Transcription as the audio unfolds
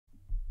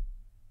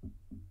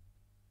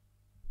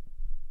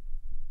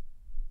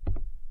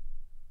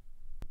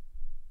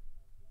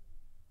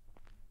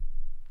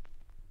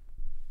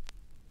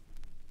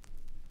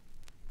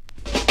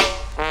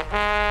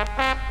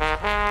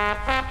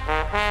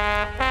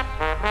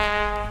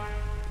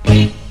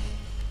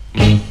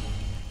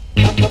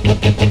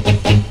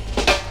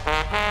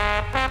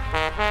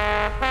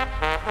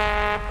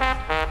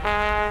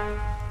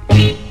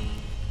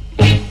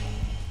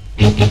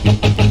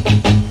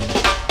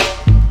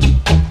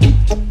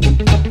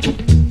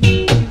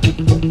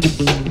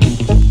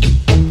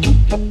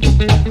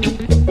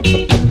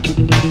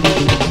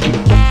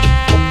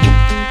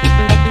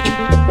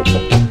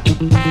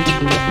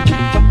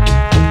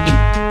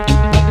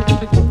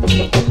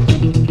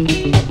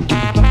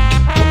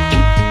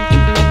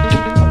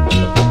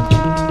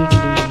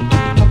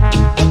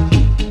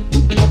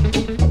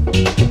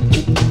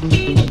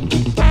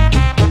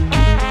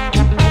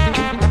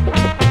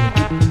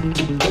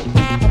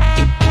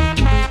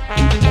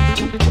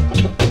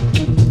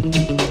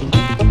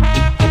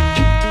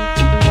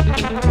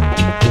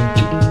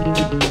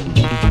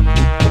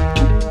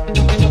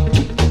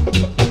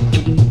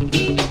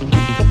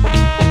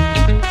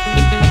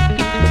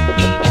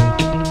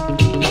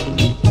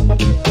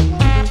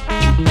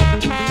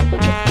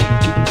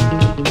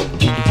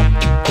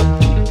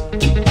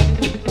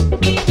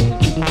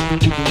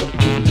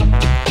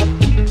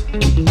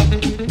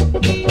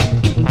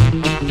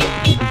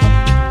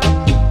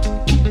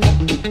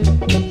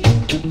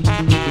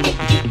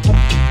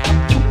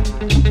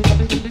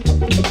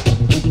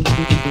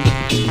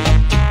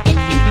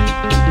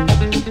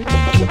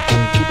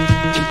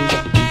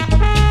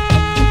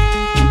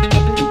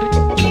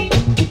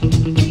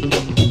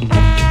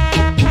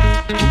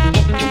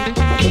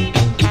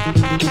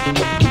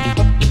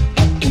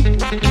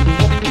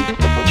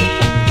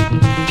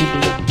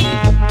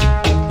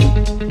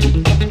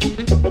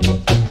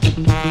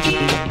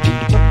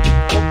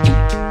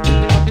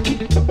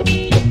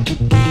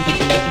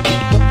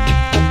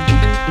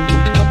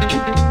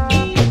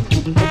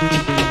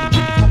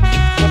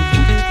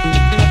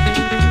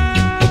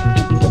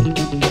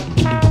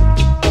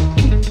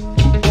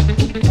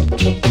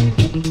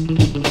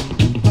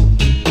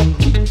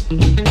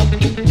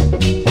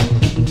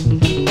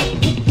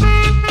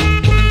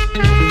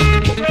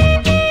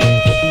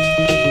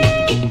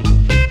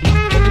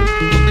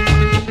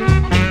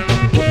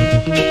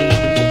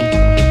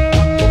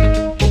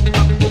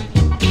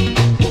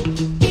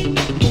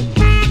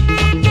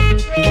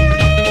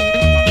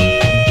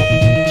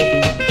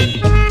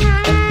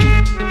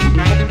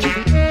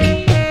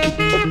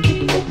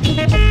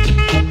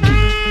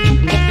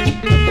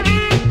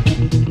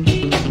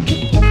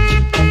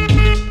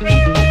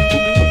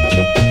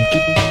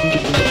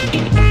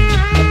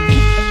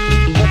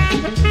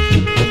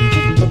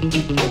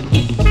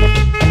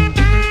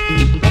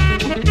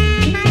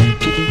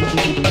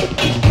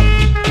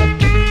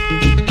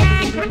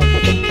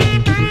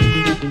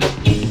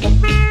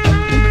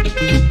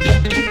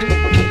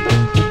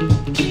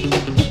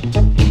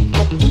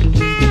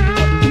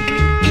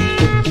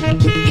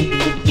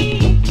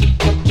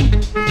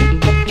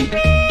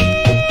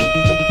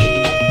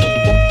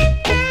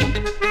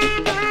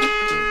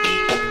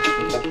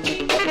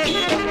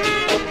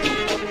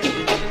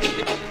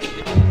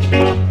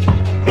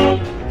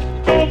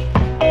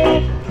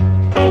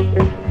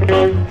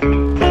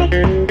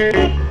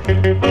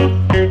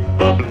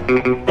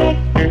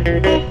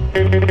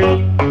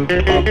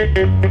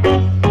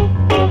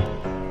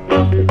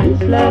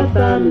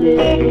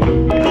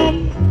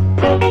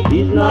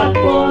is not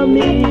for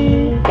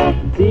me.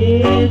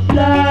 This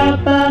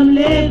life I'm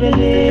living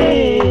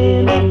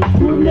in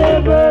could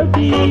never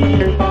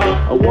be.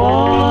 I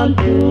want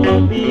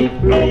to be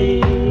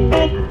free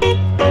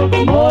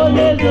from all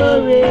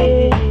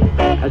misery.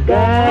 I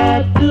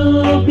got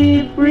to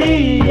be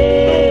free,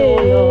 yeah,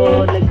 oh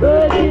Lord, like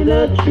bird in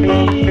a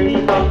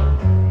tree.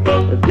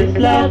 This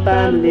life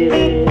I'm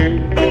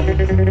living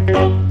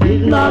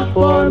is not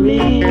for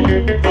me.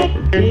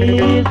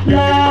 This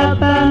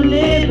life I'm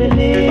living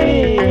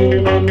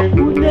in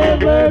could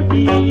never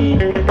be.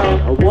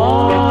 I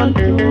want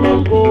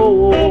to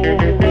go home.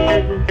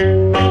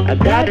 I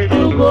got to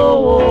go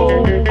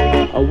home.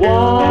 I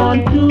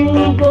want to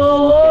go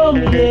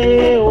home,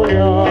 yeah, oh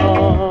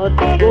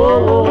Lord, go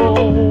home.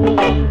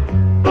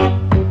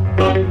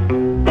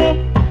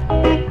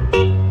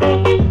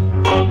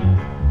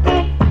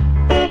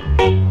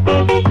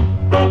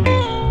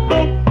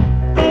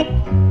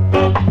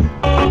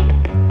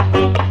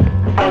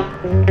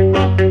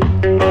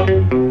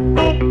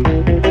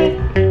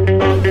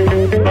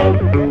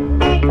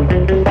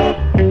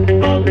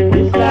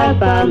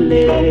 I'm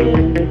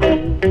living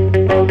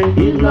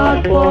is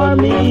not for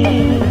me.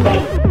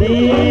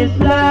 This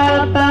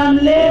life I'm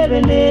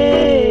living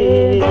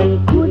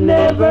in could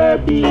never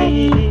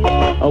be.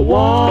 I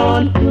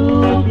want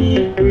to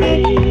be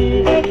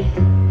free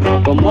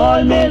from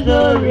all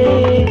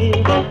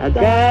misery. I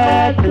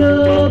got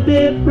to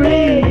be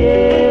free,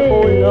 yeah,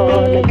 oh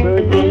Lord, like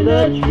birds in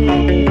the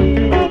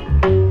tree.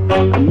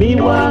 Me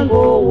want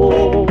go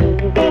home.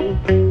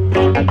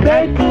 I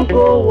got to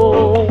go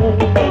home.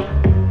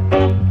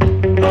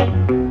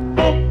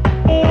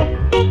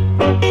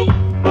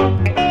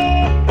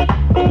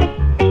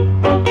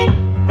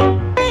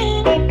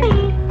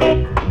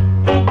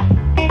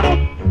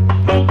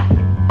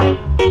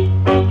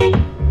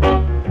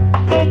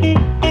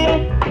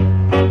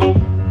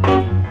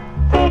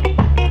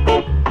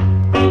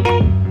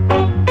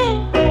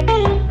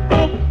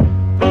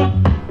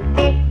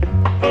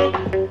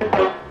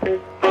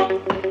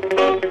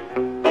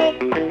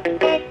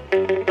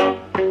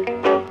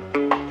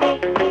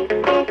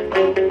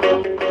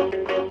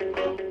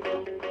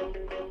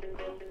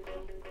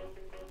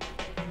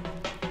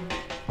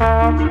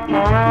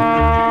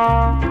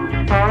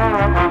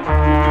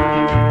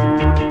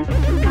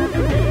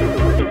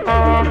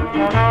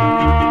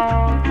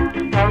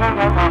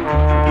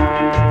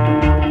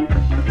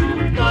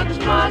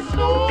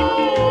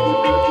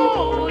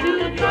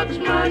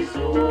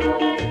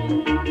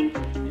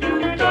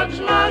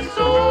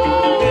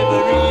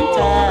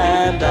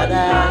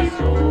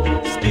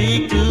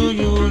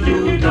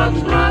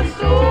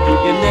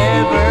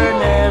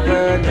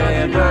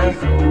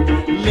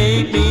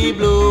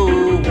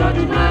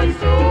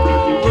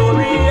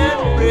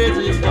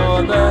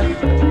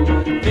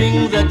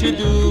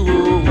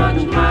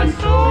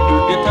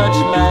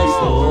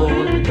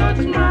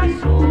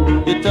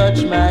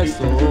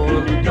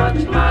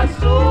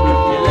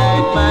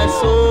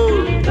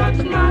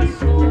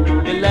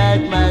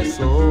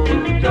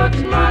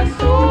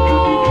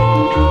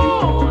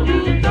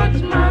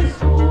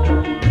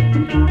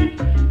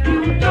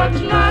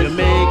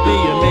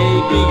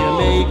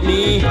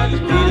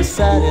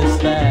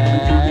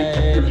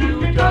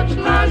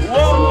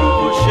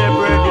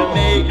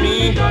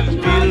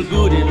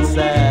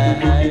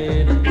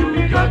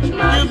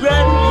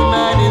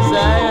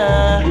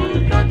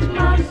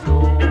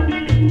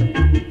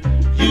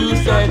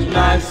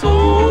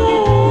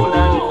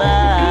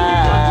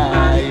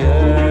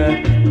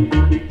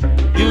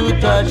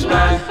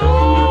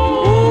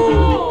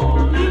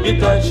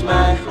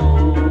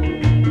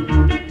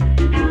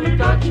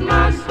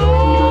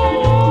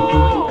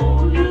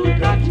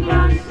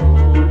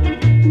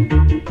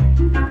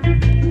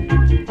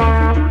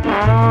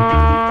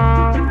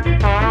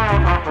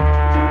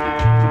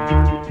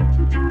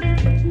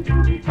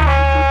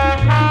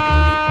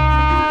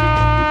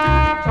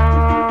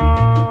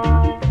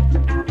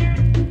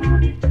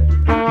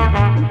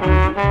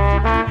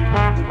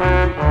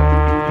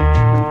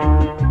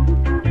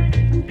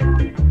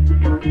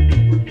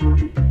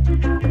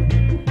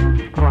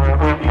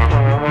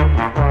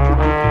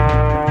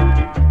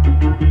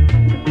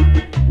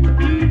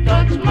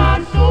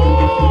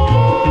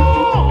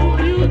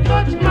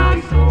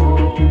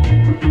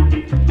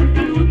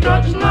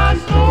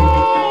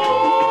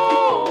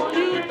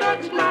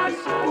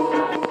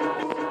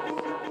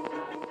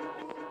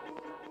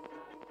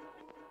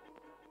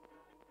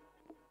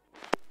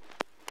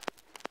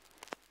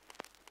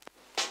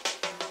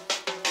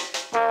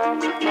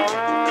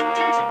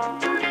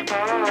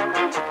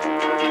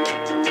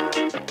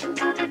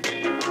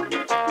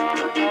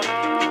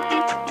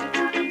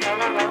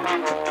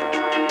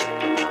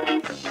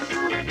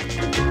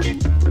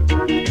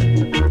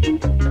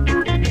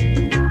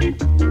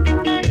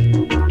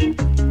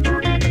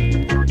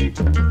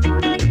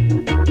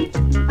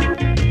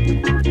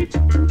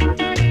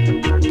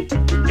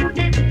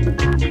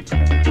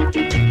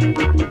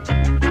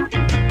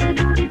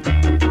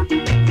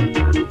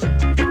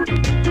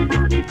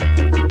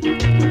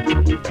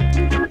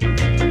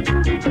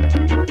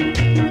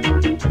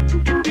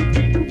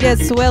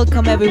 Yes,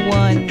 welcome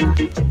everyone to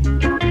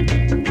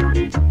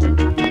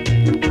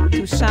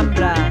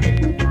Xambra,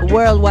 a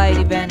worldwide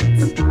event.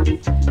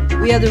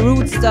 We are the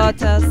Roots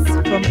Daughters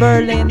from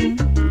Berlin,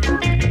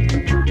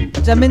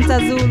 Jaminta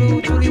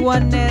Zulu, Julie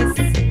Oneness.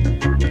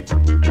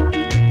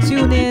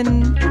 Tune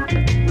in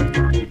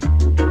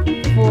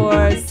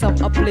for some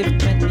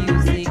upliftment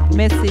music,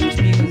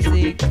 message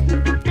music.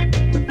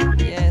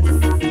 Yes,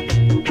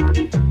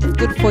 it's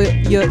good for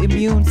your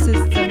immune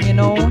system, you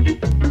know.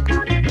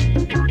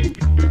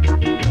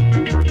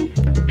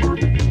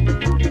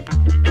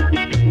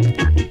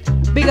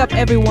 Big up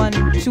everyone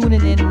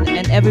tuning in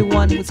and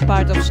everyone who's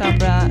part of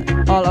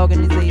Xambra, all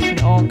organization,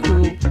 all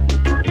crew.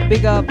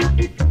 Big up.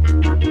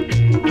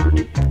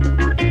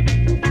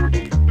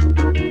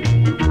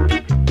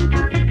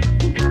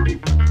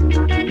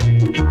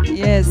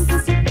 Yes,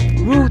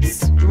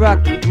 roots, rock,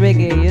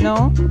 reggae, you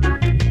know?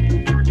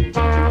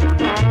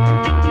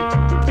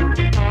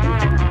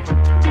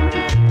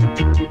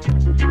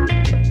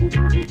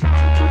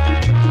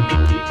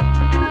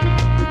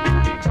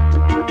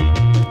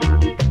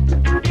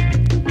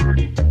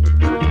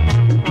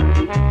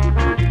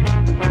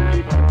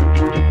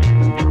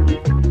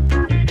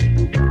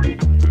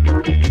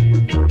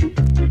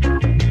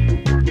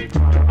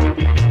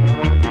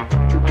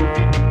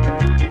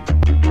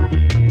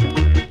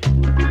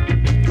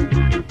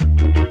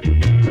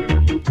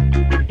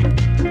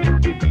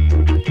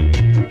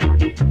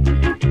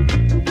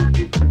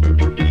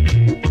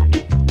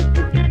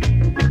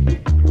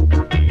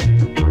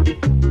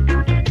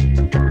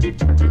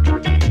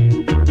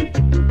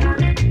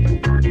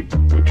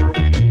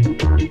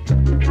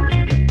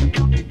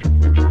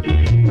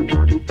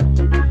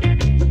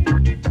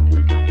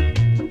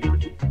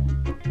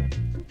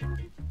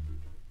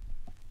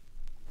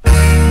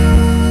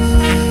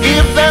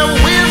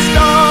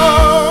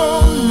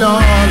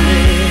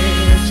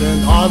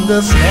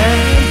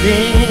 Understanding.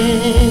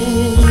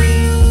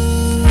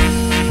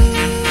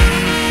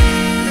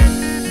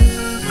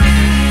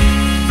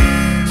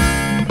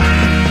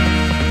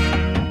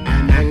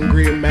 An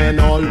angry man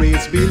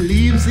always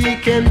believes he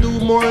can do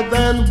more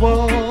than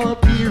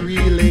what he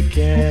really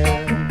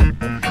can.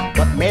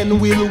 But men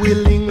will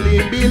willingly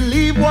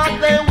believe what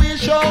they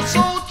wish,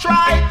 also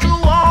try to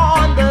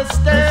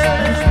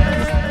understand.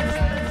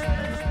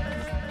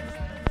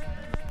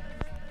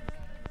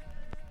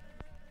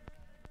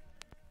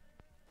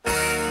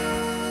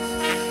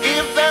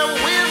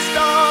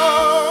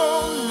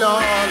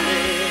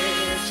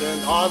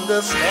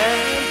 Understanding.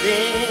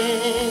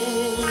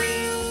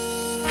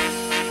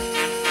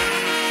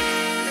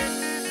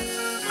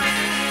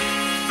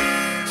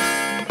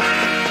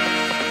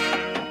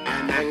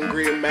 An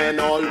angry man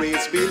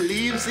always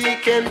believes he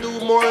can do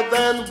more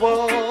than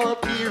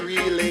what he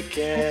really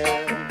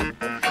can.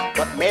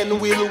 But men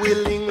will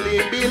willingly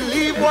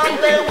believe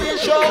what they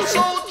wish,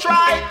 also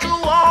try to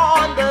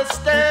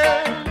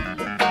understand.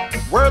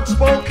 Words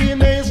spoken in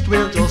haste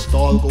will just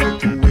all go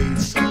to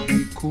waste, so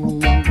be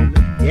cool.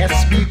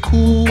 Yes, be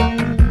cool.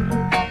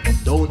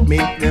 Don't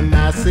make the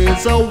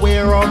masses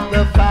aware of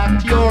the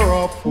fact you're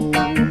a fool.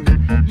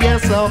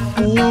 Yes, a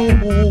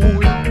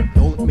fool.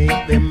 Don't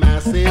make the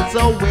masses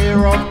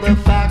aware of the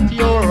fact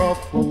you're a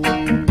fool.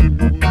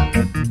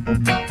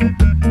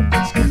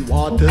 Still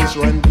waters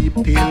run deep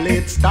till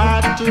it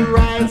starts to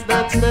rise.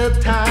 That's the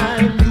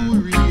time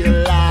you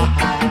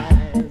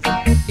realize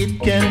it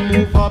can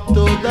move up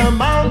to the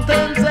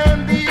mountains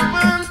and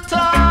even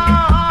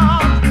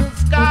touch the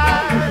sky.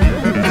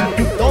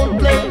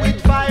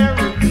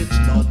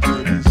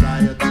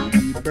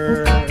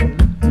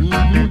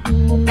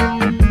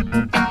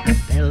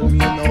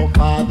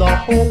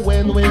 Oh,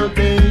 when will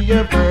they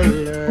ever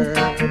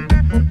learn?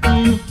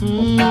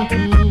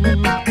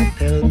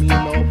 Tell me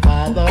now,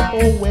 Father,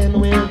 oh, when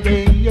will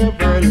they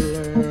ever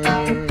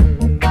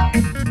learn?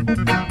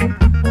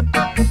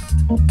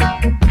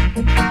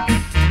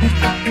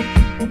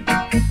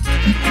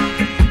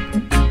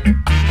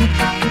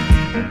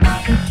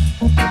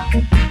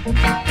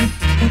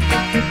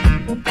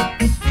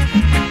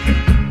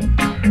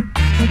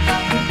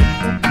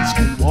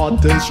 Still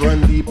waters run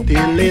deep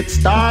till it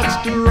starts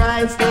to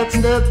rise. That's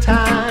the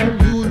time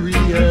you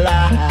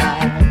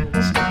realize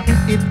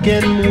it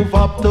can move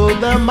up to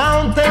the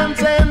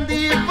mountains and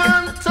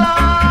even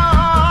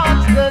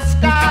touch the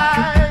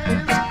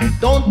skies.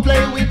 Don't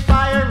play with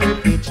fire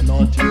if it's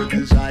not your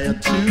desire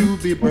to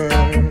be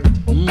burned.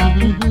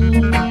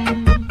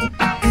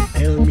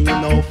 Tell me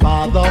now,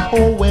 Father,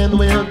 oh, when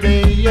will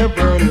they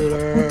ever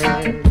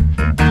learn?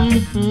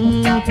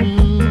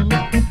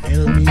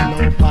 Tell me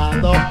now,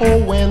 Father, oh,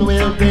 when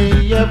will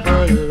they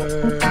ever learn?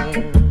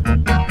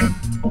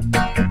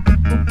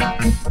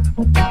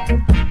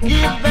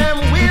 Give them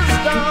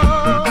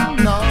wisdom,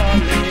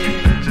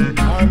 knowledge, and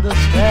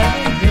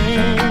understanding.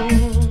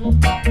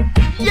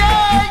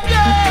 Yeah,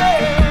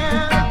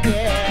 yeah,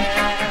 yeah,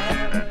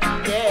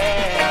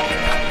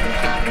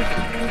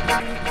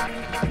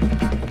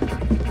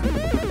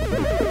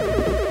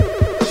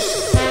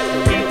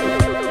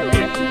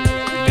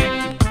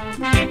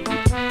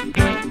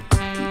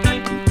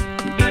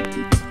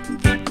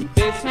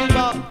 This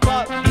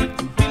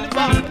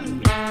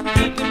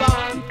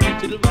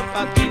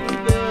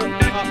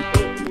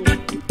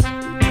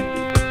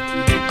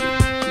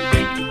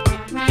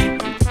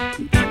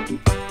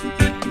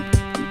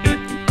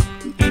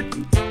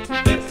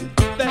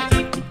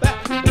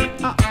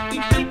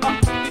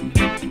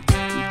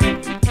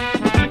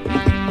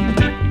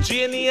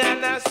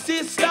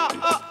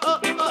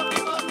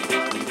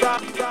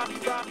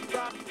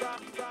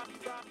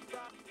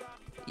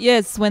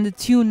Yes, when the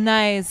tune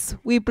nice,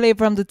 we play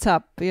from the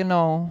top, you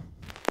know.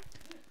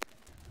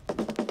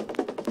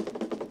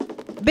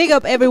 Big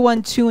up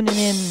everyone tuning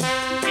in.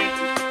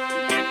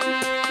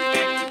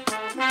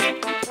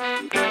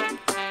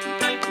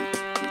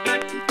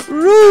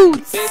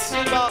 Roots.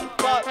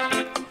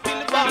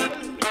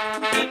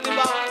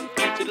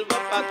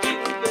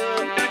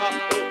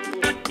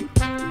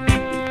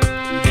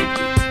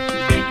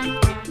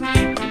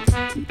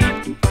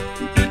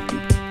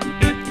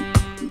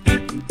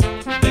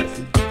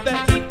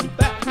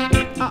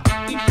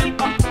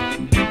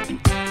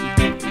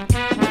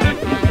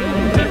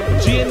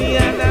 Jenny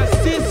and her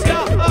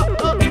sister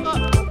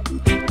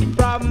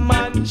from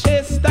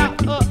Manchester,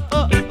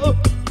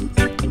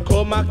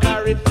 come a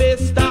carry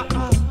festa,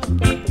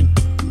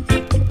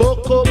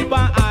 book up and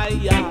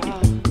aya.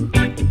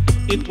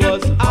 It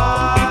was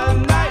all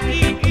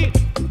night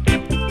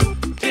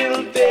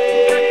till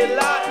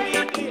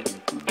daylight.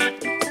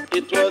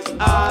 It was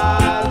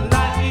all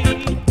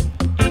night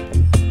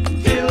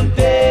till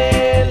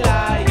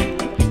daylight.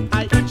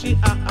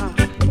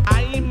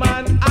 I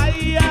man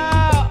aya.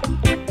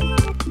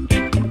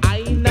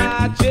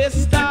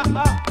 Chester,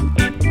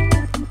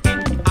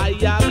 I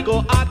go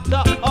at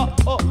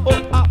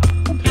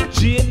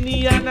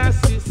Jenny and her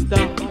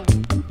sister.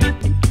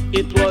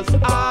 It was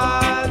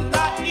all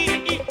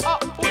night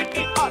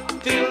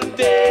till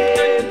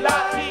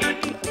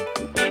daylight.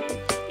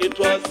 It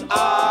was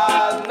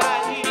all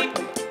night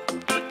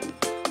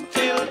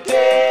till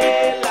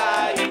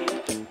daylight.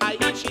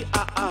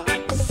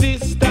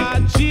 Sister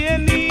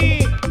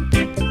Jenny,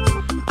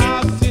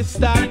 our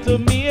sister to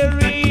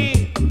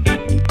Mary.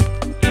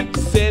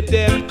 Say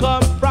them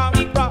come from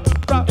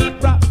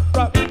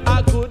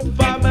a good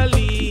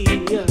family,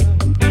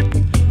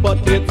 but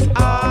it's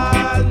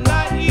all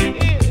night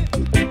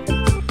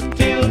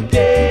till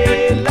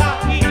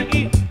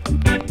daylight.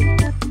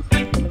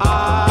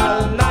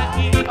 All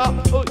night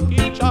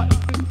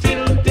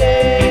till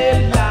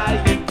daylight.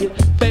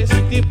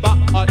 Festival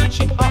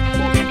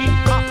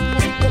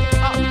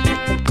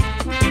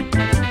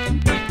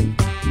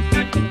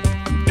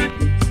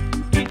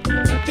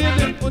till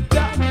they put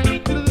down.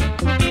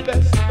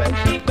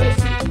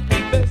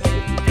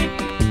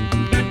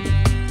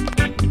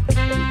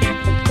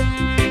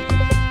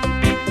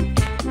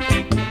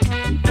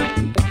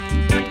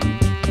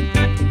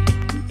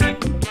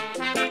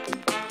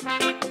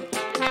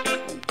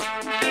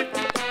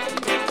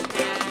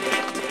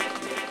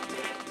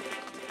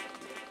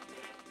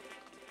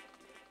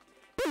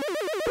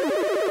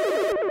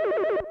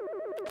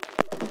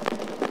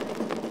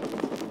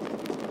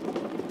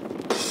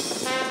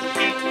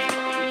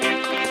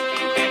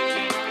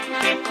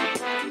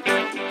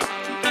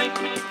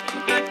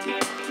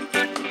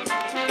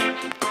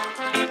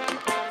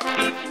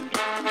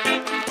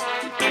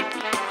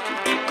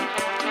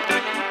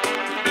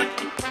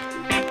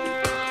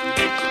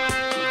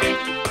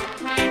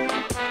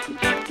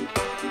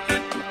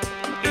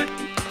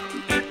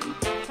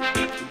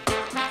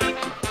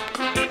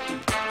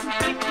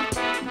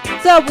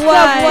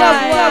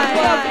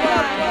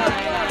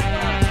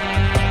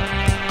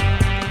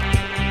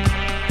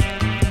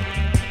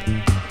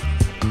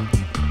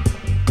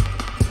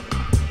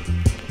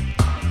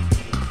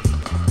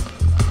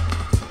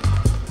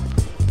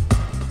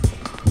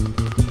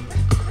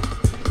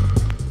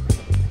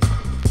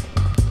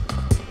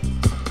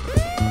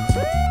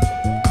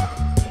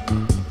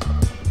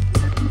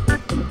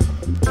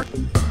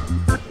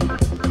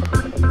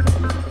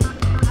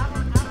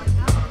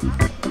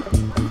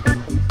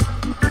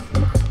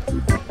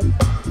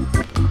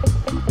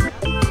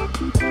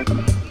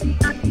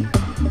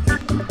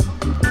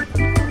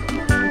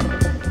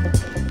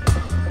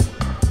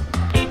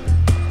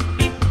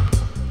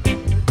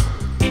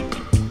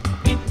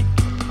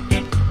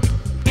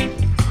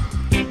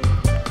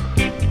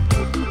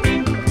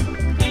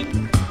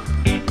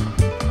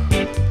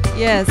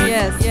 Yes.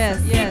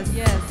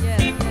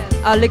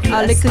 Our little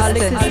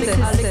assistant.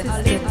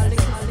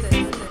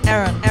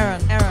 Aaron.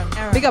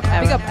 Big up,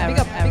 Aaron.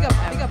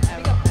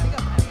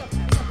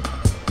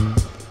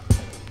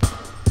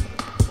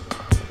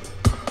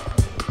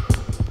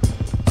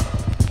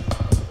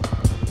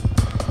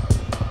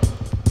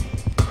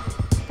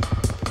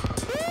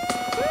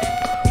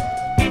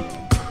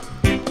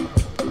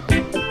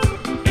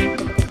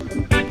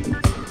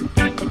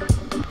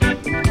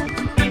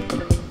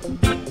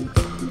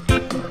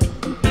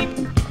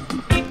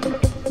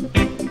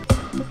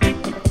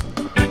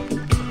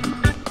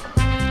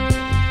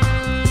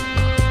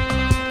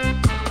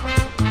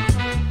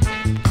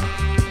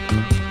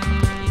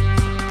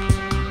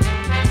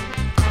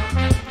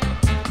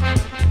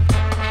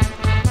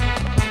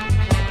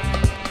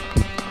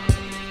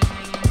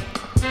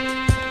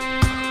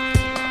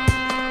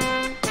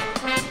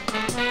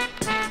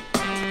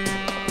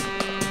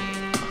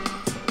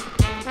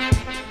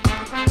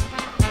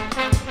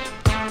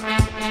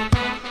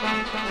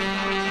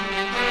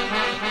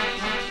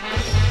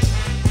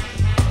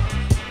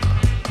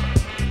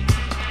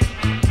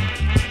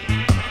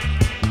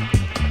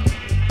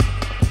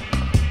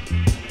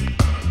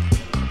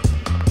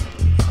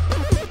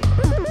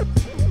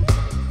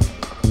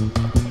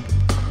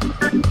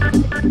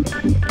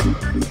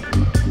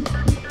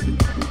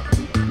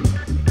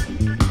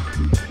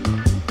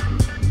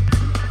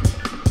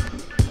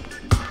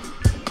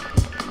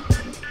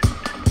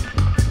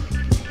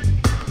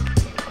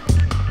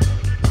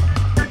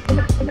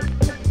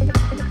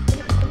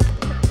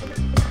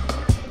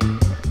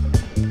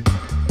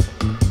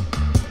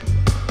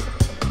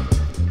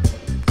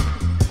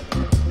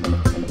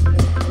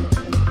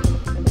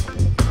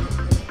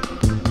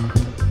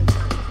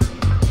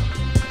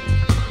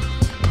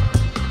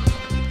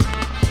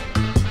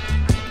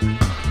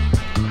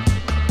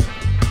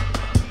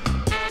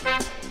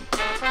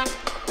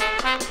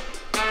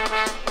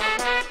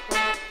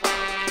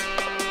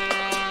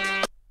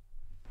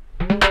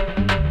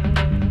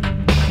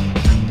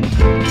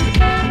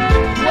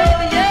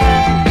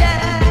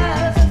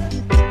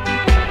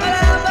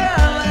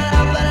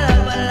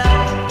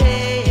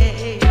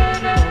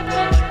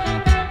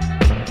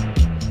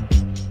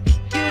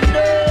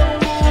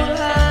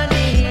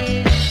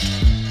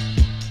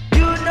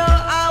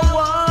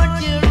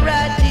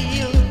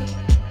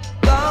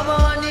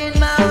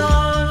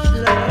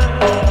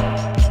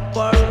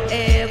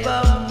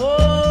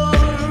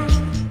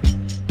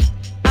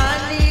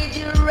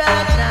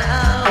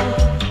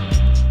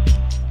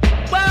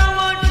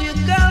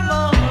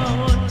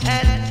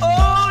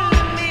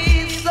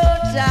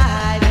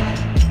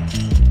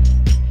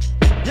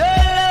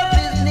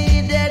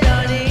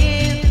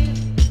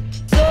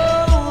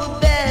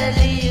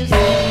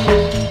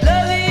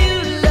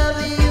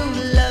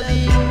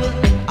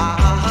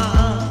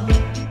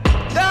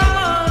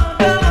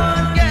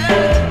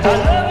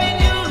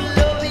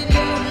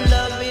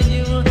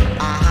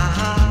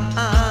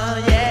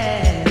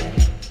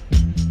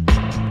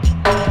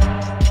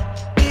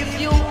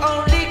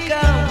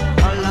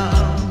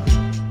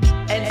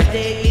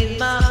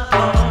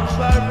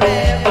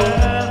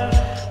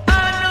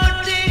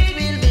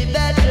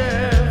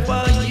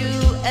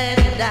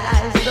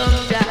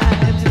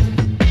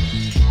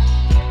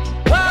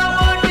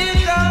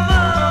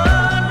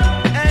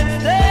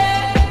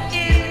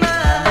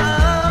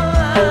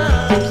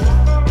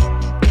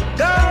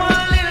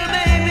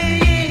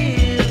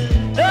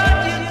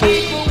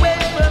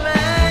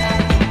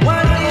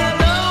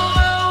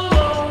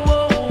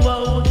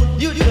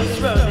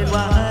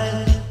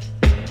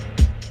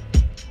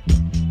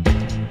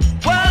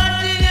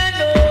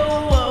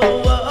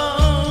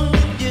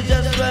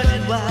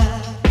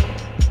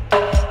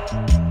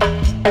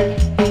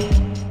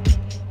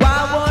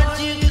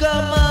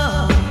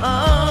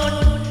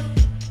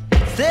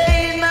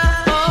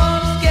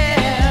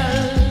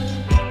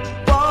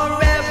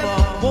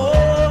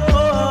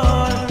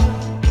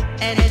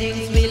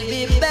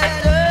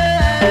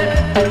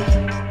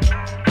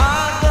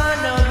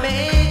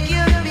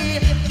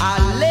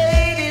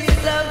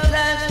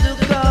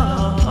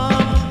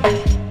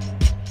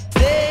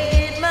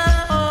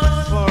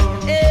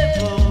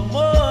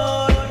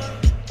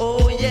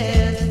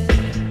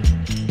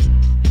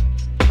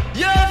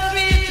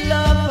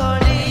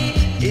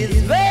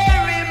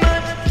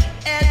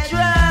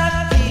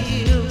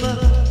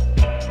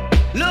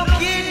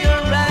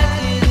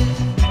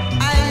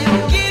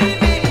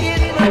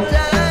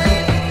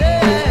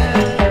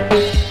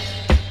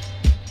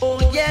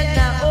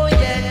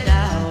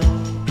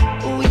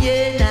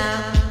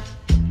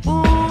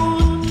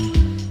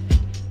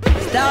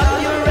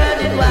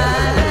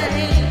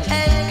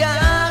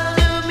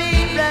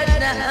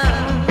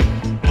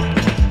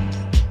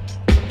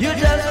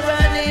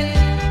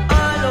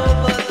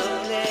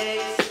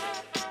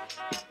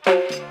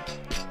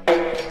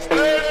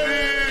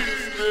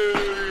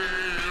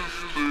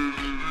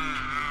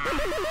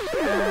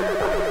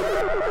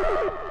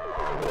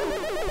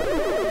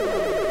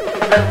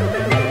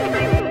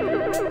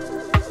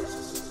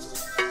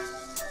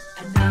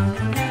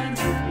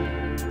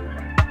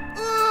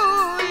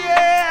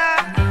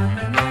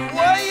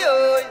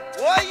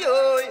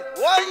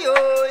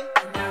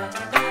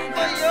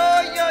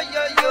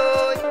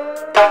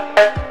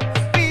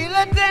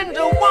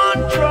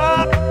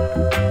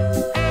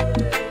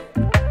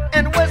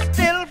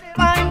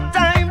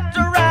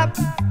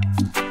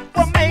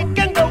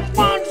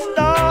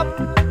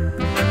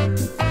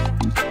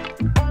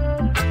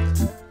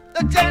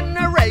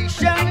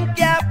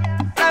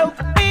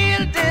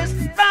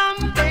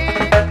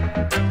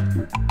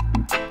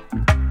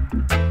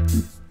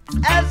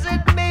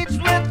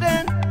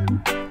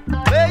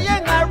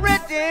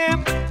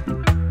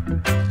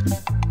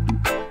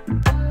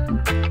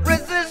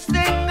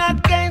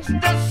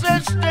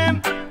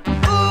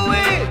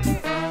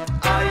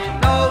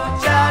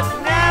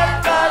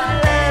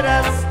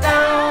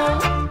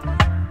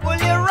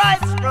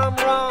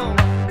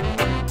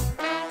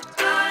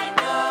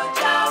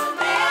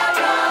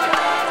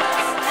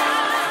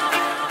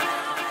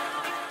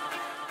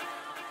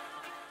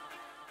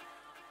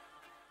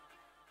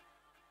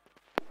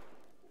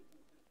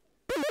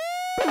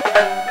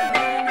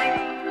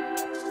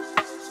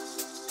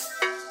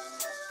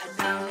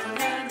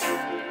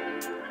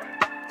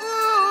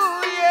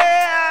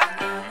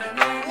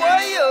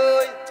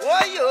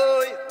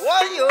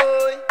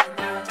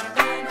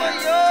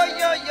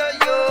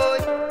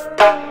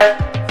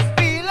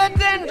 Feel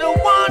it in the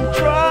one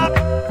drop,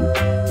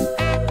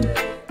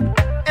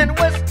 and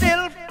we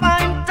still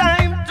find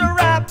time to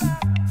rap.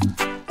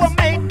 We're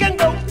making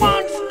the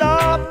one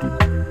stop.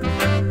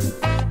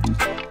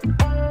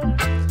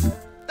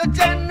 The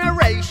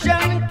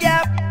generation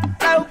gap,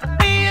 so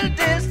feel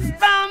this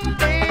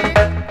thumping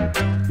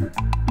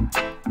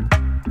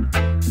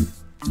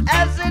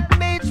as it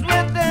beats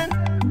within,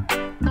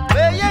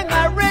 playing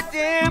a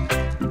rhythm.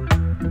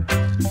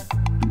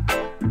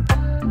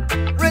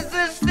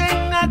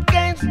 Resisting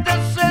against the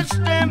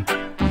system.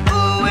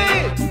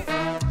 Ooh-wee.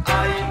 I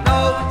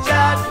know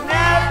Jah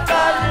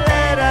never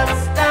let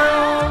us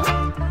down.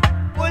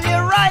 Pull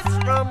your rights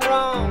from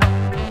wrong.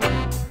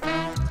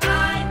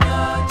 I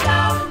know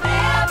Jah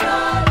never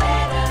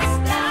let us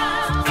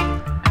down.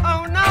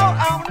 Oh no,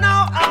 oh no,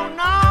 oh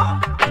no.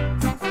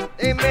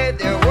 They made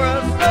their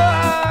world so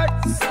hard.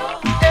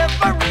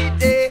 Every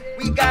day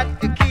we got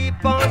to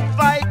keep on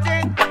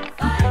fighting.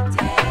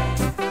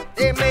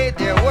 They made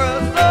their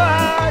world so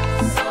hard.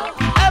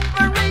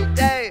 Every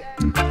day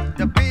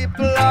the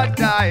people are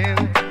dying.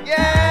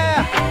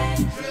 Yeah.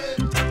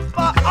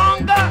 For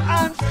hunger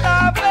and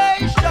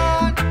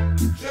starvation.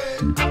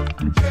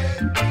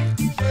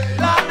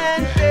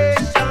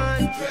 Lamentation.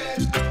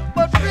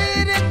 But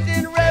read it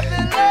in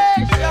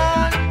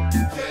Revelation.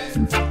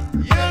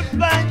 You'll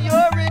find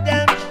your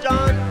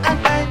redemption. And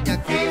when you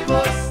give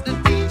us the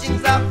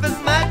teachings of His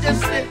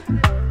Majesty,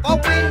 for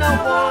we no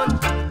want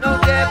no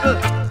devil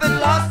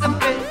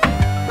philosophy.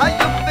 How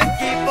you can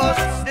keep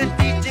us the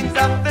teachings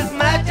of His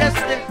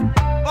Majesty,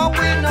 for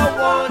we no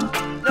want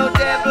no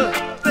devil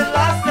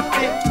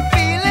philosophy.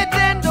 Feel it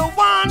in the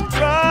one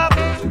drop,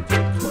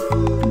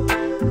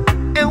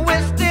 and we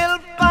still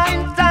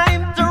find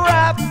time to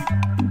rap.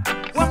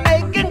 We're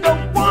making the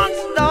one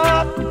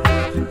stop,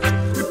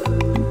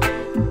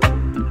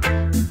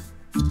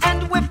 and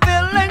we're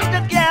filling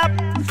the gap.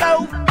 So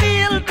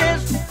feel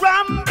this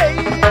drum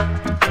beat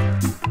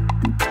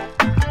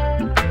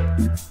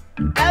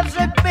as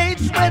it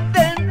beats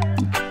within,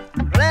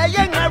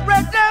 playing a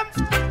rhythm.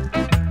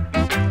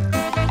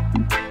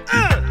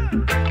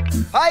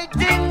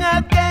 Fighting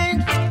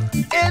against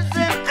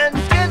ism and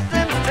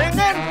schism,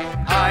 singing.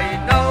 I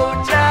know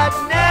Jah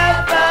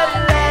never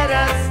let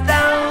us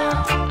down.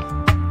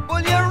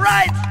 Pull your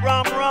rights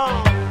from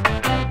wrong.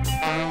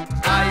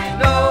 I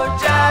know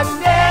Jah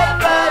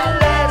never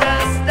let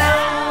us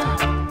down.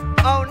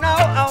 Oh no,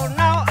 oh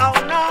no, oh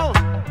no.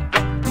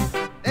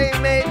 They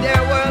made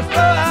their world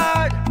so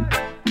hard.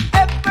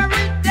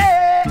 Every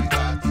day,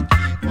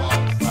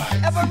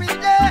 every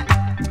day,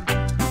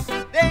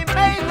 they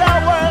made the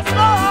world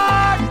so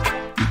hard.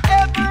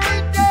 Every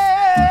day,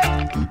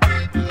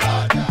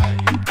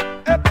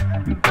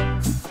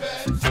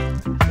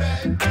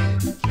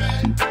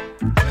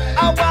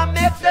 I want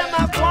make them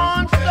a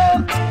monster.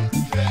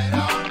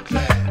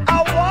 I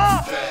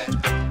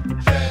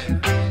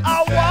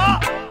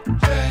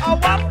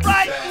want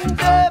frighten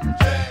them.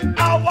 I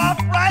want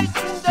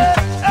frighten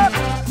them.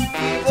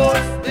 Give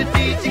us the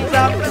teachings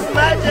of His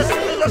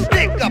Majesty. So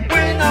stick up,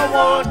 we no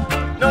want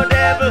no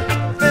devil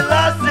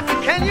philosophy.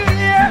 Can you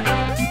hear?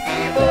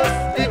 Give us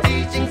the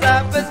teachings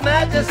of His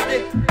Majesty,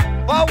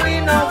 for we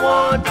no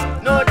want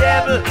no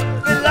devil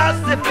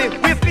philosophy.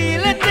 We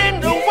feel it in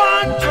the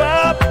one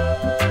drop.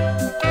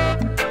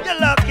 You're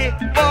lucky,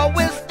 but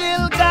we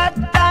still got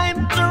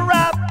time to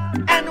rap,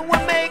 and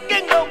we're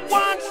making the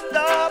one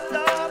stop.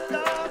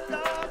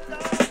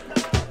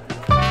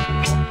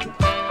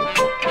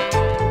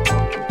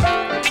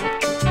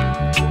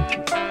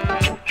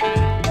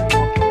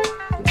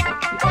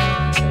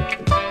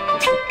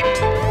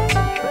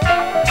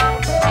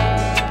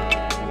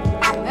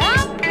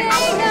 I'm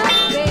playing a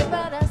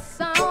favorite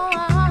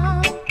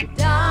song,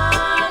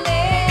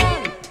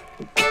 darling.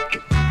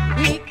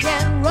 We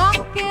can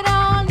rock it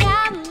all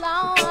night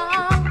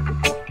long,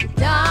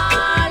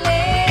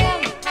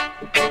 darling.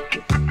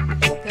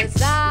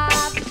 'Cause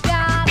I've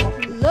got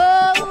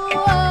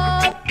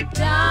love,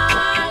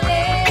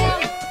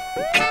 darling.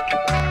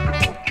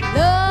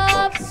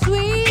 Love,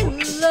 sweet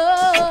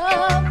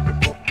love,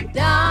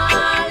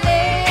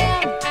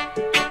 darling.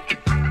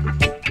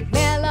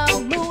 Mellow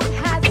mood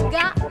has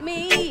got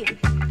me,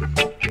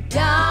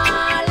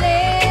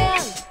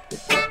 darling.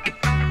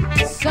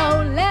 So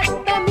let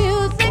the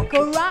music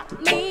rock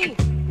me,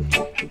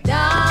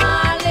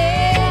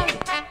 darling.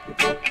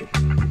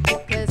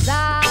 'Cause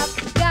I've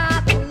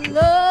got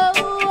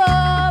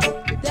love,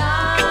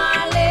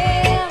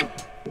 darling.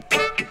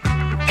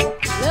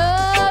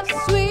 Love,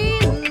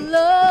 sweet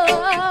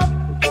love,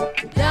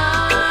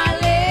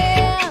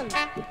 darling.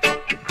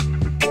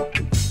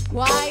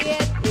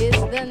 Quiet is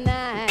the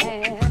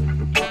night.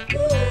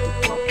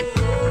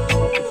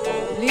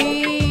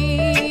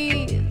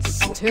 Please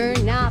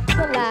turn out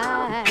the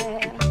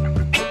light.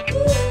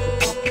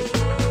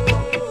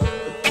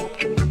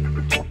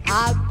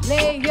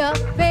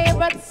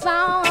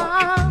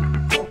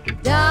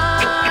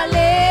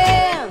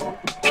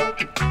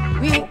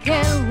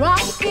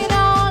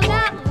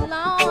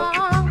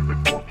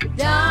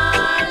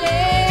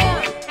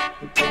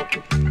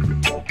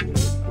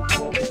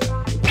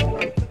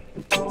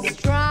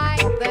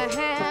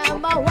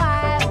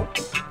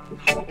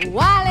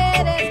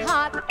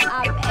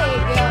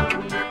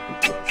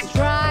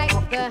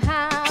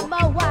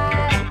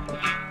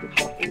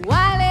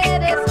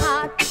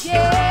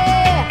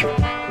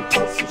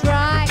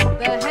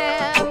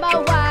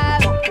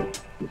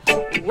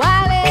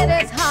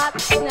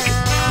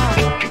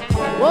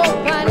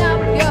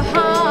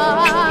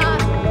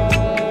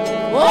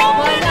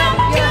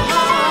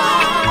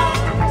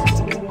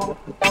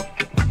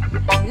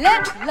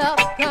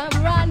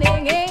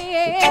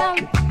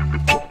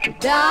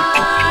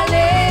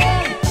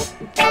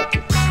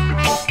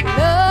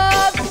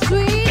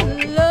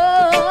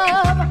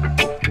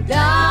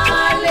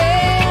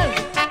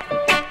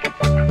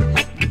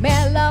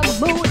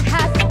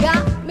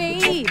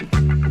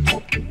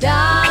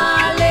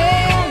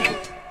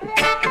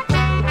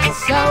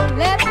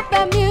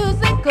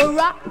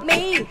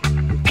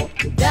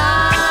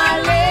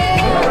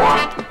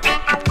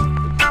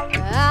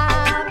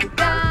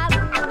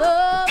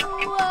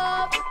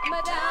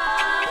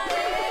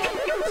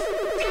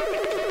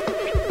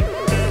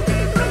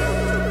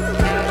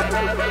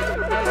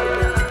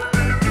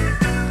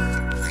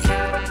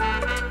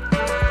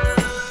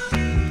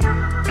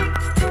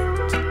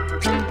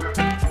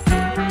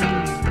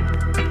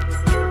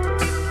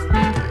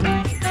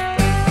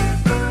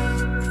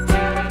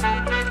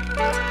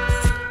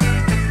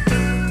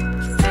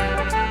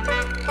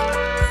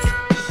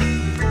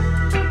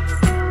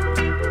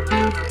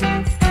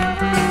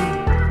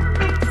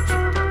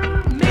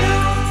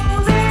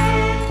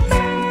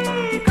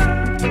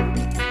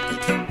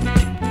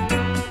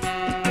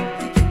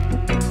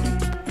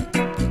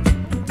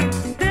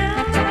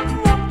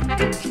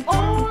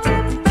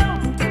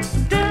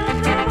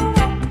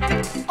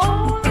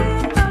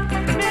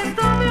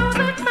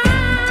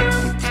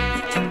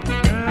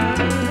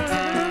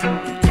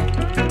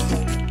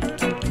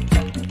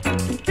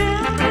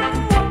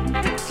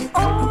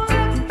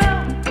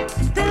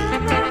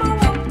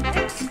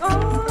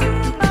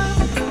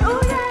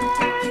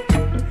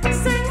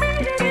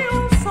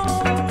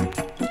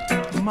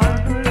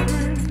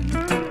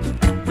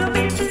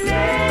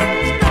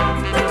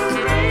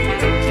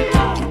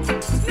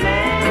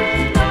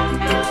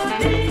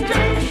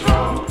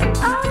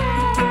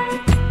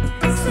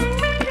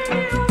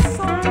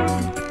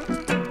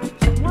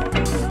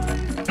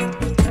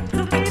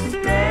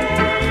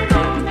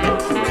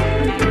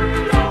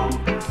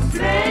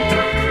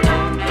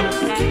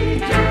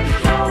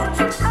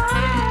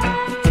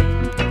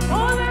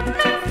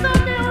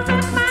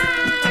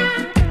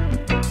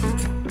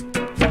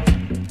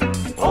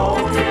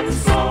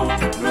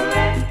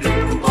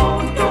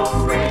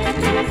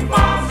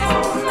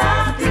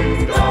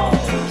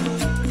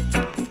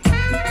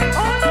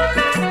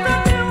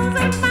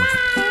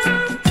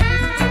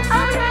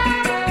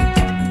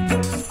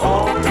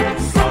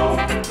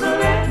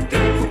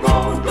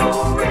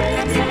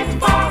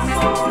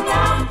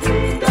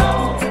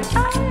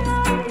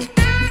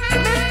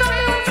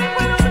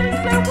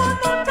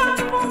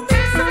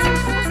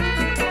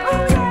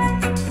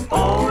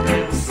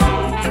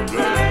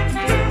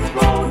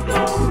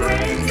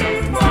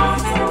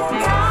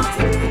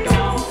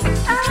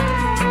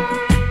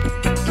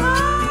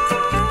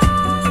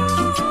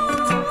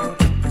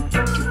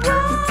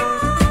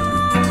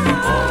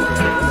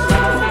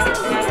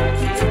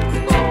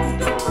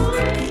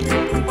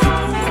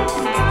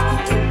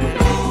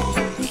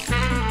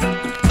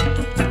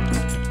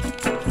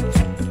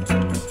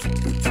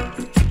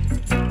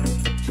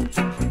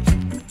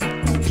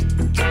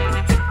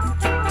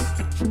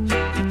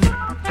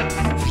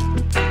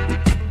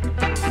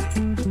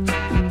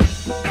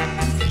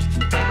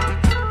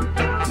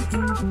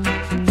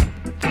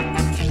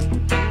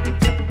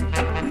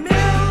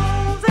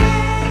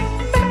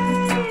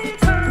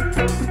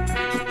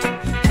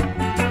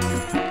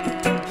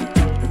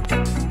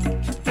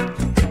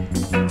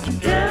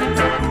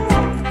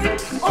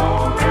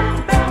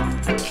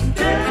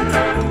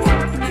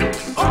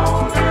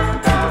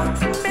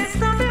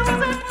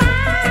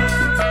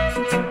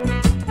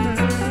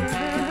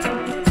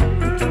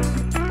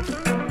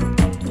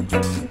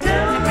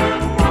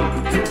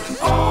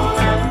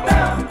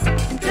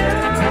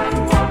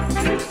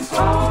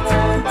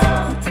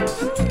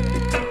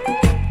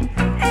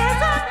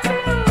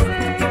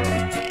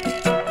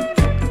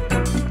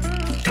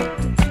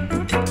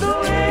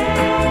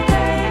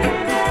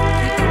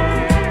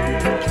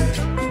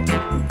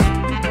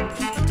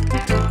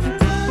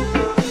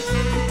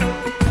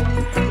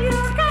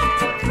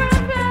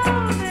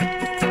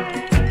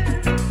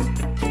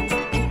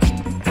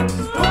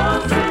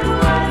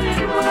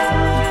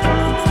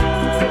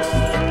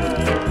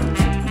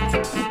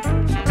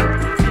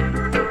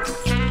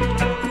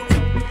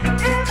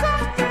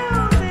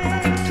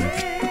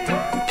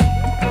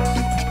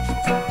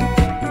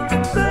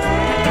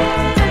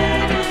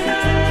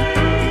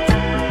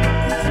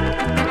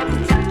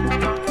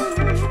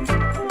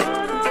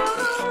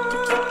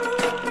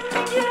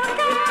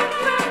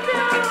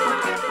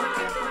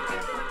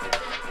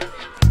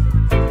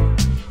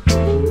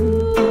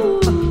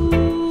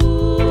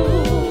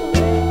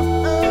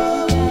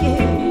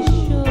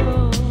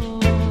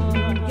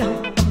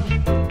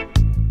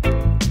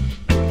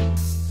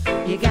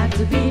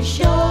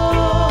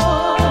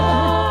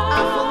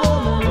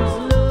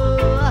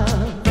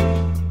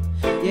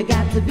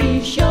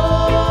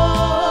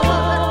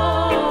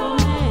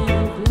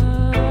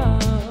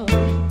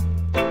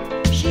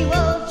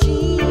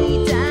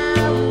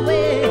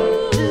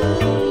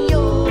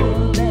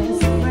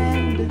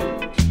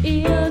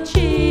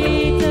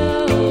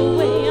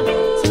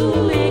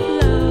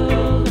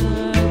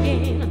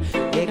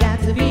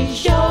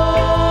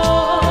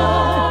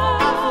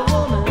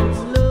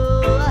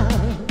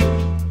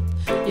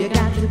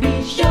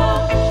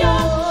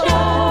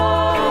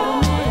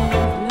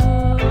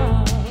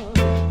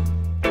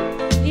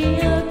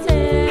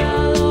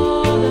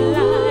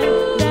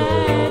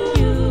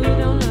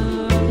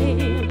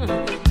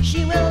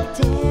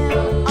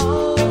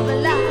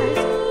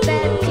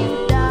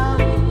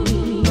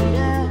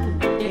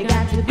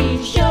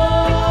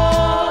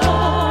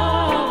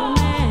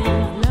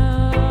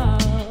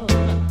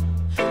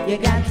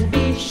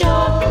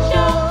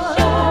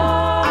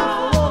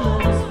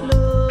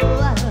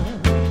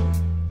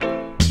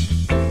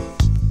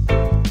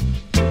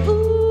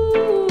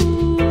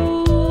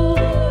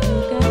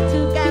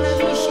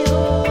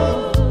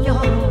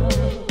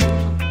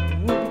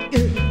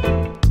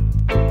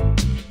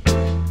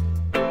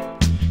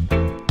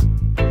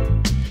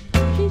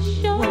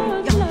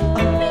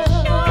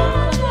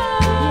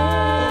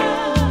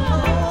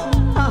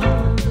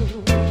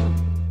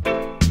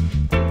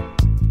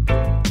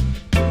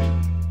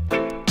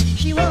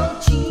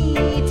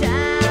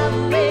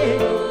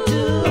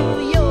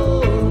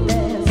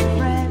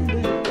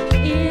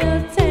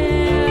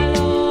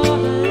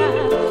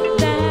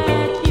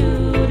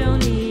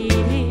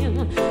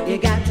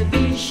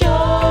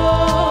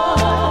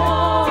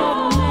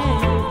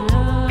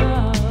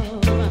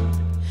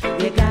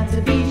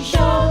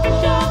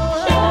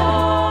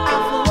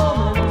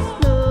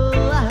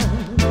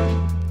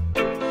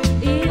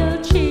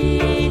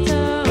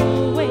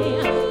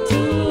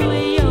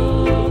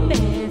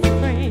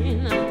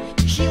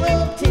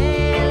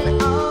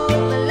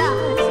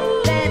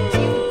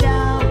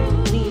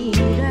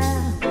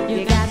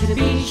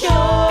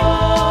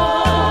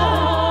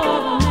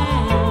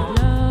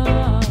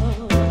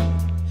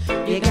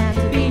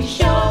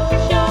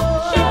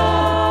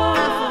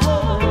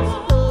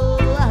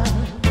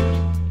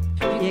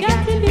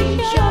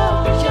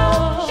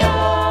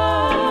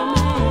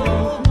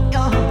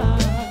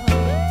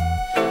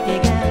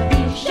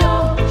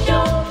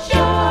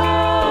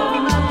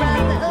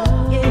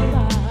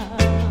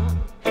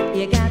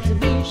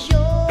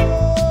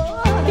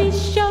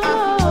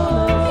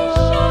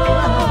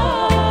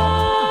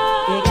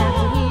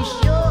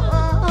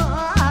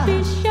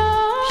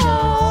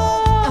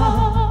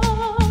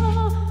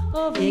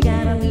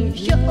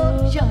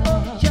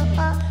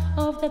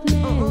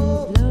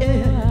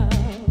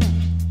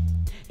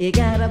 You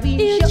gotta be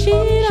You sure,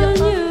 cheat on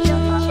sure,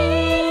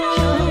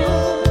 you.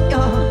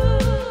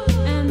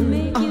 And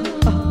make you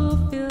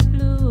feel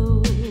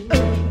blue.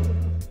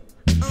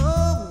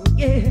 Oh,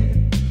 yeah.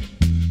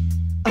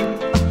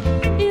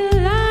 You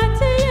lie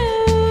to you.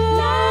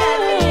 Gotta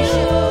be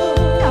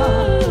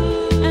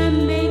sure. And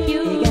make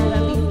you You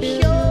gotta be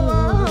feel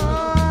sure.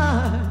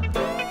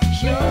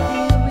 Sure.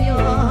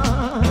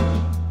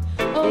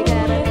 Oh, You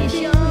gotta be yes,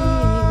 you sure.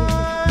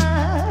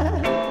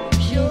 will.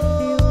 Sure. Yes, you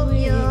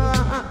will.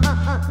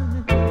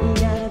 You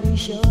gotta be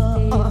sure.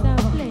 Days are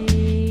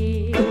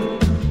played.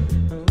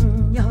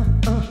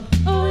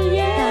 Oh,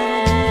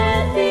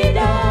 yes, he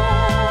does.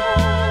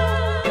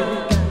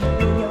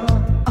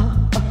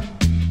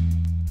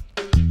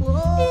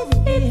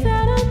 It's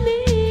out of me.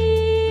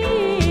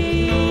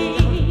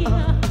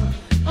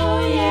 Oh,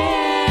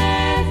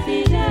 yes,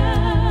 he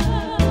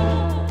does.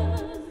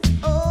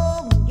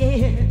 Oh,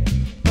 yeah.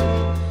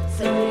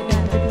 So you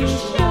gotta be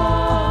sure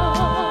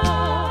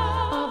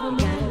of a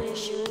man that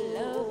you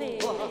love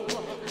it.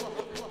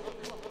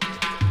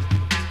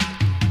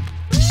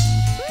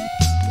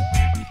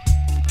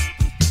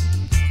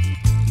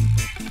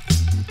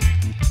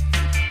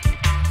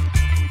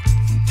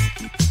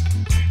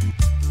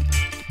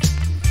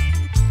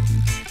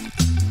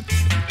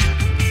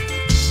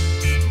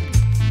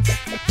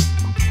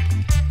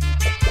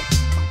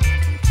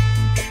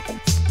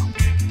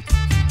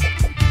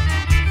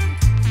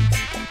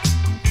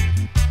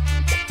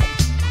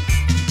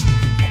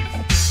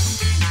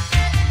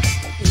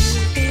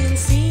 You've been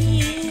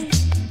seen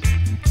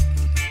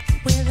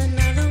with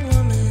another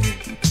woman.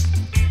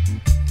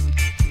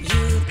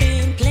 You've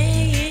been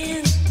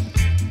playing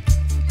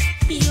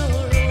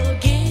your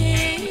old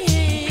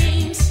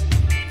games.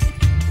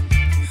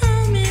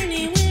 How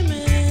many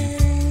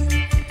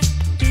women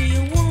do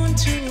you want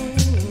to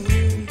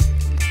own?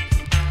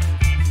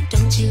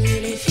 Don't you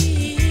really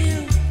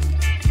feel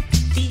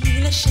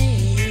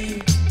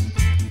ashamed?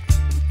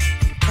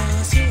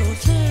 'Cause you're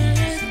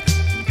flirt.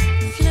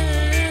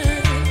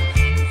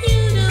 You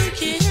don't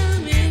care how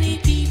many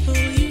people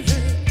you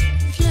hurt.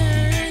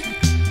 Flirt,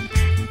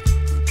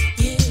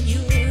 yeah,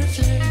 you're a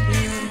flirt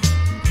now.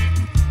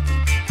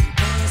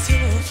 'Cause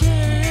you're a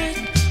flirt.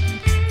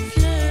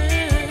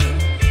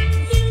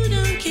 You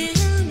don't care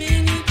how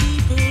many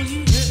people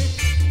you hurt.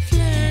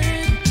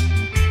 Flirt,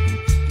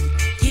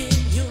 yeah,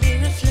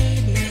 you're a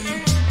flirt now.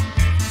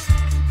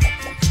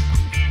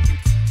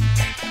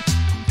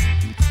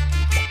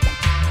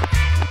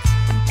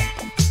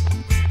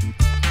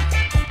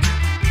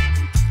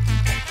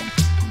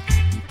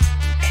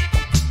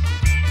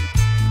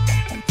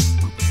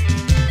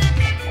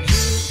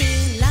 You've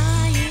been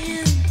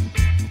lying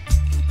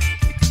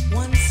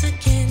once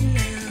again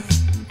now.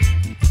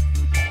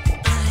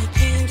 I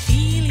can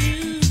feel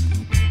you.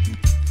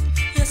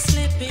 You're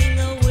slipping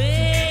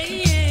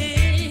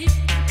away.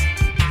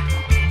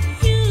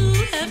 You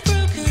have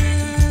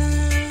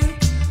broken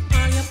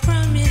all your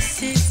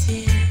promises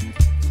here.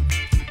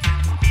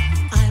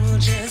 I will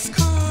just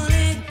call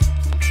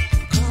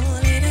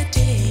it a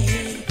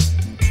day.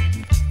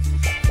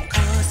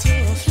 'Cause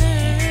you're a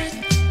flirt.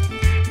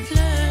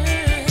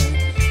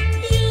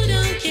 You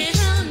don't care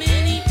how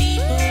many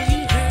people you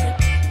hurt.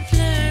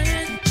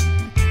 Flirt,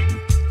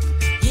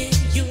 yeah,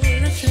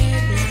 you're a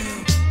flirt now.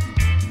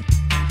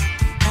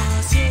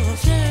 'Cause you're a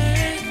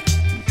flirt.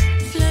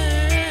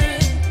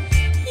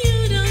 You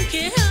don't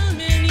care how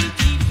many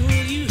people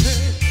you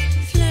hurt.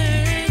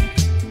 Flirt,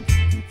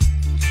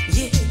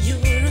 yeah,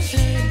 you're a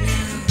flirt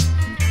now.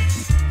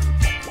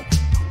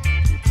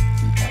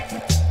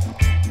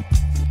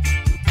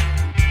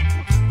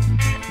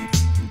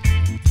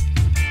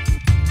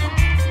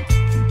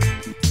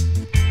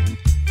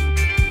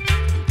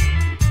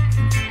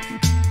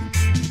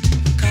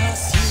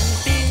 Cause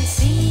you've been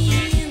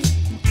seen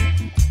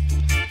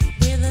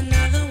with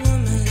another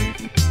woman.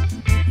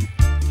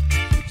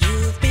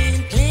 You've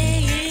been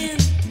playing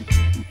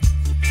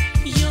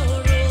your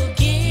old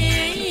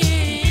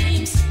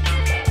games.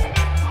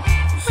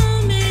 How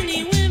many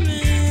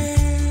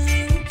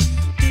women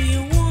do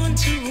you want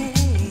to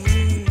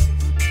own?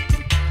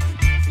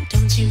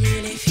 Don't you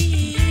really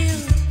feel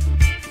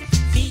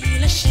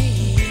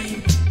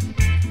ashamed?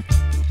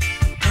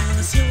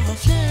 'Cause you're a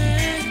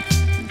flirt.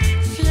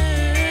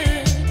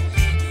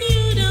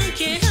 You don't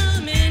care how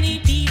many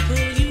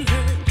people you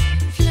hurt.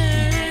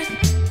 Flirt,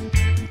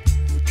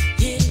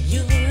 yeah,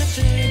 you're a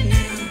flirt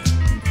now.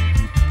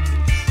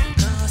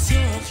 'Cause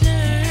you're a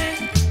flirt.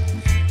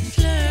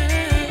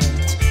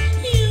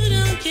 You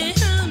don't care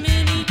how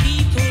many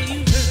people you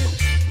hurt.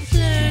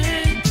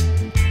 Flirt,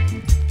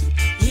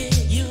 yeah,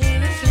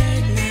 you're a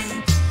flirt now.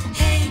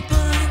 Hey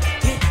boy,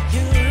 yeah,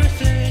 you're a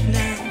flirt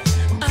now.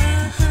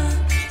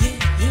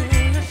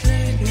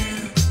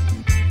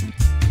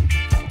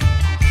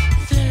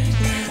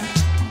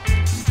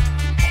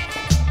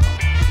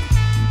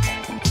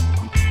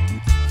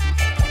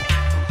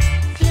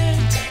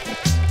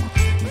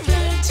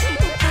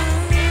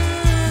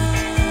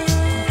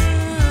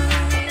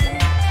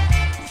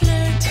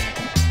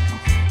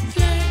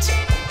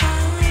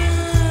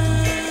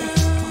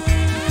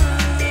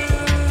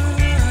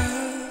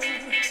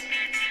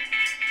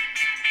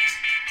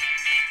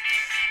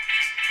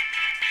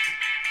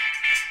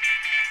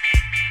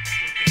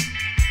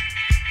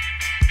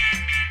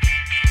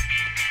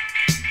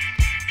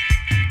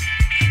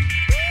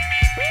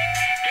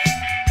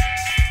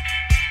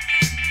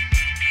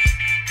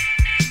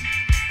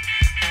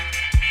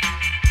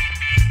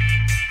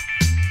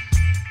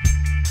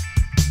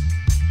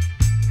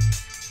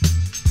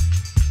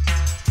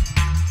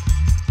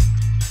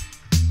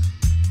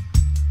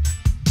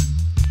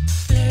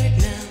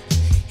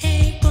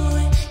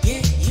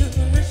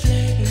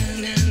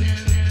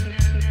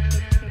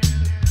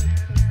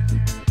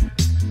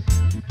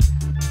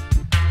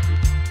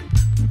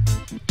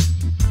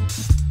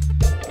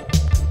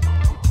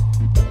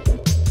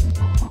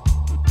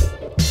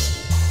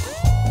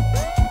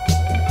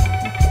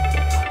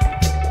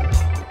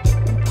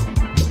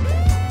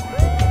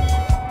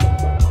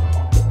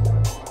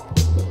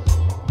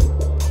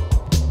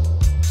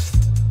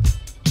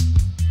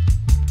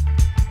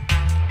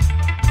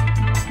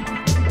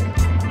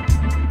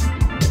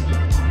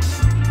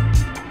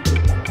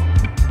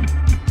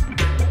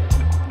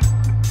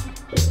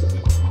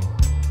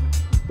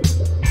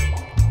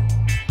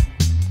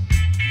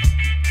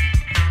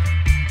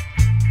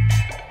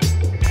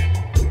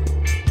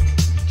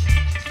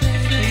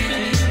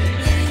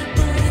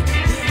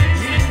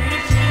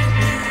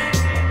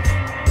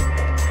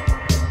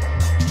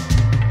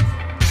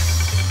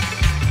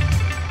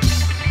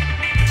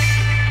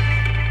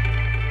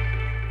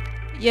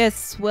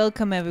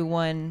 welcome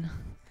everyone.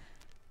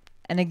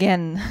 And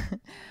again,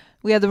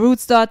 we are the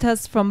Roots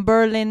Daughters from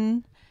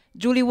Berlin.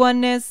 Julie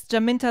Oneness,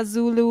 Jaminta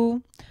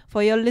Zulu,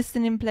 for your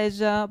listening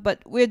pleasure.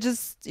 But we're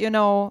just,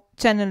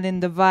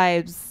 channeling the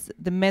vibes,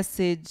 the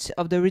message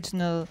of the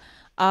original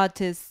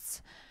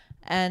artists.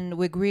 And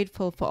we're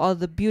grateful for all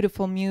the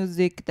beautiful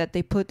music that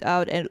they put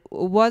out and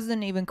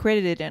wasn't even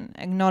credited and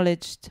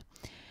acknowledged.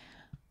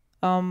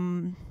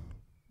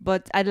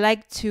 But I'd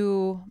like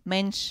to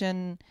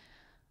mention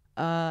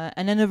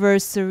an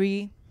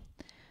anniversary.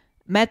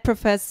 Matt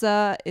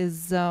Professor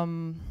is a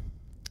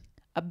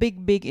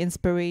big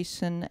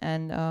inspiration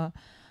and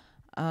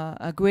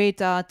a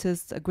great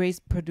artist, a great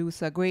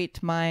producer, a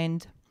great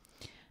mind.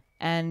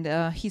 And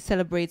he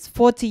celebrates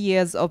 40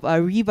 years of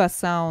Arriva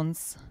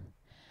Sounds.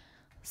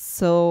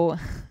 So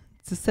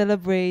to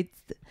celebrate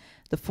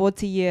the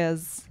 40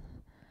 years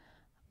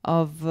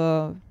of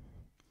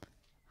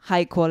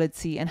high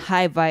quality and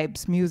high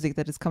vibes music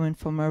that is coming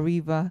from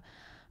Arriva,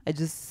 I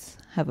just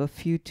have a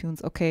few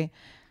tunes. Okay,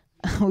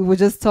 we were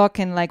just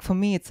talking, like, for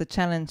me it's a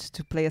challenge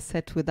to play a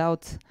set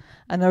without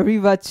an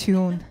Arriva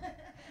tune.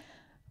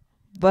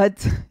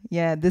 But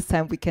yeah, this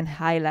time we can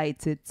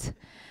highlight it.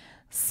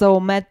 So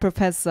Matt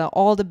Professor,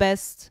 all the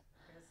best.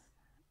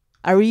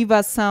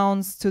 Arriva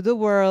Sounds to the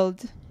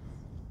world.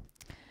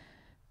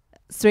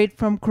 Straight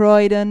from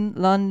Croydon,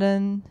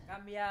 London.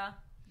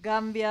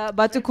 Gambia,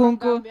 Batukunku.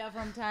 Gambia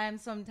from time,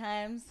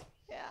 sometimes.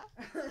 Yeah.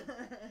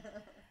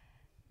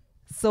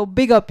 So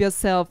big up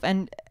yourself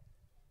and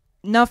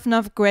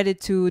enough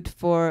gratitude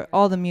for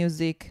all the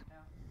music.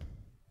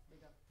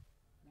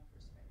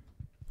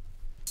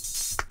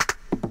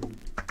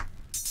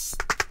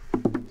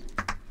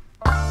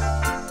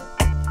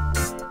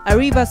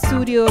 Arriva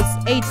Studios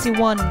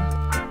 81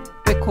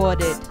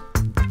 recorded.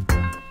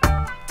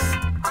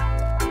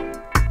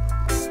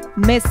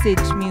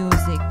 Message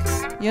music,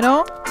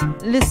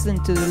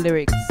 listen to the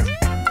lyrics.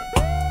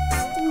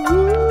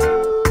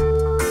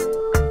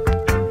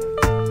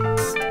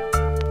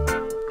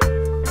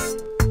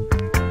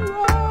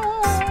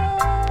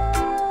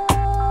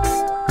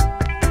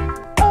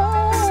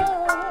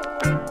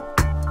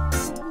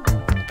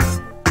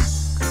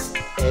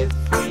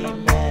 Every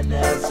man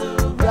has a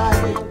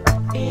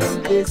right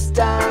in this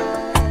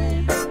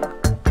time,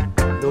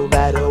 no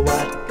matter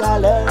what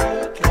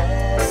color,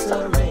 class,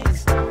 or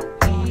race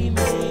he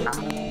may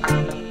be.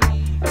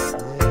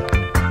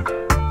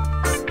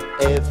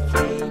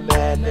 Every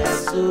man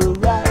has a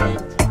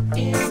right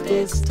in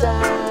this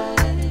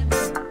time,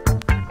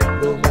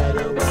 no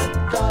matter what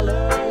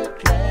color,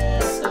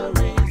 class, or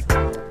race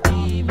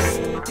he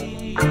may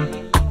be.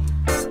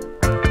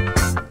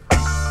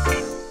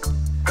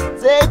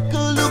 Take a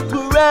look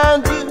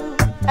around you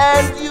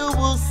and you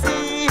will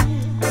see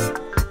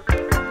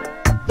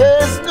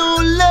there's no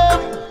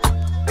love,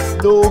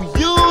 no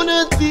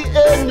unity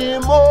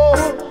anymore.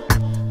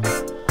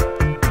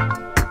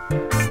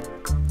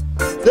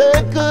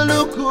 Take a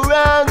look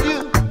around you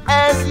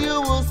and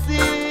you will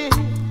see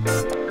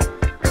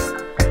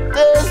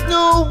there's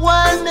no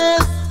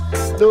oneness,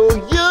 no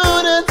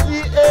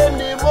unity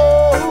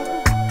anymore.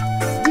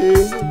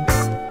 Yeah.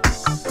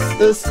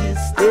 The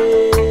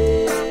system,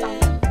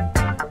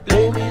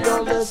 blame it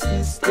on the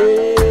system.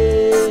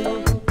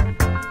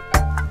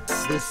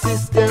 The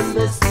system,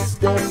 the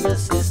system, the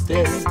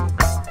system.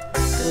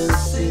 The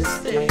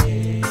system,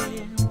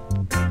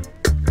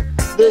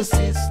 the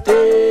system,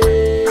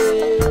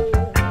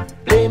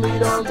 blame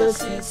it on the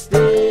system.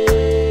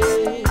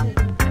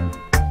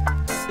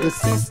 The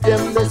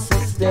system, the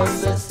system,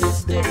 the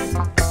system,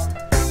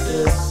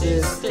 the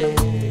system.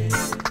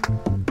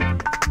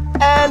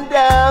 And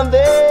down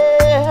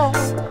there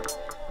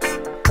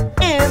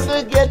in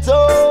the ghetto,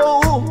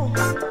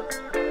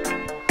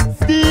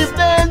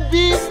 Stephen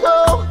Biko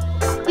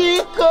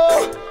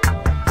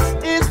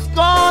is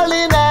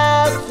calling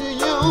out to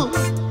you.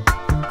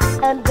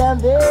 And down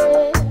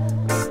there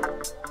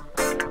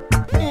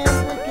in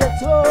the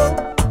ghetto,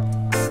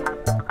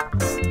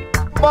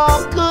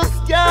 Marcus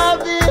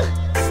Garvey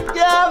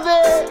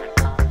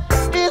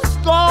is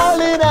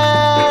calling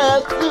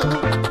out to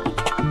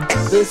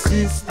the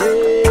system.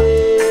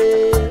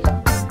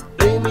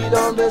 Blame it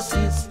on the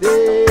system.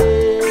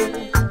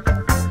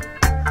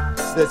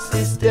 The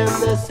system,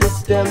 the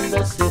system,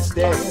 the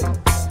system.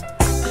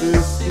 The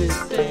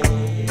system.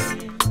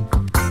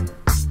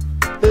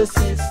 The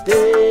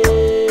system.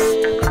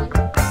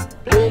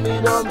 Blame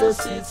it on the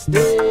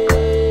system.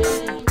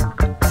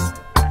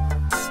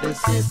 The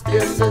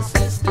system, the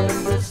system,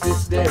 the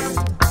system.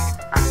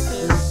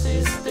 The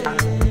system.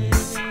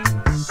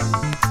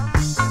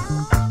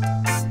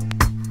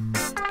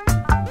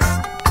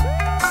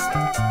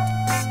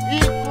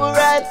 Equal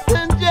rights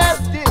and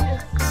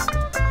justice.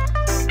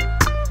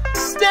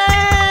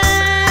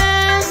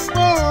 Stand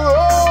for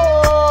all.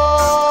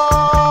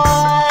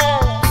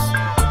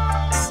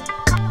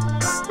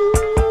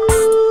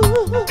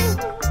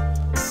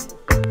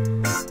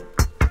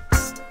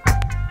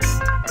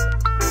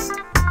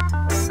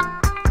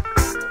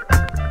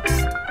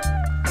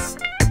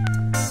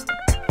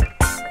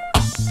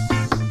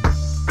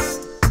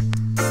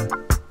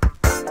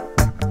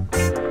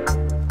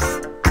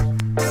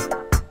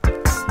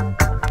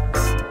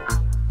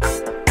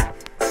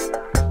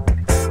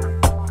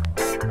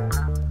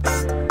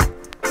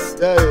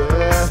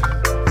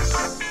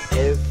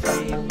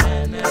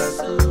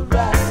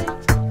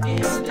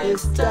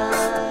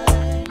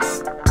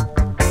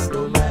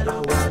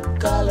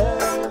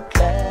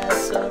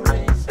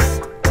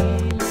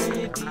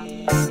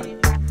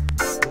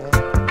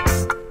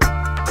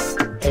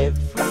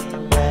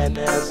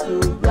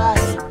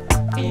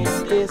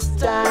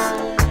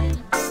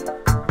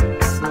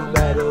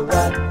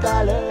 what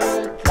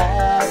color,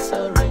 class,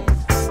 or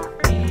race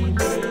we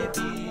may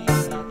be.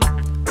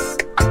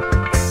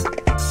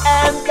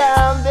 And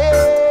down there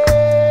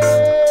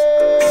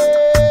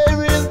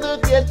in the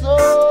ghetto,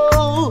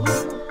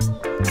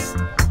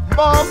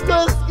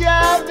 Marcus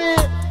Garvey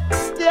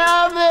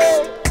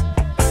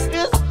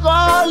is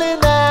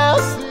calling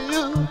out to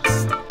you.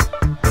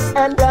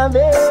 And down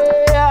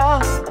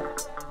there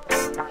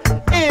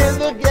in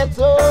the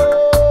ghetto,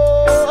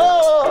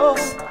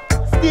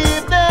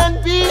 Stephen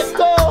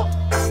Biko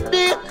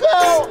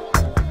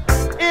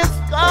is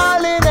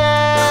calling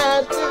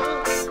out to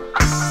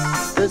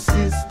the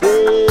system.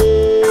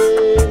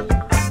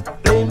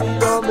 Blame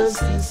it on the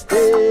system.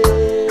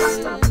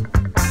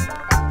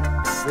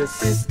 The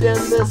system,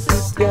 the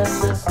system,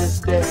 the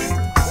system.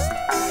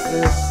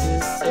 The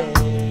system.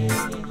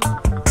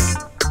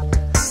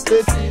 The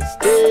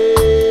system.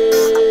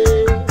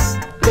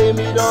 Blame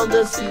it on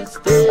the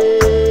system.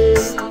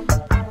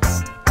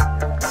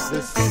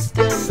 The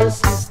system, the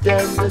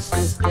system, the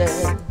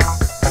system.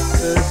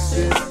 The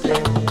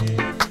system.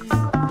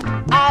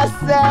 I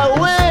said,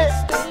 wait,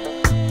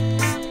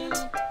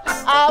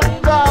 I've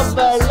come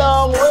a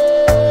long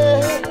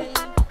way,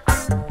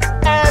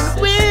 and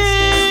we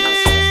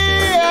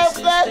have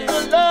got a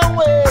long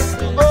way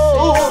to go.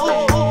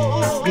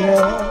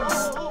 Yeah.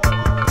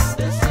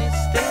 The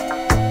system,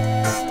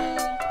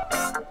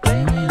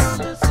 blame it on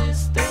the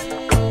system.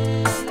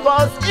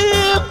 'Cause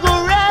equal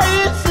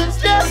rights and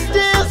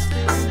justice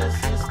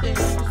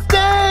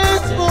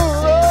stands for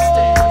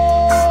all.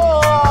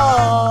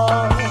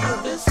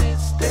 The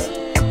system,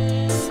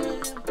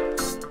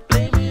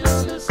 blame it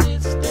on the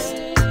system.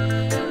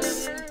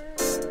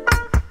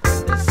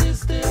 The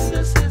system,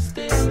 the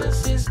system, the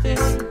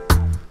system,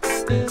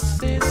 the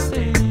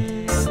system.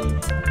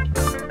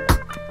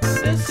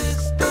 The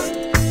system,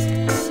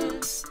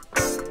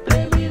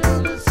 blame it on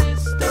the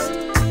system.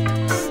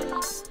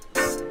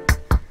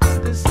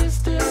 The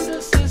system,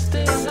 the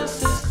system, the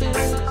system,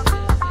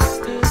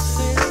 the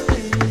system.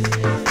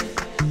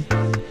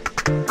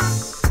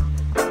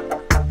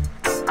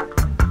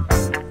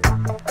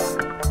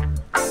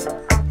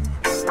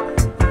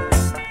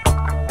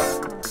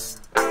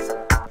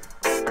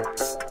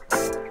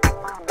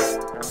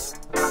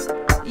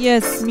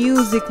 Yes,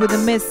 music with a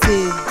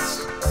message.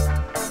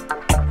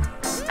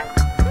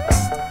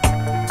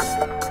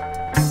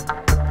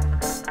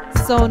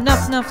 So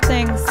enough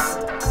thanks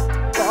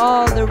for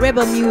all the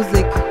rebel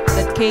music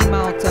that came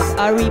out of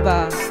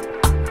Arriba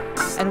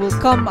and will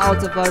come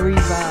out of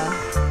Arriba.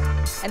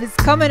 And it's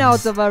coming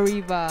out of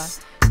Arriba,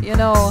 you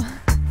know.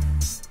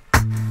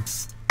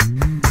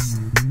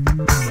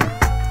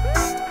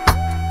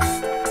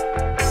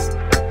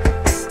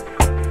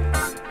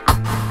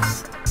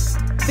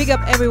 Big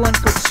up everyone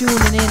for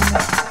tuning in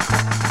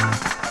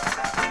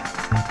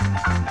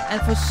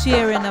and for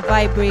sharing a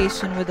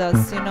vibration with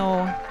us, you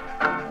know.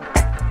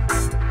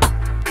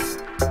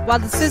 While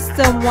the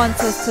system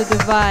wants us to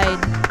divide,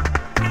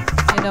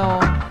 you know,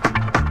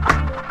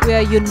 we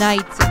are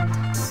united.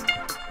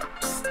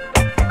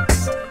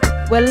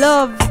 Where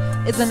love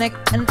is an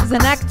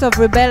act of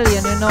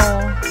rebellion,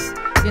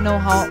 you know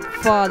how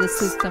far the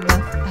system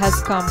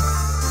has come,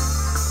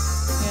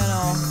 you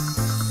know.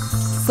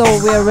 So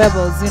we're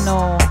rebels, you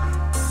know.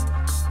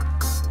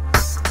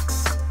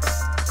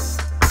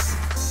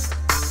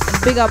 And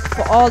big up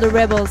for all the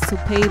rebels who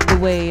paved the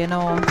way, you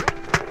know.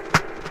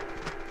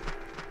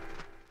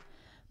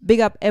 Big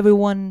up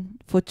everyone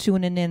for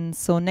tuning in.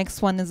 So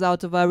next one is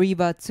out of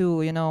Arriba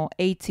too, you know,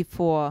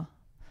 84.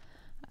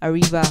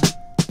 Arriba.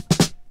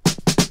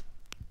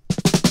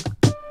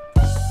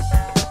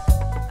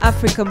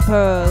 African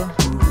Pearl.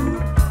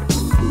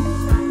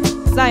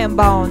 Zion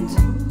Bound.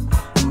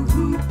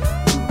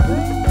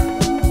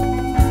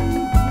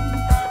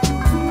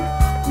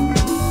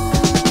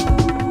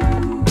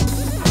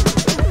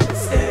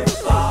 Step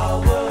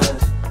forward,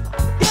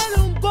 get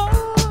on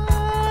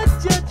board,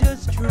 you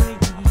just dream.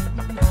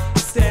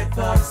 Step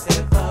up,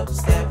 step up,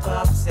 step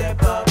up,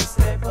 step up,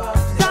 step up.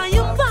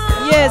 Zion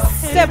Bound. Yes,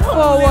 step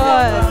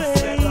forward.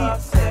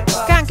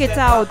 Skank it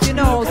out, you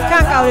know,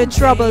 skank out the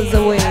troubles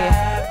away.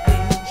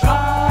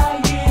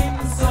 Trying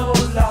so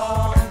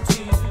long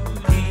to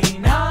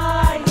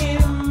deny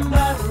him,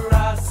 but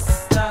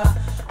Rasta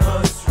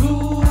must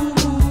rule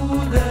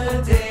the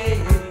day.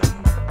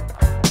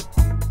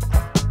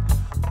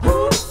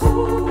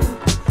 Ooh,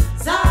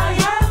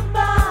 Zion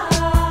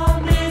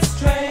bound is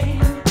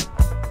trained.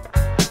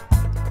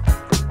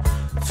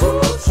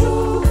 Too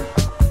true,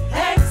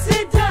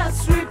 Exodus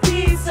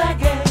repeats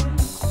again.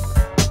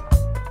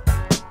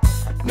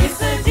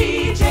 Mr.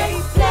 DJ,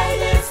 play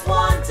this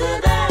one to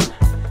the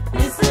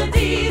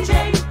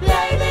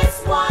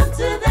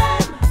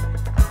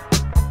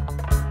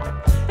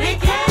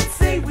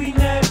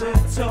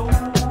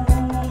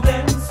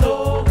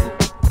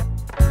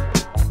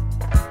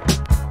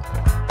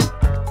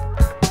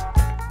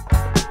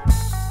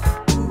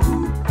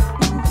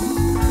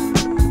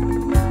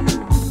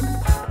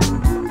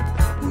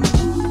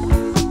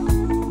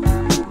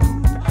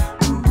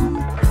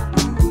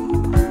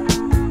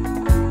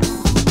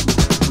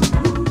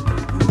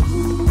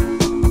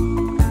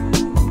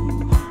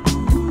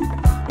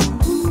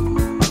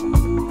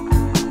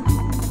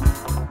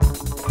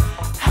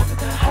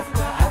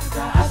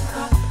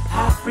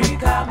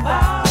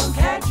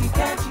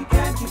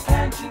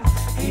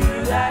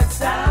that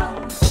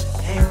sound?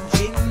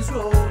 Engines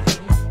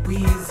rolling,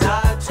 wheels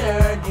are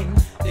turning,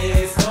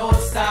 there's no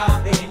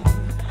stopping.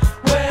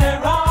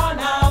 We're on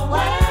our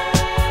way.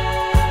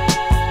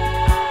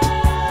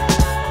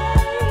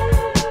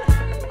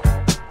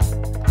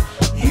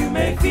 You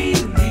may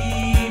feel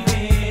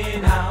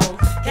leaving out.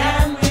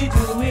 Can we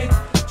do it?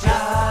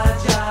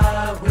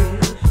 Jah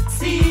will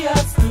see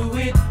us through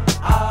it.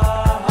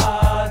 Our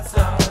hearts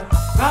are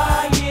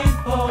crying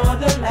for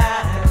the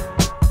land.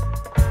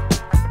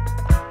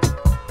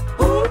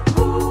 Ooh,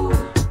 ooh,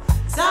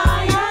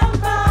 Zion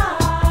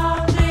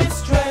bound this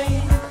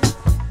train.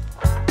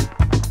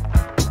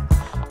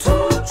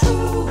 Too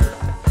true,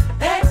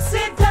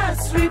 Exodus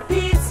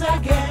repeats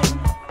again.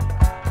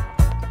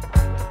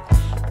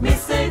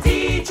 Mr.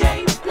 DJ,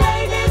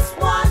 play this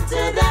one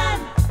to them.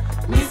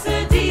 Mr.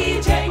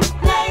 DJ,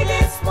 play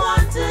this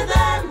one to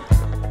them.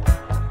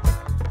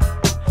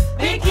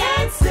 They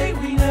can't say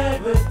we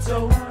never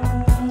told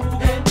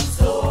them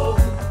so.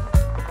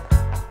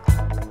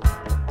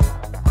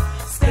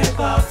 Step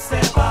up,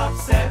 step up,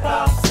 step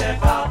up,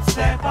 step up,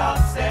 step up,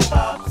 step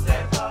up,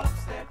 step up,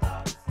 step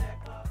up,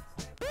 step up.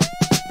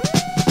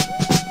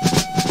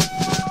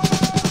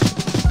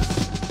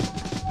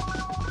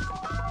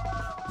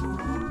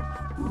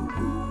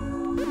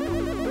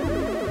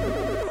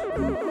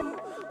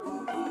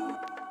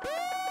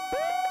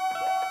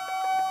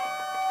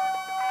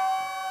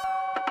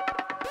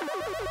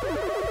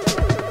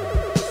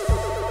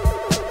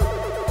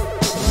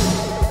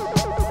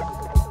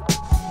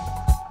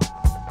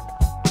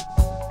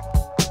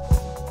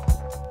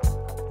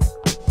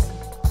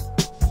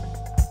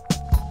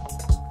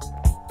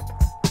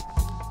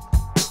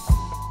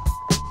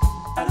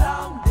 A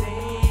long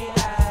day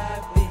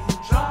I've been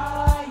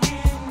trying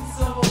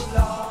so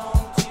long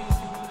to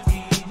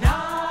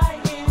deny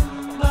him,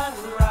 but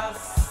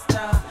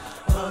Rasta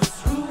must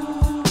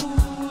rule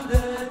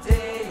the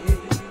day.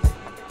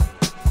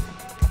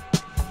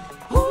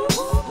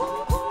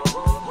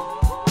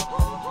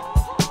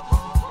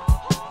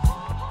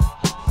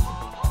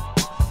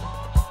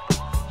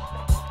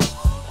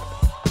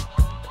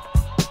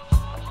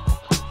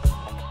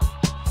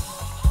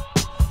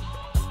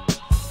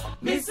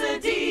 Mr.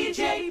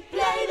 DJ,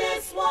 play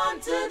this one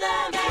to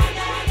them.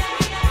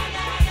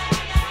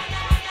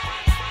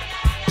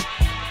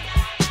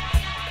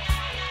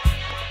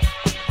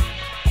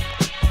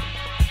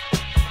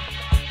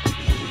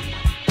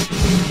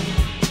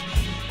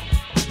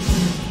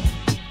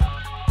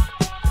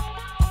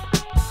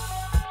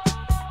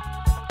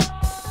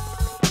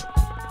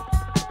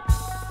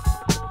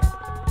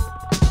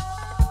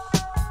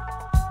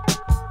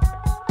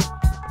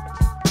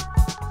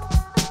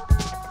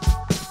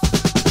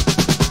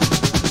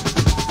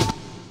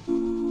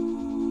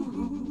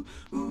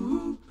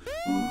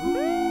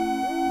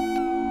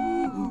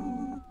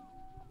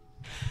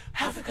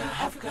 Africa,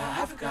 Africa,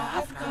 Africa,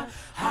 Africa,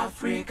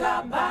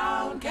 Africa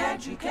bound.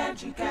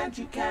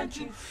 Can't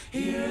you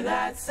hear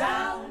that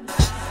sound?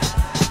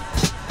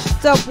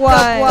 Top one.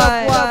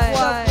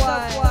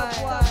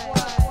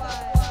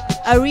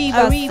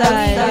 Arriba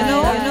style, you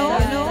know.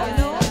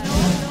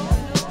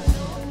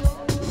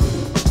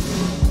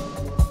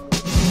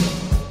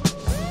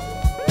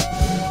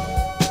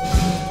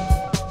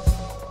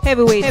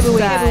 Heavyweight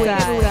style.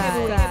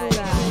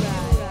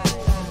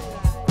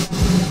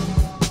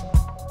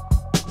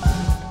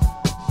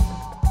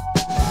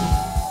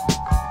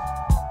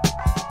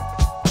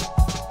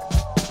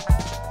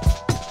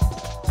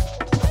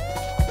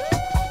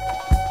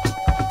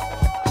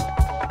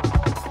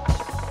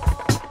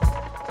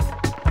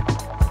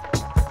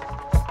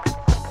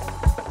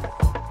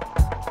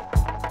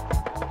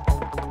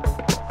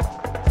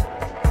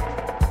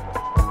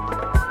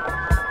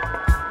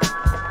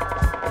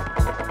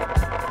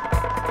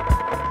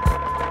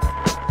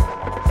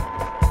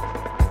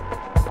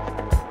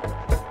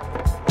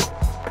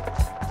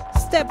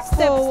 Step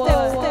forward.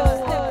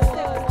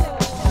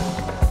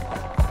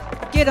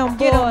 Get on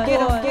board. Step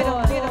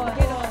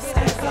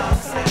up,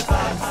 step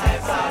up,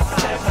 step up,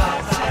 step up,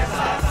 step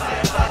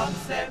up,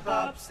 step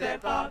up,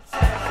 step up.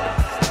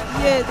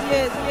 Yes.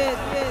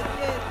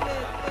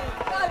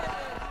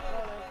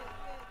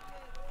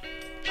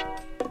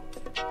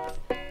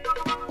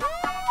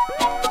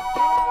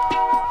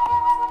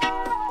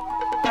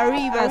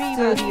 Arriba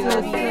Studio.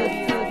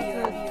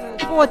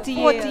 40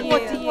 years.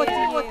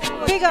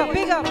 Big up.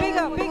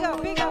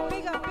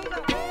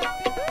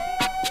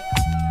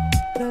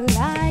 The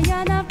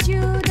Lion of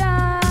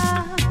Judah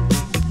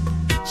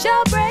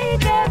shall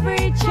break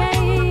every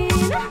chain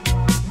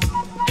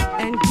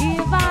and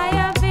give I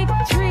a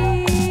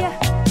victory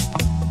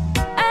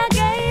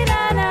again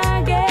and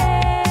again.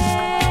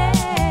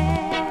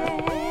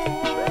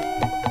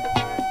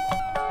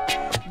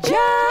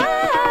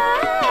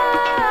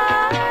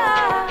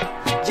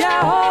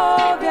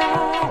 Jehovah.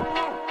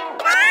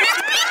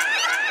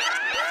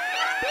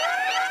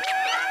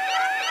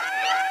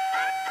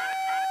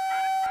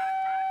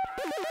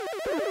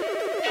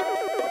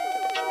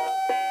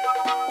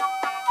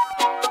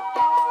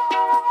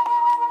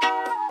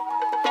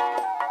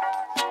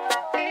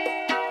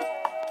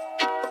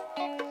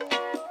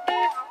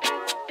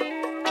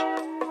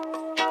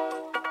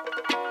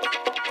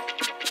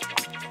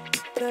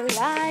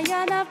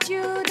 Lion of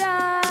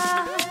Judah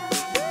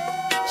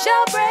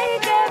shall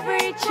break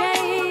every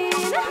chain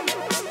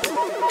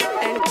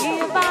and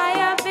give I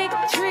a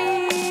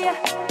victory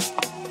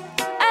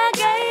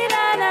again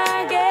and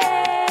again.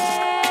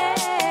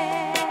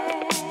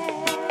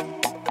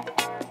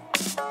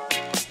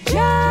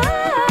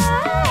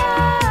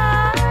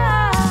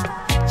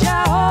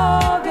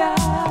 Jehovah,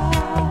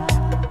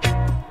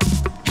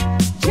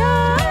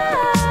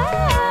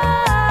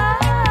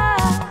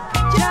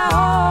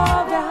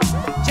 Jehovah,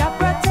 Jah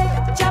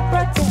protect, Jah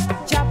protect,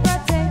 Jah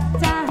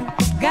protect,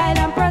 guide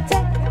and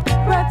protect,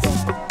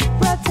 protect,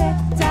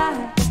 protect,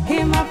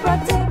 Him a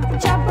protect,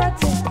 Jah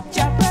protect,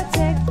 Jah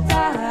protect,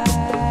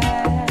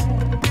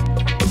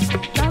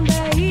 from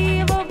the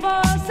evil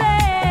forces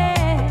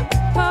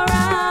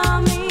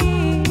around me.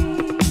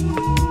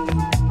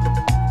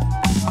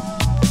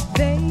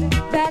 They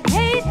that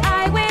hate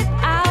I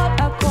without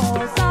a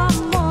cause are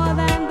more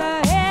than the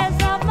hairs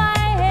of my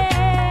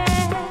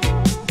head.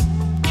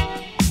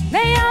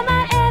 They are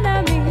my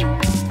enemy,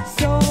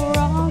 so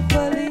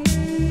wrongfully.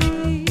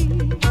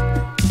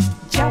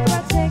 Jah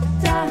protect,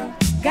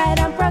 guide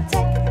and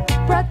protect,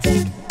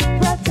 protect,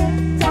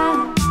 protect,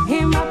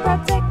 Him a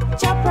protect,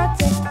 Jah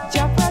protect,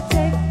 Jah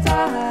protect,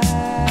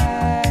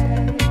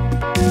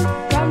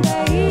 from the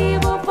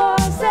evil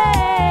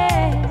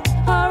forces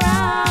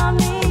around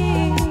me.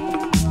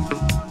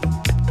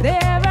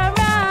 They're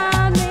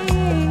around me,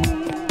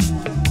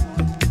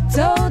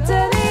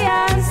 totally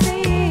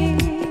unseen,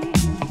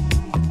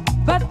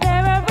 but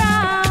they're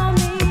around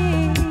me.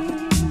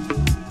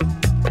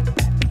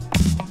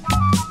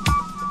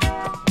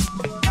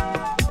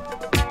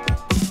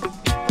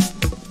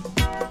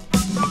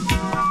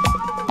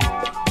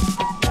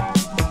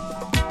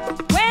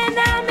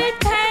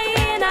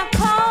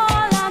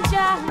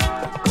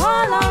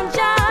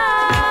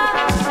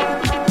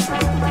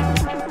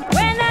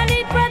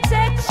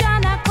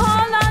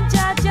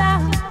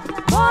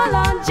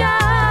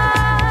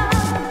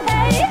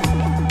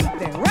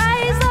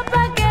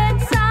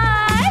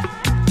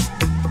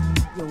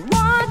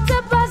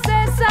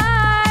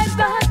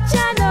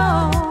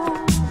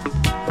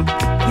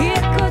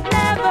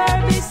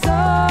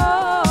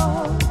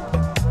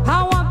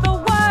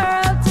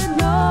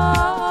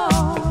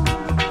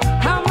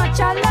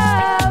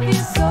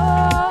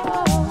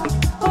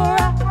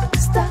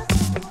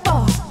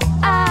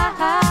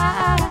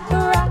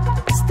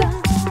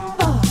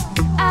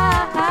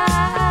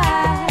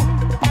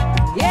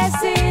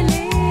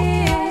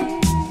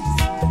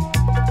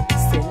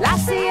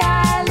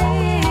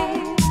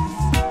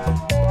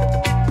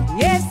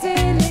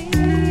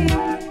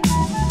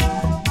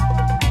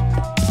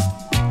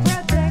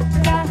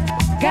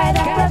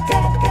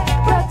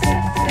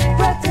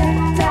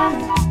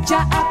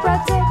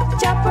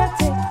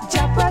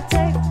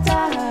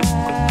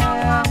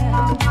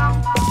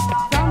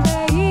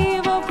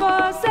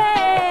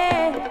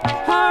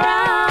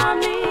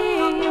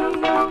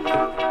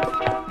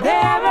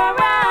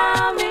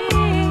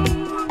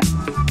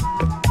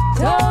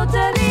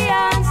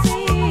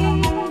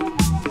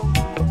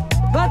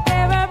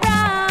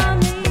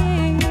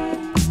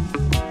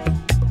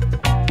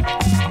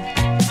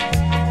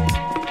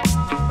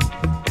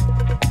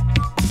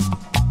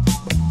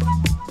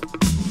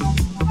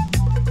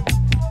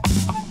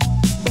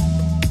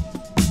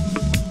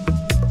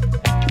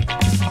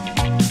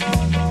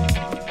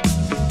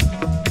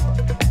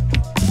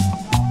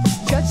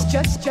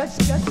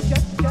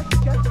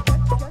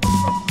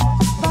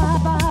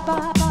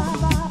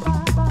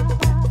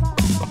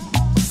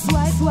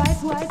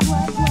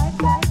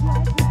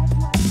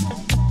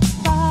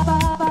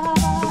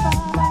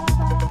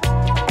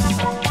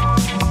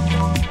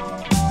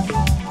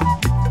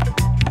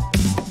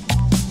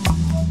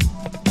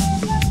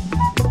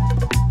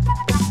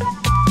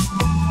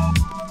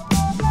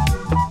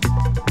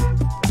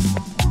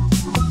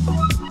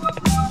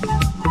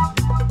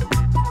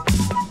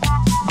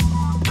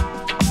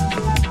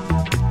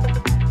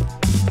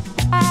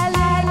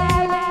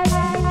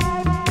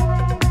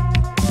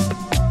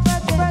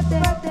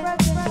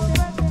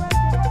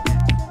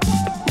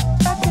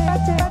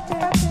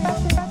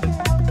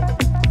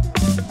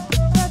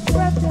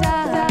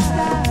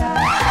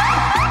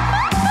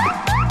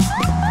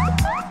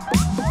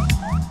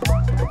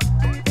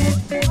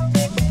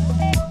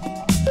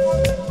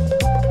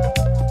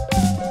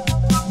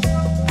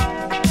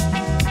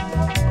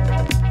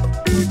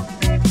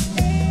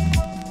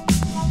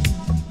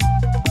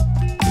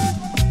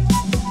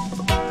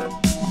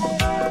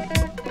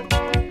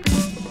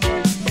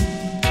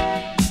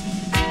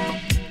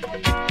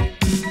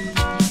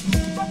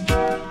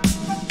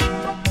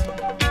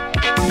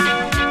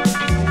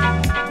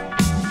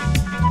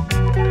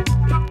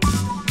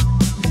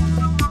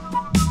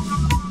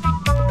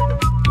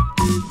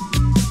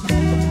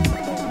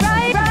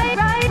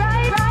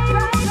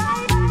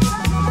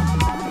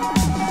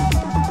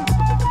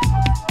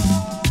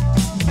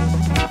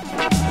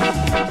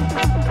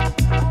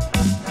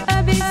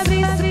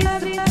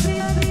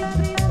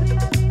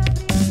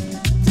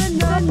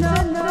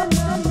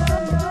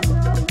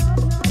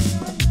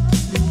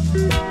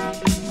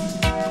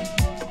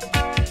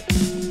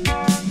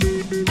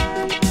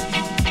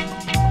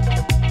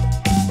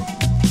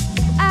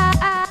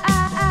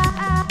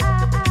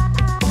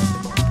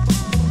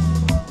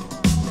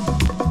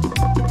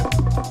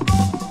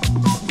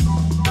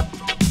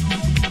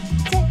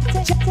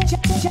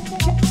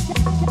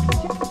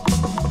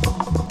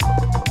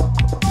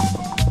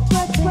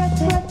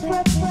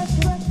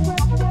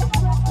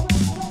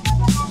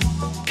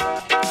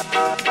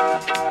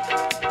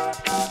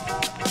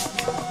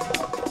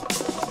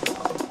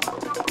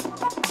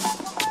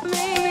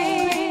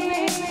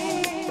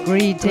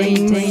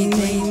 Greetings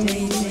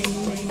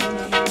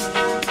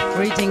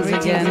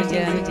again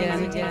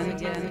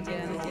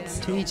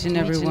to each and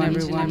every one.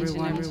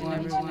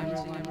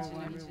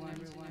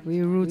 We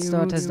Roots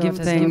daughters give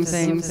thanks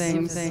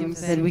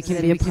that we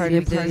can be a part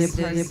of this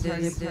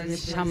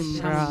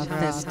Xambra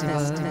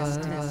festival.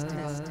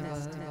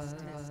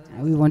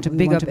 We want to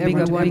big up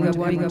everyone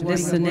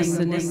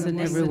listening,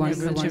 everyone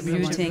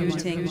contributing,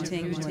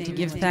 to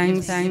give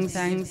thanks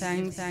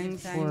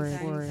for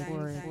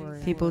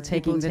people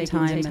taking the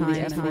time and the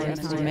effort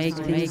to make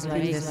things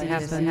like this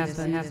happen.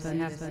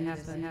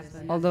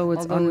 Although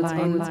it's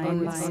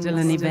online, it's still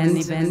an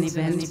event,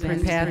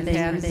 prepare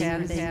things,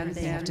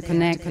 you have to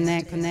connect,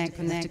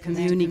 to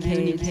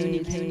communicate,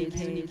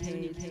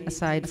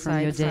 aside from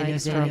your daily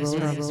struggles.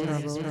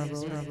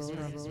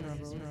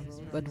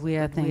 But we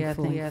are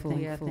thankful.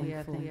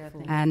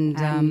 And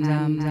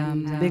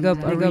big up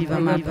Arriva,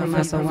 Matt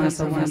Professor, all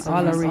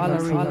Arriva,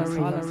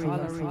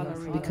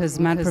 because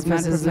Matt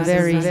Professor is a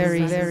very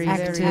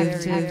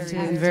active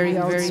and very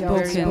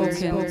outspoken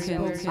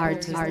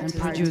artist and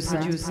producer.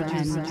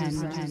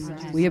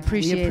 And we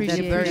appreciate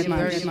that very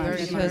much,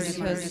 because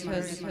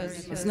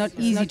it's not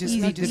easy to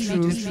speak the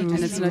truth, and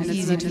it's not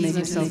easy to make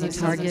yourself a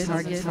target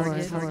for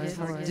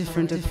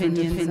different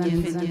opinions.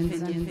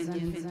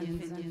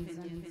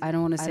 I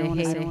don't want to say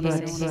hate,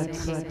 but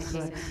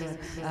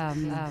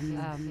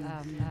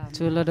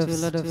to a lot of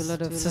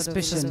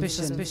suspicion.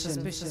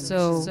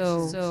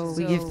 So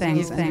we give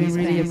thanks, and we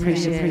really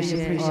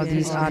appreciate all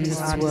these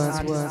artists'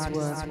 work,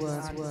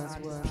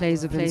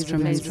 plays of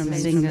instruments,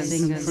 singers,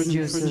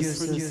 producers.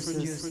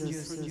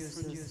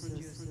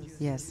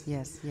 Yes.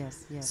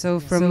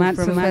 So from Matt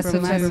Professor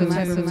to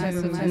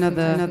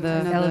another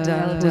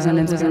elder who's an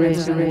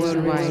inspiration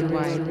worldwide.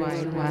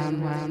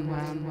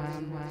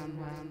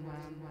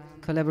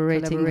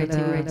 Collaborating with a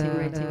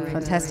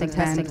fantastic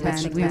band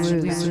which we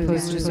were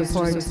supposed to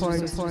support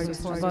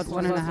about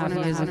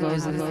 1.5 years ago.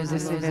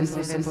 This event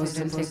was supposed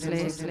to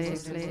take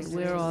place.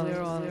 We're all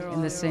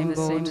in the same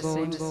boat.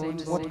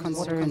 What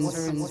concerns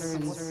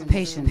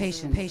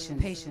patience.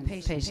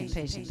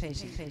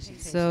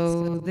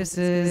 So this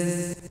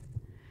is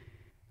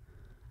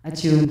a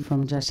tune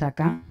from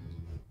Jashaka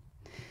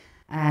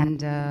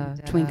and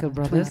Twinkle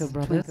Brothers,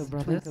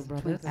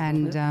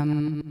 and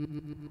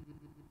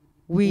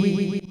we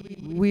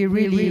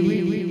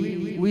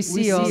really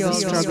see all the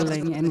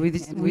struggling, and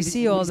we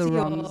see all the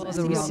wrongs,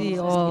 we see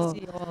all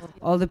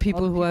the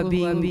people who are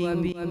being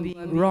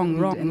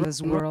wronged in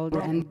this world,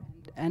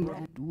 and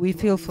we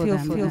feel for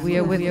them, we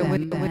are with them,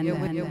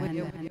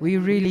 and we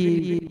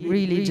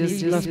really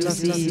just love to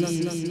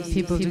see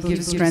people to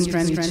give strength to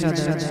each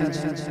other.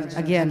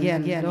 Again,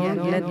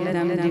 don't let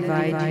them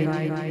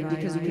divide,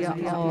 because we are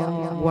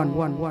all one.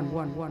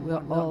 We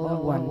are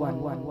all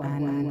one.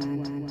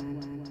 And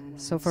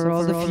so for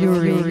all the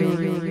fury,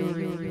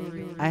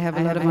 I have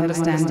a lot of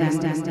understanding,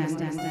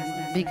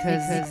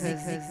 because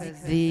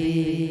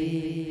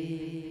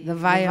the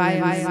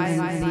violence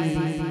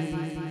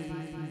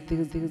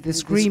and the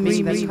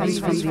screaming that comes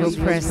from the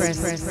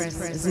oppressed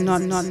is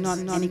not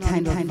any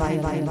kind of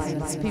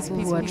violence. It's people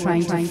who are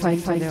trying to fight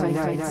for their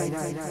rights,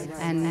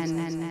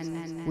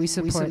 and we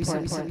support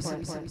them,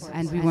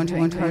 and we want to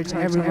encourage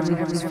everyone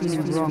who's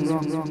feeling wrong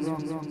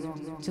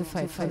to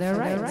fight for their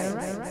rights,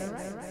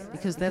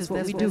 because that's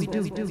what we do.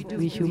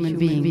 We human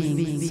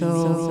beings.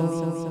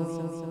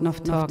 So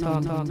enough talk.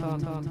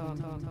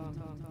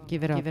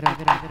 Give it up.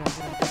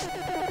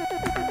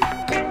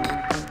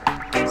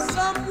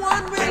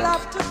 Someone will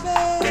have to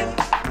pay.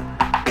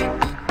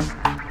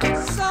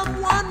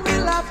 Someone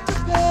will have to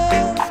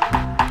pay.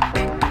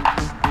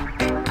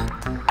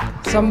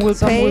 Some will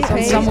pay,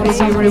 and some will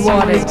be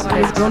rewarded.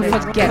 Don't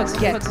forget.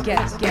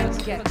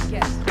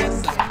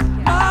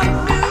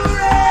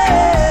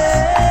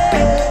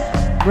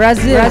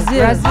 Brazil,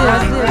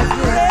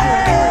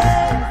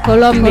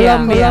 Colombia,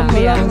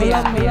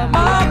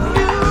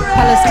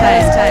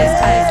 Palestine,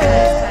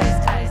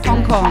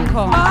 Hong Kong,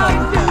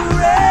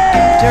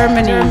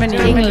 Germany,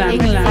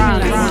 England,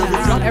 France,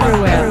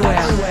 everywhere,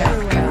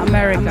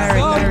 America.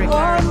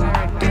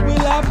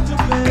 We'll have to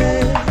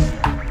pay.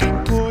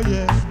 Oh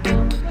yeah.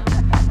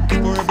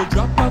 For every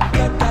drop of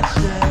blood that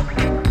shed,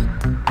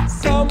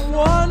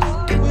 someone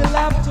will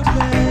have to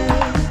pay.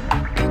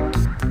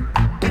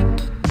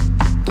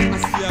 I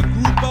see a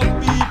group of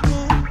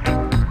people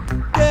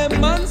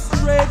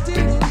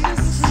demonstrating in the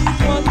street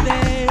one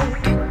day,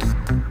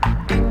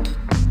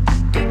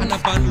 and a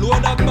van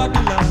load of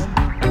Babylon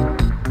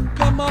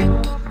come up,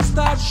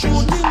 start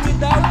shooting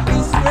without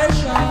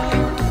discretion.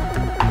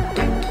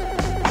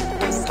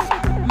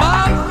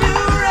 My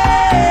fury,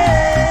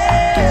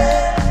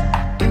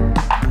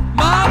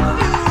 my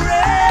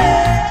fury,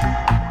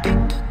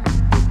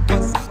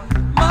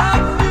 my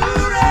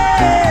fury,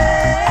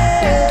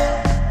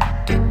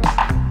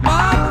 my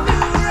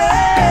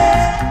fury.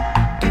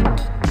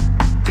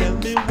 Tell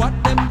me what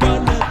them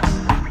gonna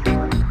do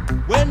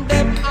when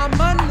them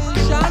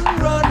ammunition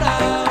run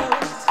out.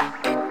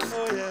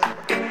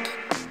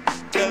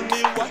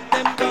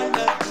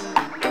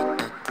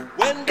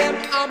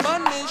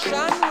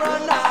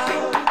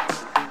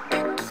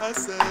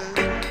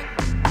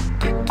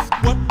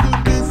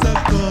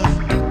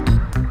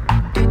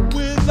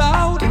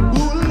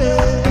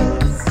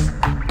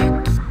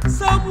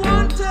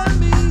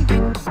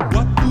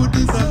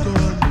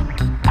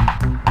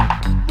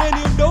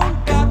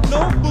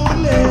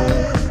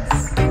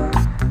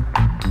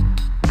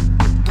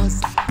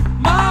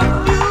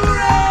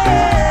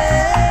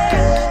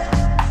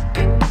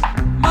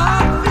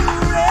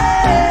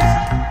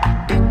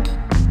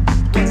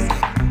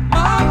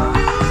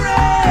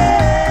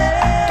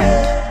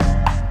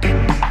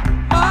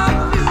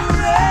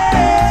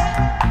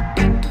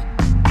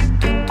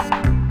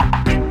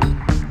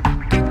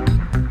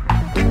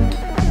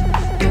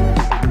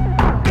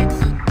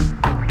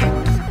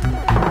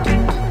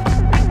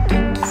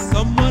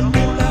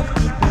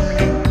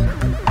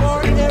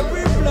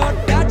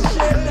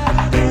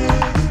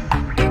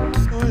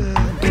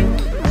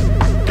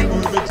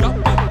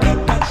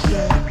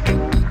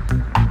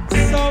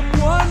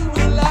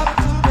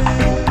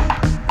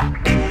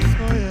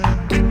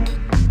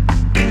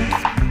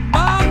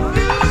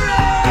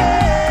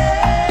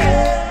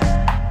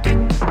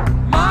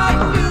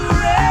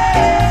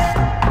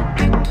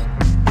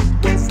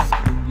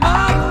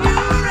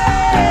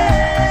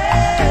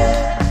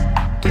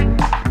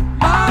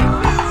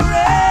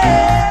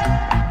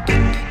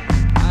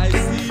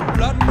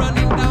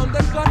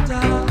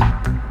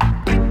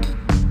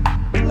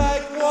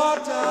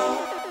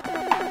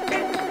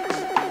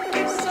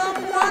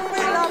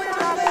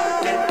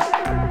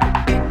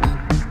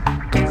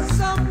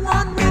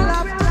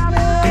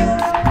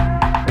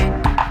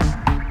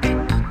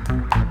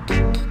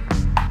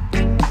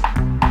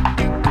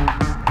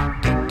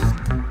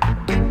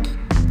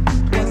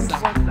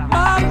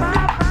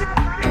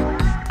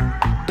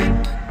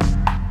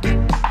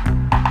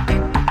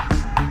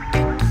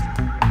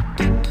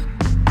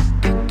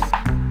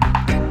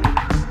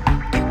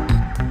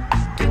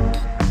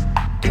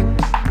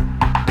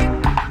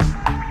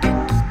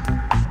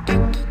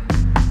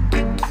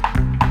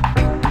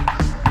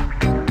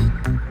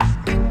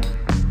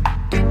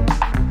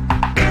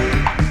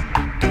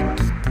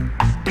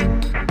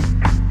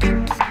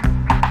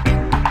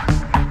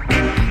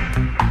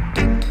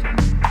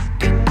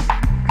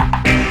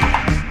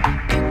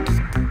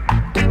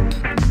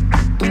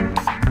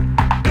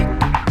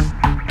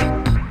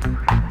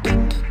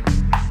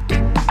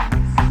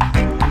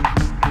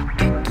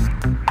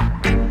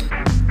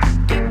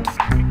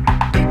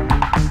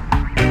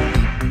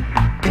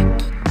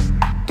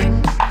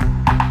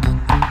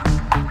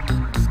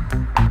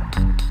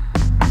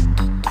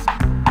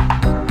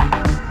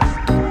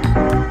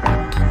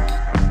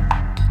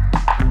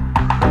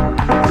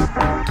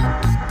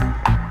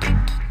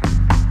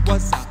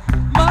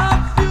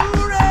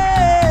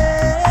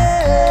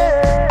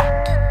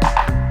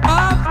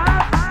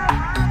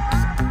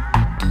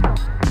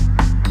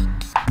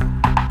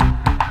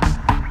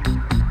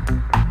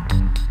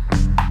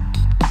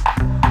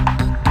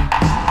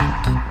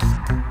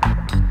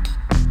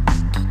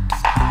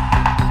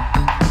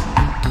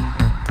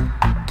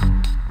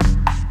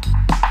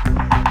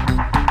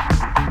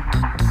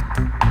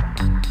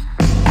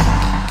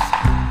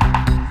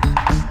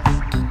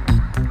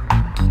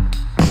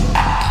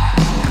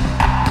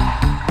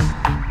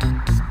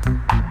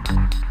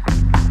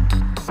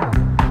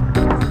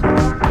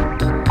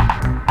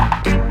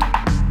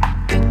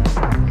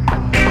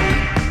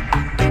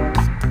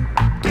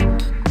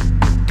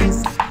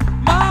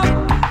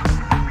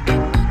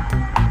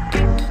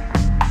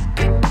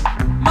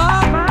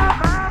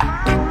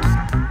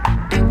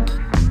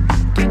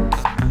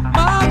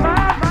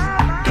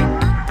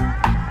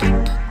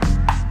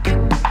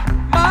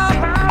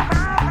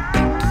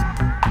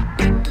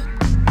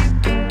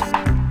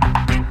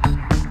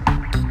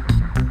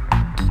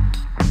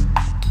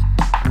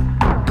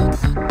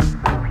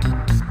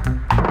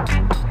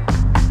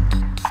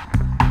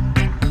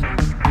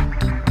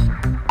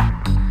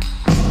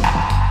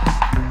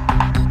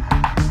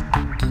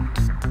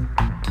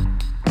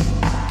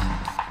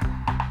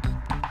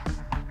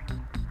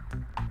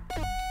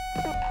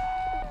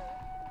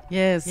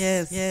 Yes,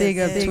 big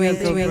up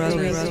Twinkle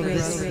Brothers.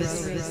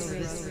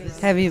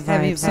 Heavy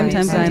vibes.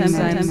 Sometimes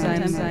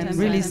I'm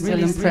really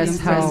still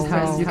impressed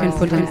how you can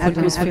put an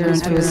atmosphere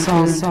into a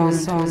song,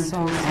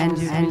 and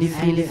you really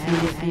feel it.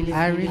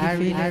 I really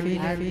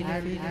feel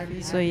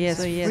it. So yes,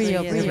 free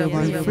up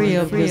everyone, free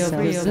up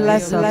yourselves.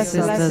 Bless up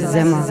Sister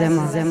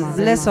Xambra.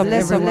 Bless up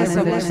everyone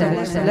in the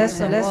chat.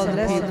 Bless up all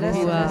the people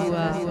who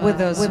are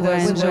with us, who are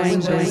enjoying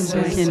this,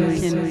 who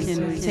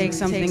can take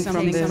something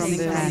from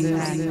this.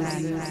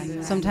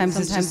 And sometimes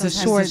it's just a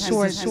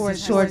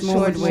short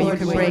moment where you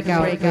can break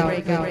out.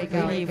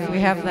 We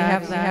have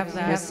that.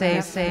 We're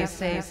safe.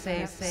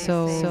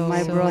 So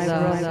my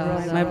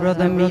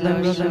brother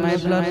Mila, my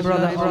blood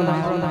brother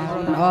Omar,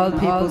 and all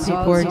people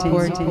supporting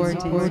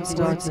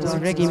roots&dub,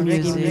 reggae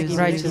music,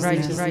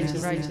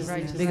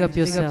 righteousness. Big up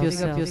yourself.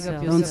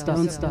 Don't stop.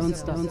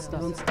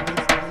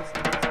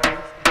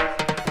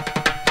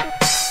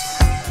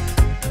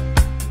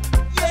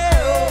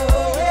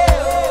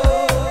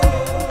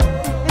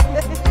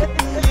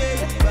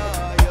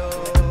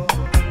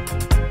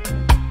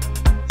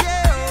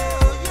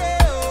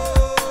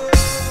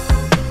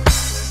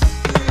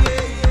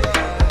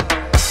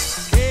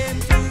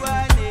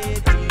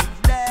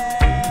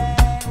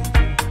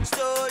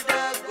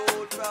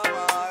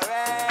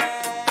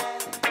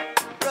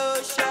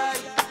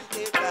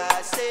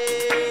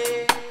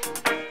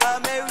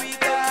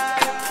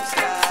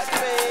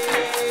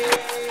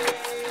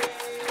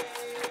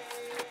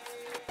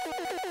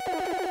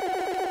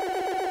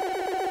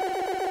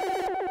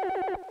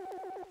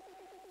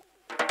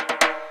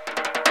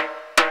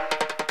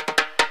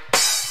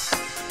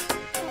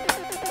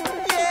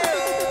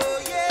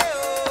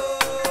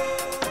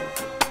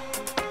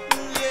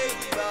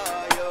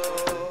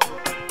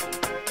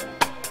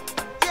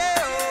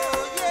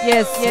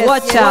 Yes,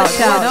 watch out.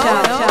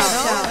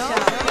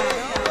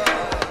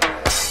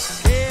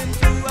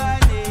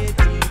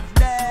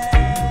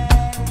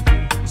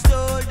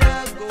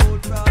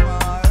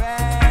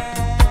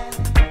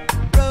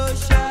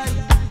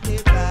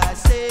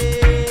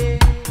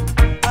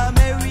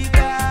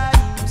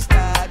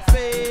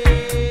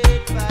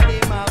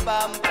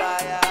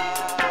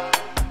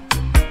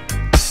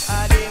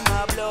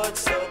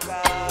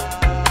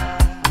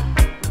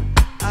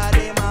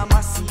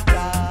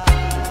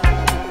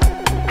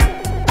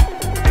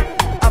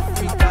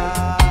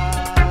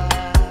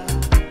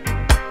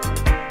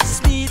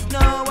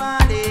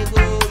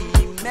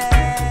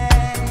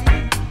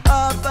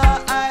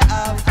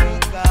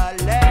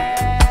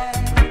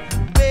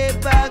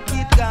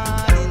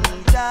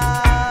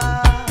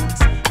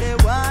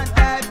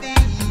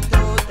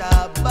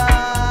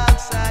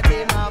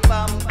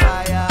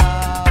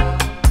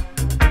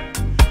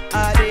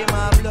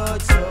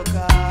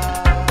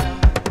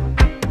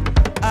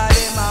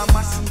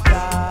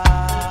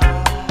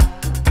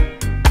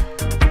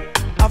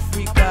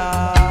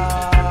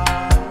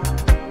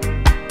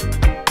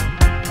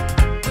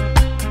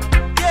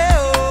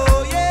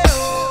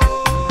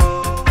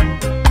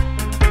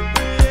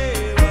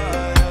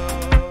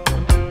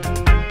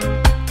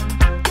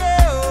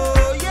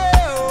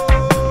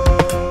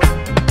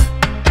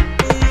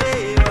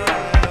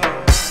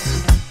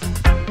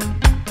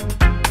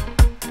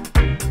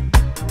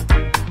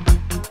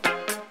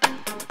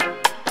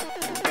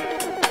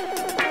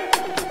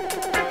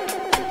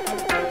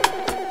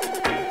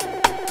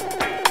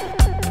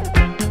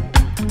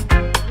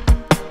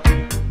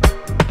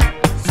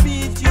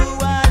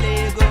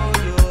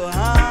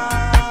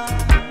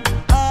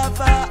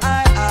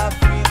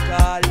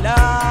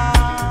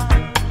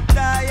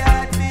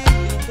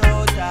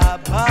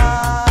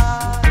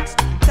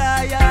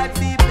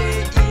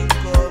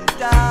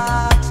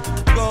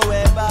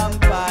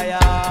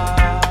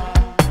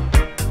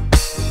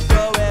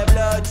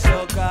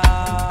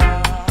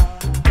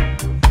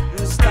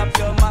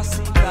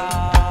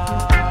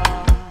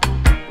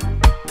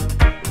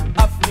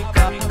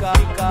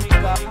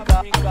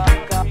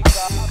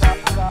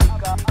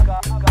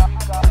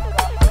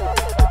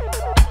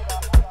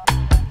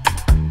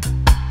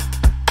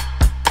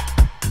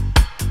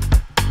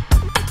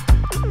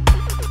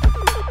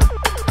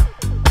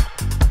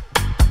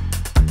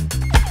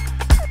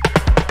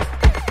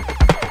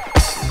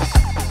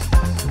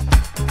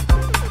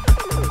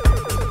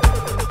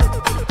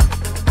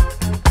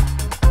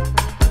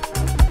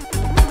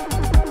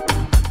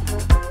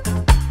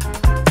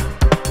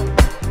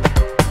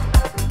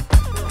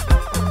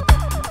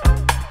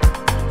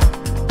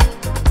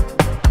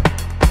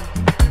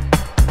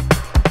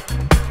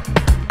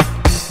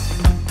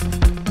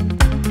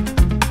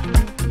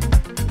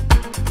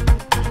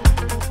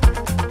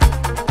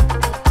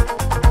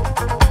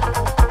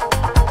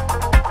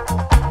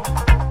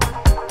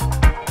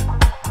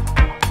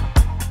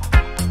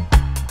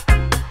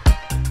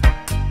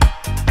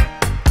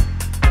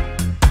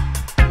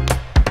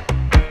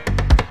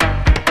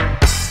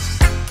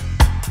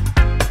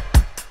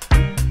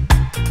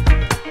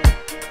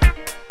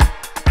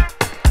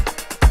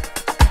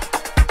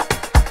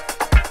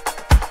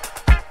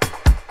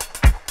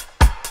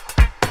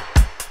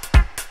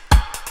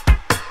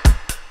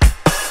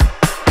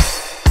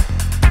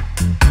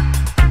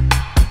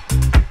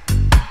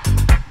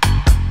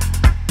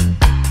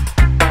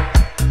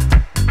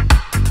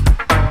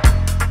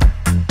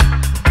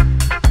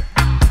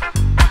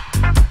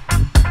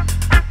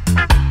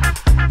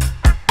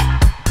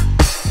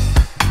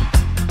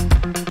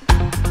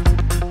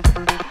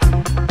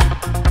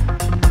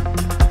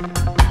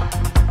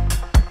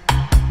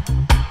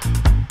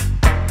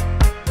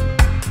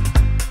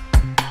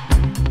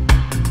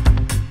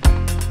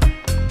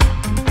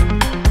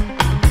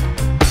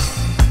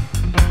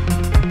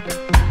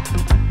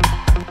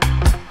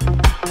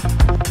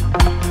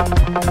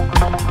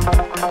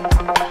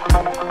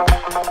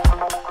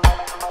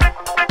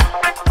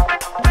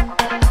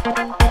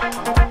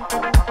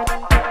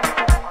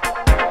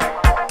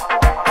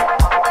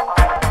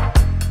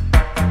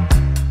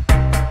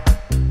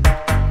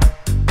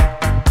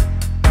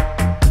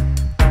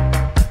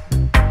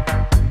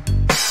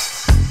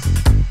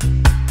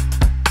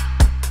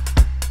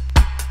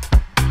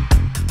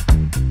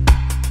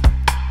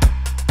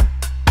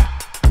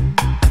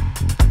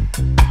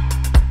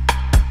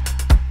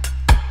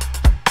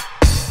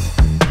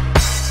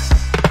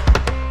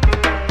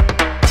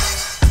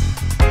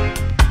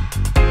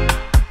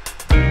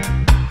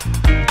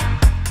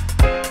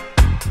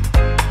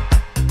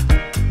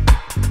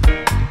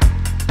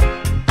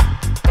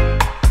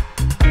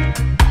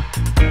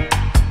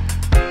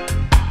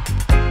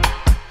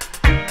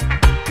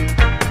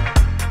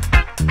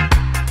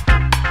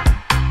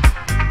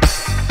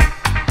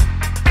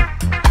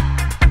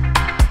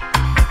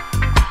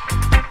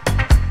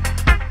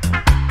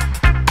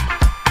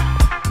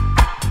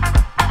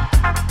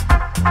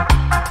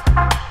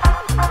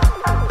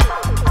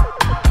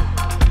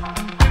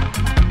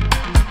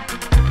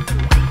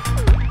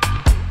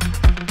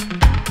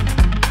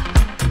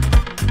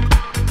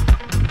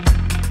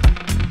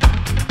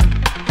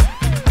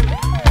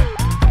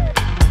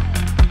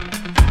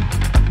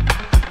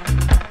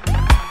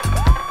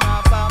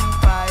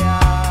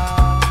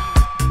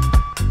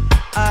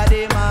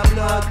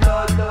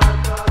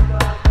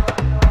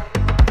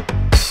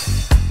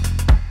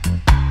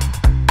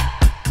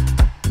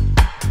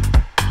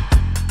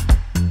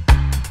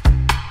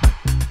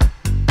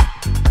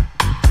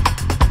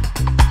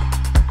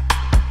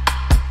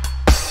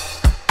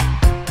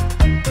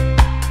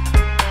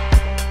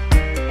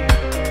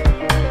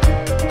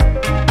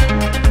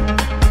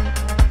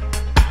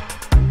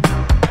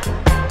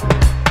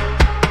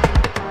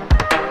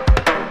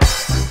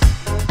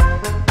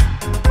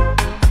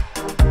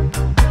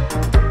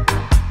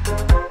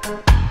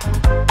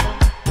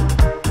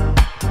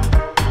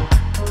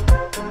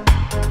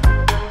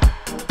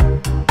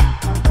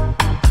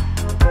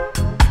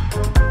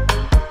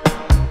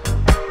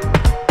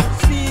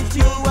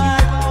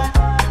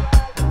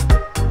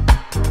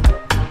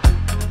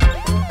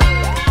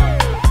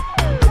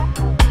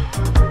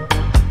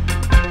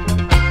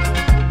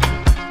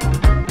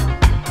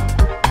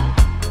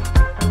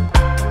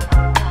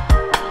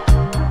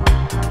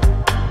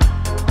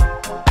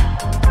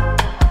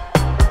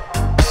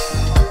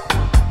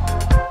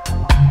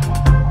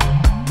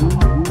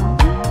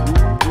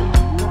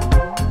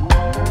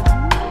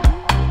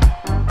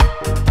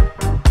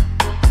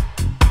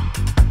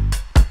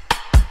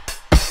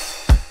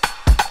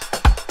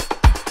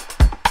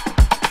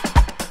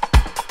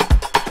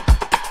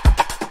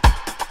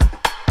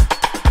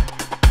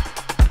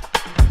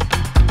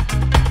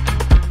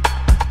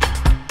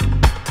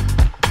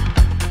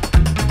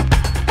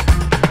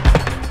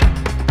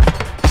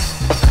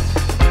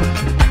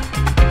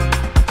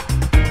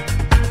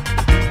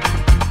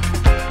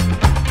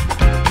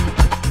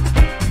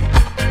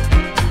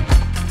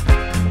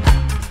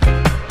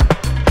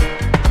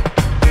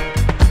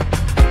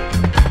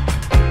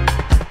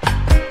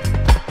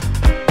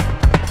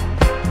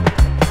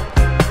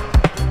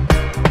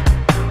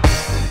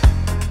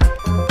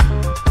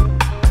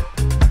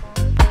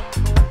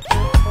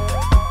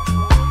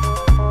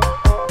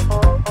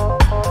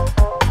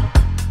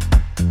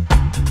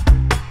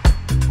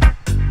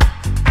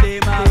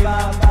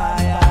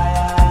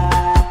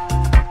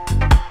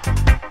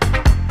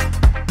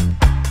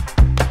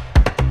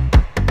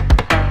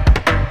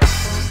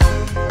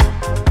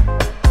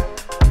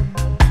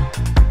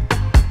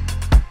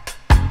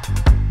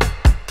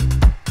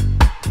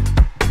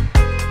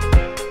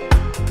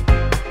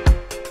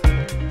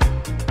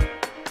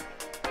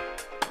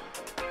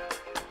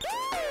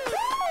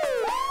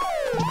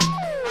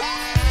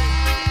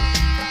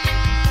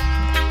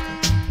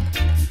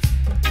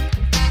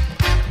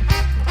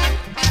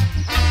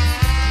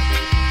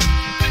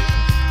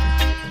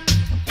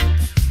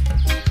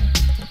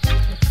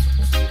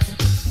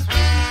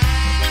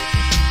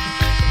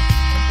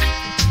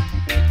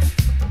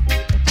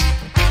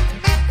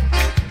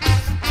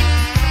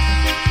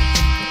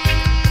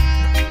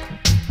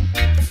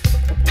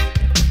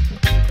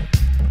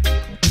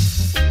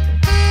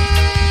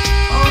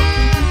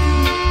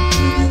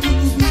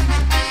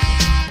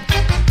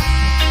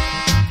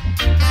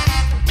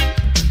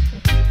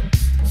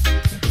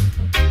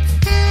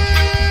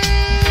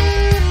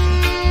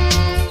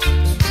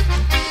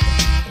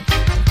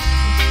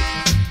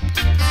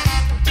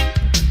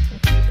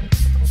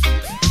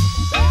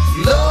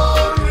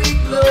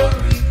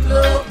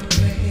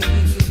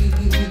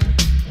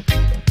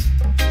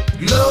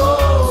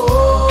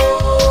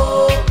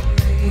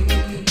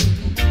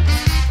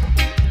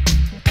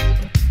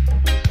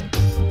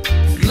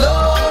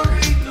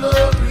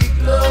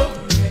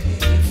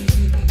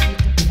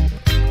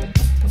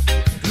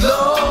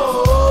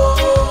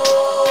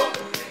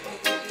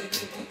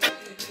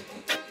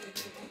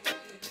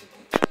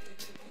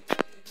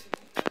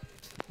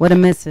 What a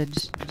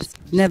message.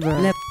 Never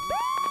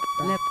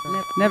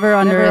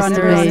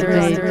underestimate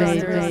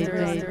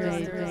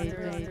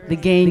the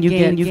gain you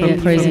get from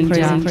praising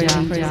Jah.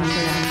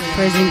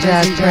 Praising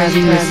Jah,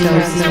 praising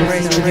yourself,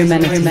 praising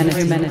humanity.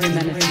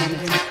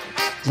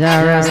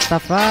 Jah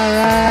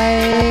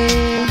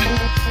Rastafari.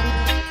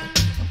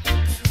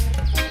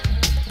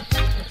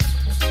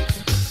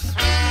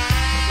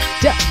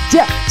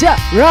 Jah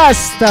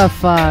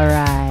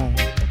Rastafari.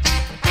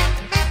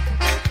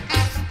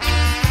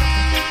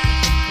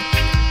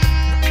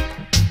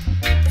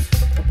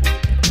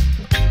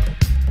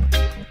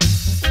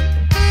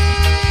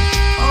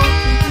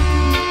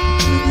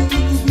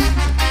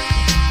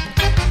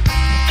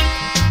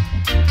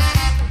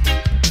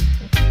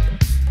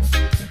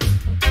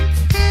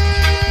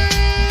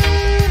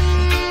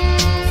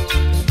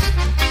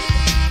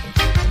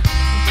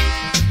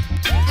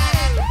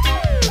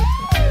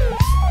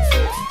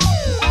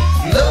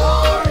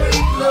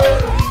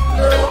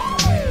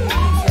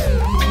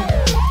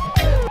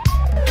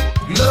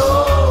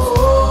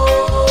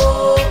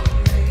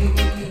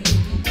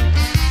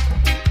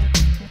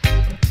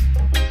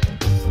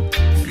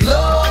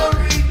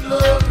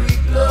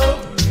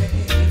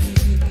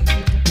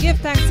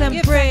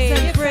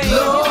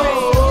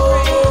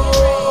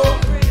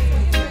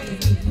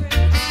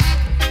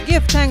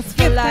 Give thanks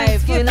for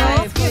life, you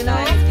know.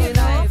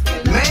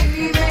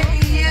 Many,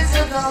 many years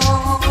ago,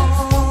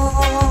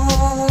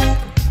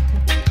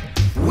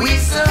 we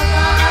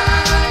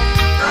survived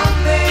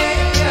from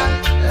there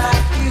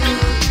like you.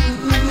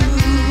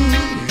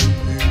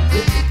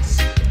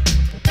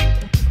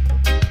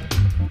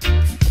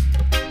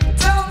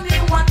 Tell me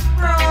what's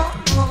wrong.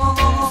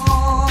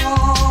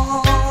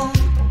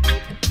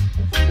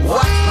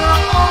 What's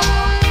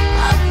wrong?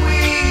 Have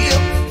we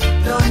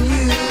done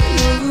you?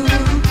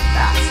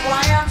 That's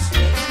why I'm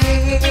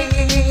singing.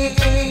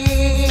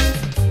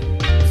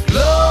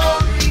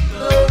 Glory,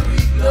 glory,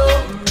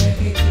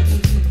 glory.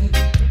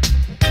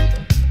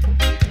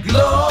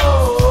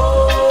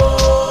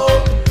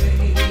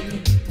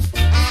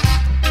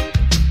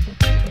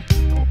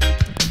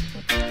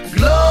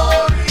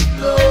 Glory,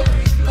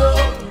 glory,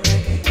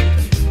 glory.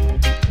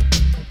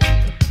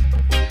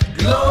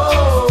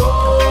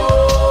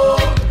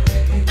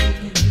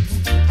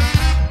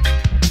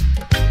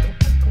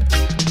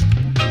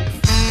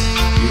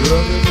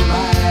 Glory,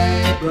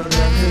 my brothers,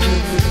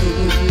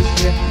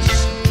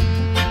 yes,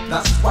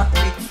 that's what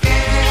we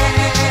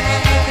can't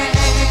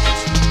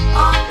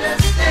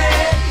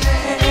understand.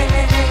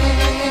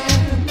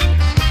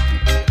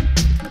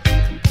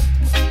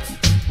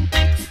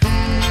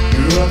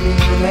 Loving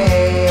from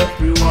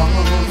everyone,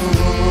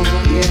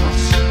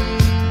 yes,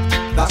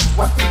 that's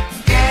what we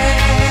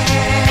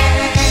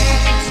can't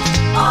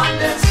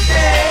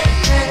understand.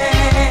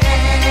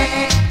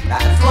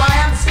 That's why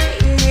I'm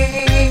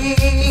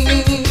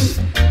singing.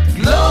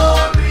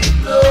 Glory,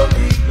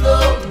 glory,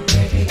 glory.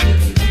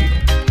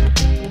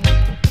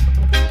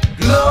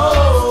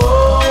 Glory.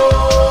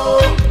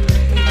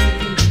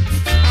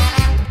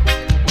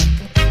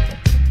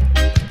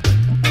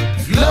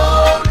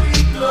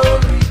 Glory,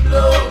 glory,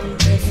 glory.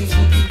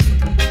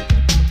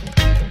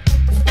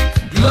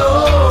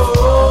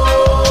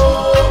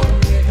 Glory.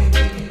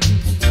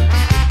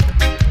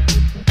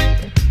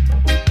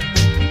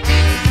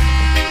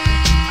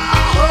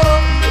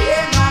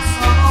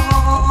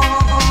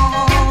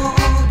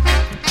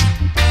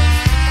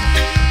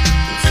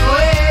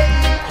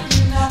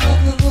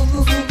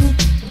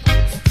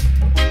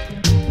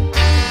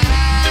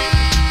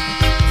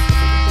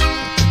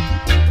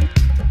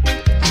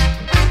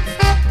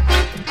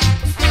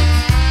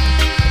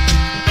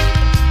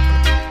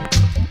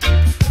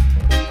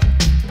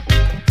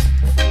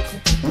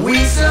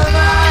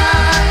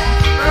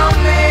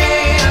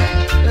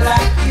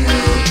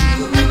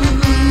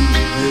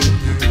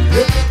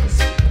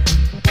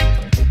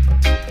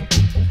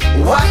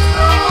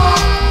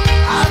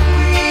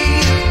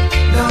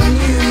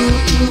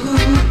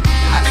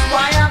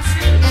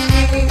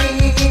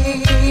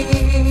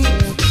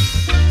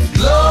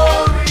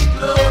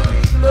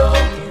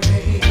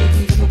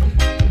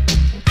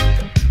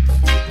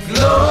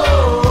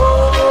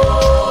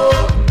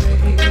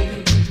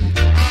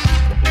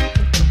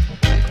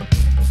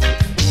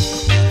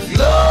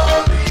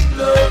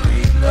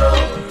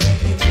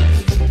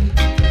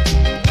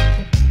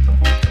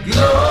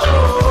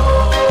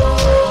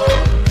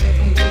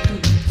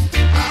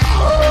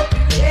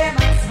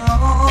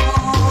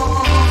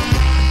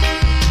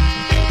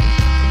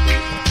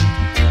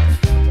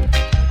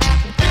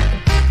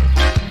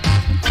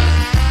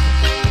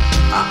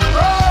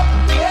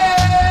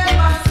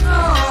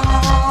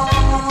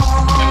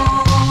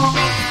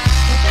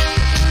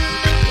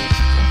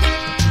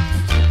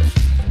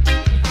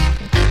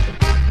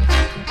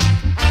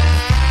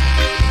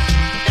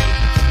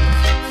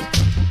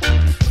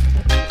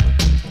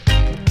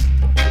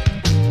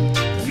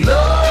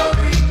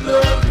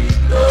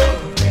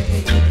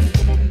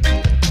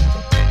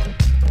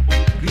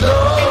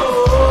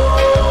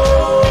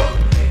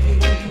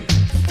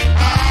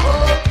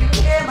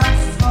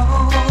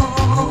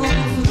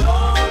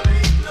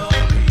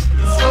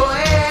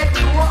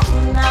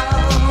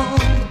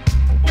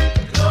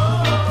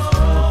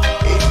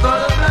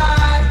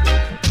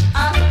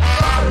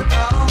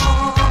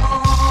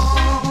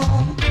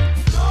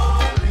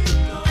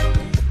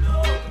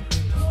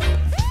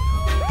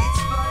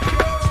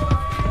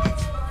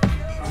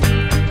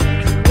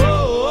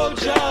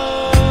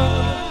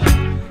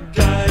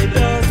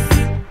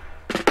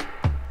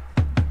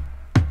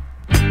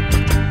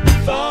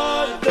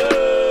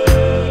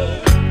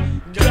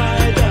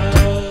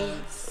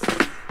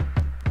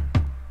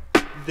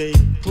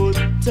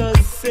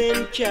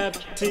 in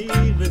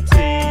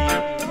captivity.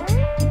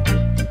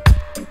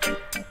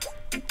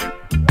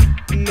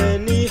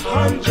 Many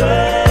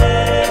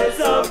hundreds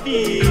of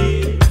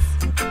years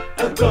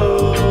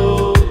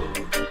ago,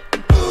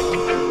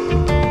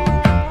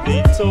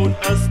 they told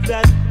us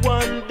that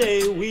one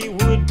day we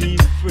would be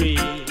free.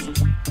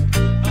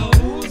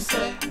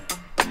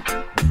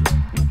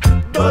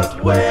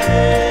 But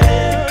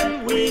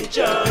when we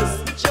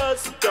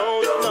just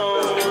don't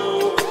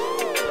know.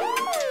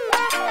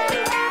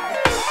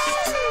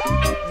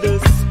 The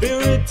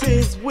spirit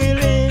is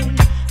willing,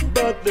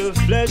 but the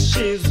flesh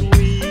is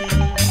weak.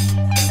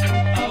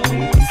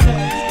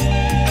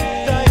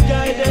 Thy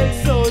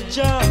guidance, oh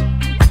Jah,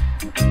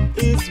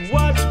 is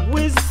what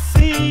we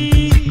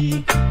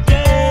see.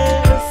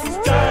 Yes,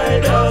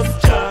 guide us,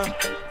 Jah,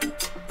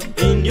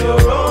 in your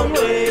own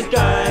way,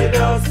 guide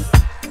us.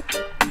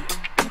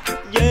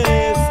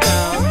 Yes,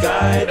 now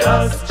guide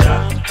us,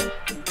 Jah,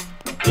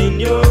 in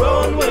your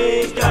own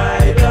way,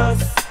 guide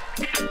us.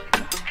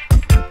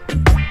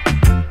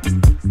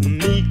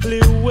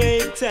 Meekly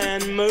wait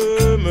and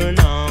murmur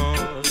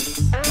not.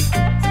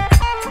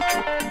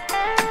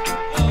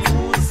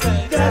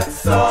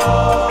 That's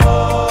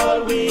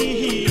all we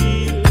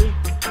hear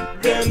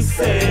them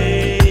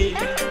say.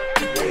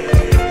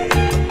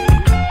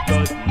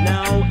 But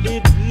now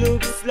it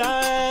looks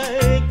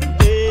like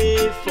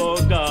they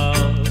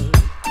forgot.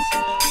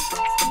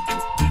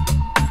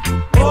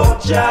 Oh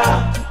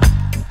Jah,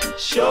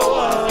 show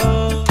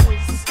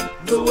us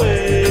the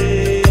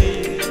way.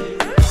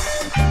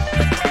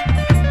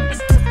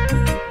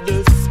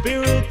 The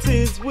spirit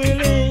is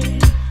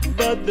willing,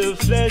 but the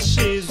flesh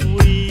is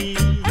weak.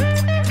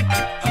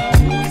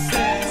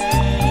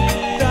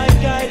 Thy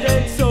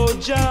guidance, oh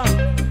Jah,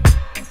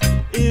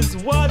 is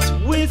what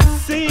we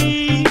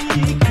seek.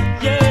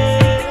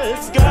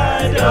 Yes,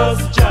 guide us,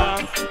 Jah,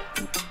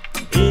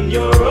 in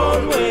your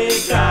own way,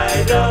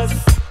 guide us.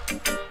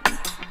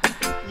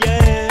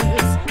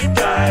 Yes,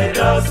 guide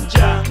us,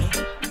 Jah,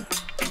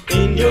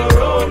 in your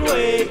own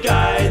way,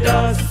 guide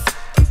us.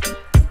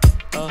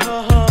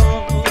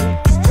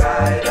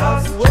 Guide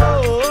us,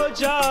 whoa,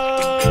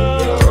 Jah,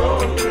 in your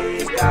own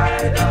way,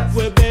 guide us.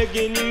 We're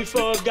begging you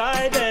for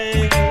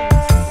guidance.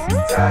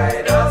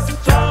 Guide us,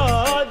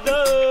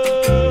 Father,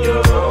 in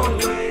your own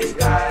way,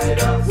 guide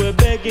us. We're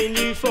begging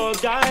you for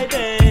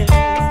guidance.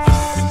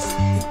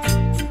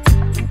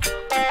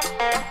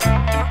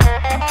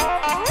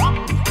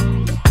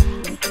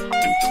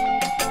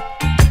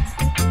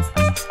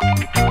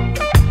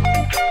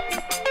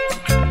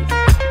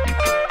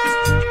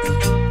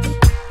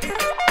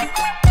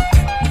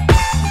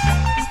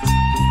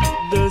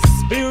 The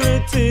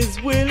spirit is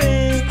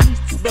willing,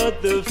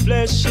 but the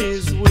flesh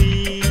is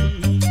weak.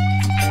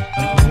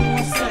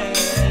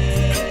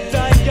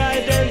 Thy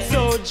guidance,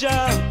 oh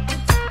Jah,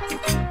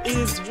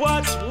 is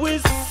what we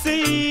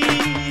seek.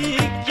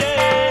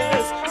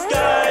 Yes,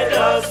 guide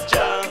us,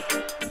 Jah,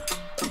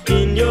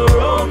 in your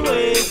own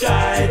way,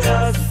 guide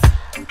us.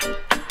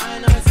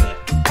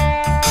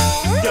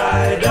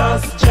 Guide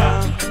us,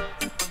 Jah,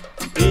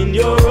 in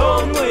your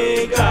own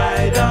way,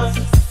 guide us.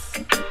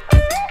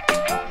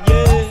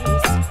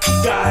 Yes,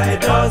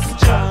 guide us,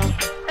 Jah,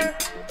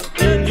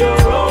 in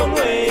your own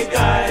way,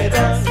 guide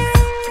us.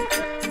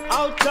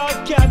 Out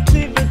of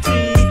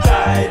captivity,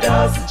 guide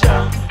us,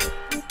 Jah,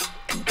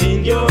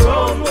 in your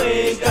own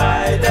way,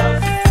 guide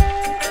us.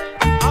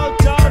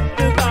 Out of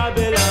the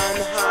Babylon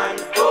hand,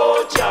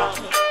 oh Jah,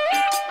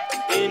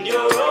 in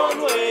your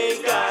own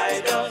way,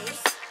 guide us.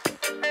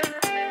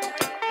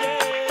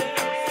 Yes,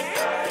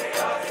 guide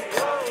us,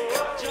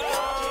 oh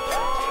Jah.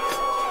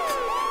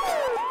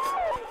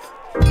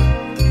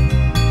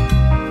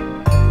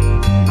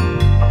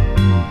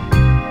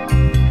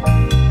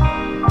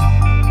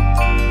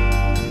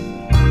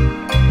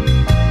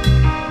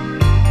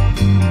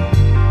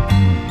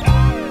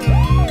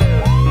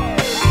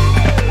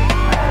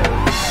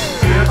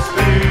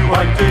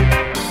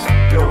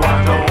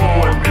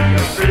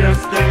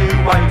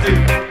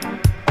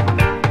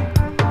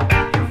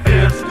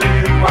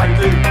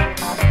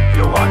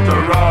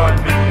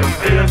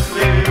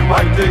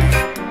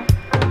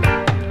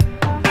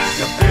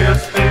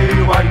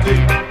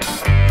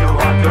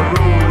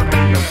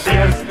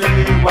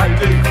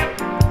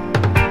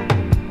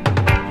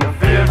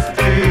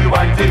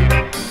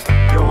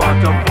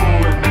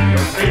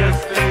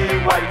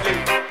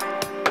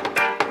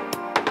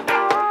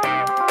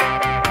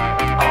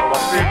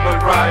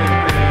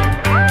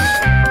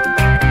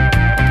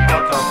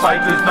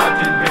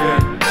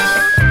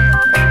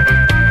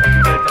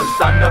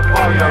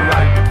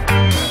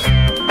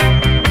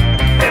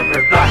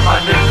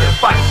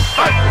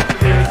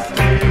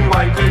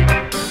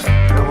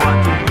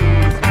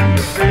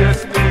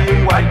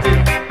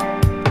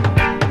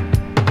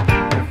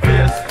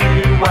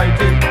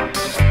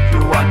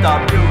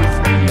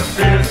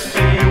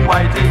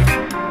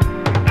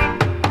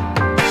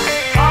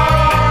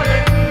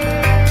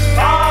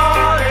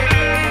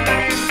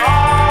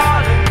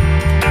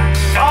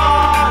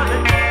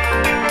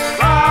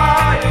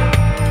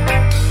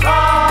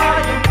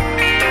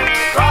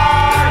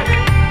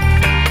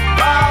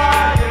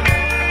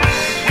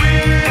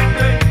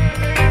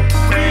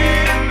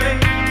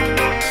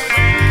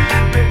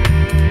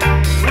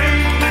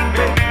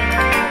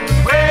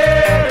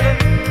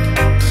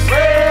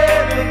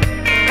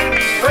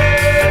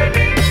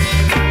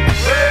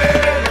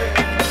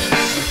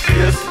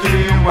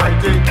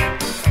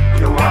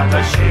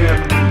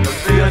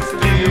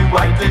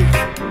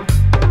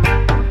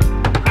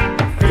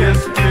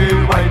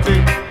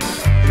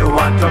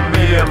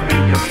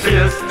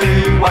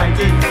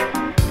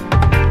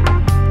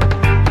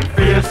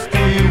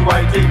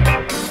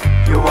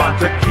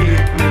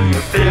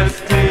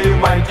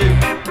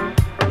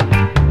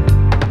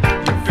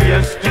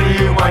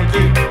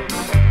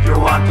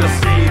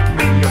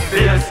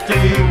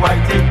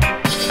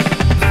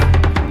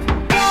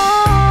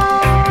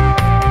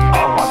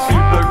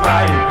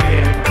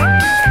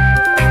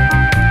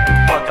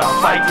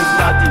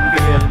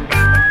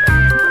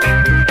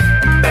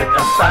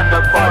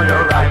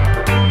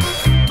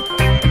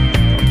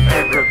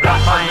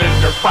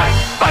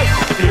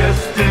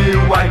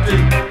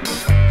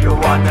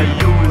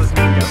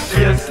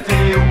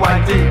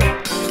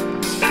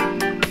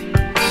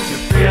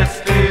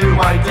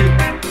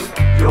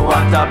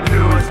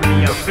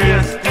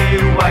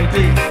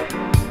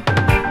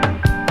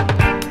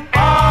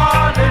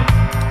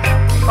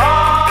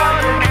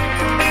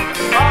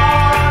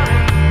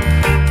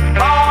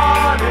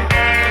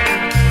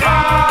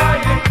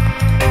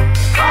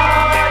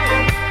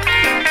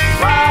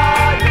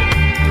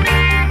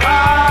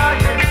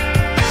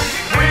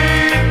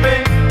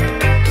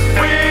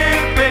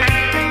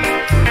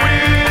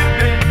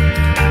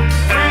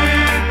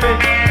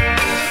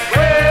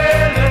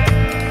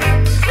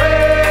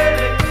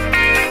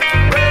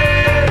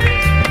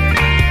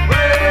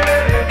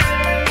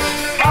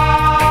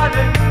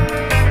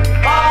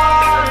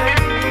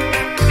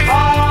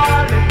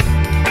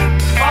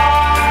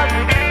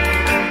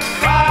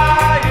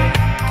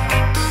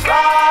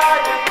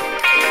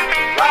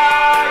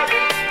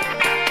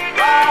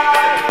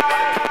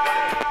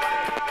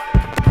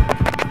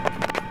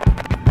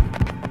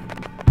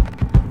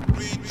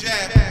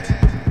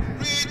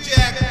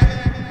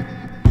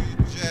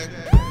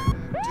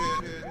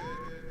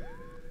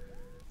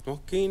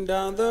 Walking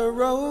down the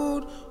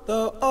road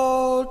the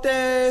all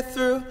day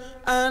through,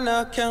 and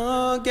I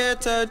can't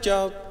get a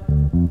job.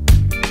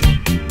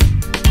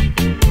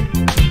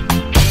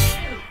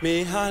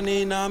 Me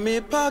honey in me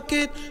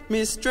pocket,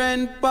 me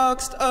strength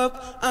boxed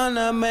up, and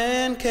a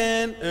man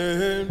can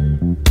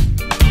earn.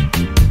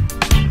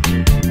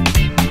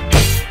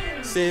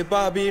 Say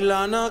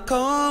Babylon I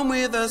come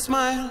with a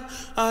smile,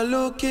 I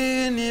look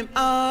in him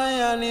eye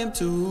and him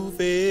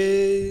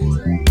two-faced.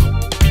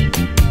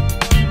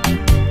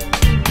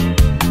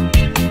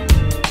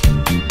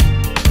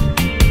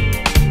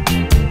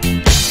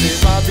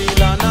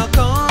 Babylon I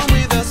come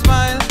with a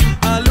smile,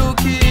 I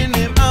look in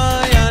him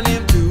eye and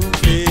him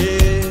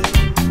two-faced.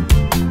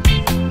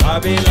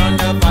 Babylon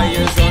the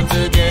fire's going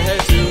to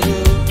get you.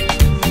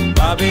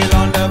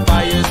 Babylon the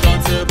fire's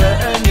going to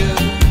burn you.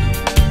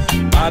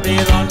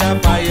 Babylon the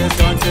fire's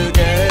going to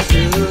get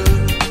you.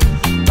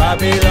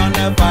 Babylon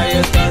the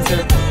fire's going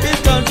to,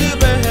 it's going to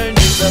burn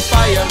you. The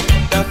fire,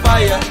 the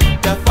fire,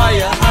 the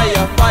fire,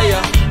 higher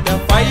fire, the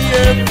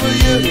fire for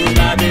you,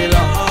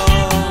 Babylon.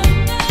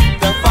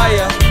 The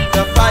fire,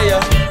 the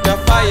fire, the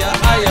fire,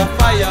 higher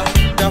fire,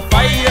 the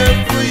fire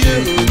for you,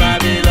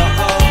 Babylon.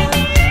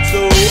 So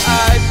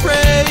I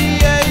pray,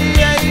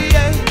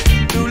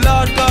 to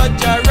Lord God,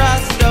 Jah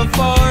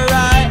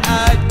Rastafari,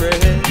 I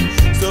pray.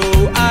 So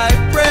I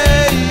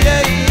pray,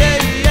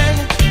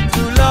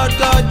 to Lord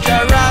God,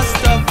 Jah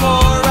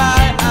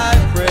Rastafari, I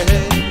pray.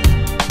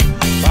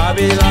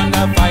 Babylon,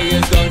 the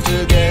fire's going to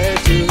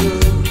get you.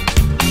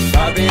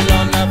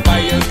 Babylon, the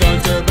fire's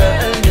going to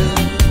burn you.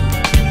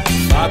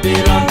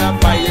 Babylon, the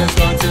fire's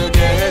going to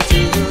get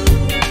you.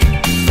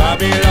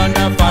 Babylon,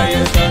 the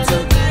fire's going to,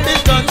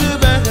 it's going to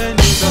burn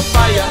you. The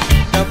fire,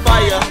 the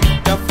fire,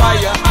 the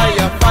fire,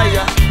 higher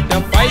fire, the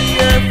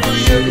fire for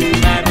you,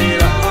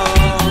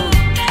 Babylon.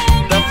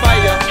 The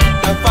fire,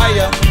 the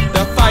fire,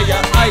 the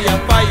fire, higher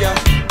fire,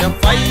 the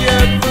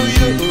fire for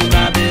you,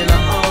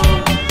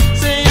 Babylon.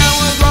 See, I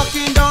was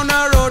walking down the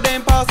road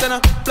and passing a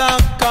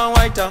black and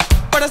white,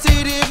 but I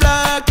see the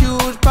black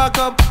huge pack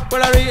up,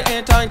 but I really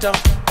ain't tight.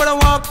 But I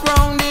walk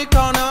round the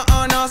corner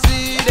and I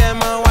see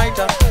them a white.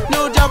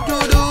 No job to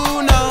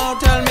do now,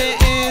 tell me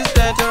is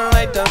that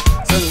right?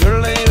 So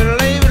really,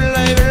 really,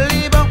 really,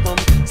 really bum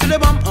so the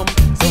bum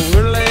so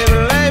really,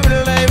 really,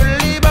 really,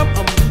 really bum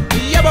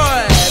yeah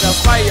boy, the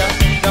fire,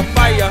 the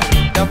fire,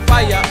 the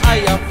fire,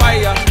 higher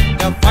fire,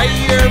 the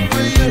fire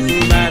for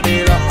you,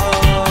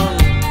 Babylon.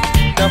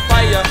 The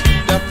fire,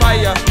 the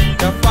fire,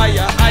 the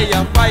fire,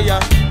 higher fire,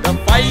 the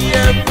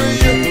fire for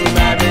you,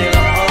 Babylon.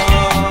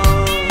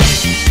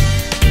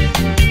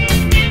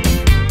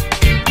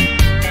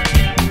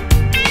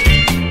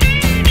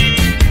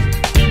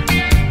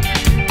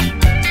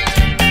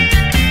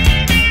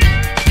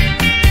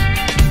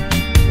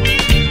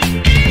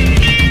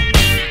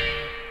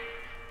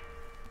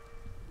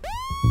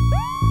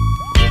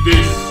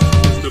 This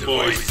is the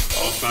voice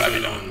of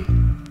Babylon,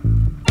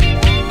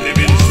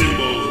 living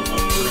symbol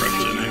of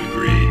corruption and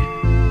greed.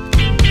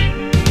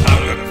 I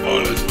will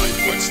follow my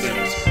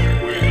footsteps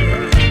wherever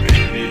I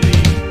may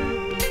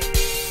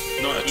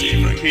lead. Not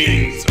even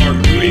kings or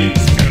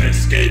queens can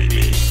escape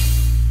me.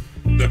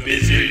 The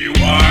busier you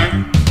are,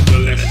 the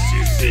less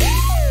you see.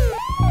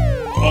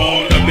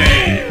 All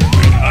obey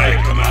when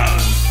I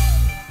command.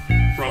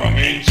 From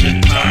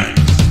ancient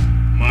times,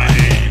 my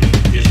name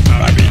is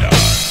Babylon.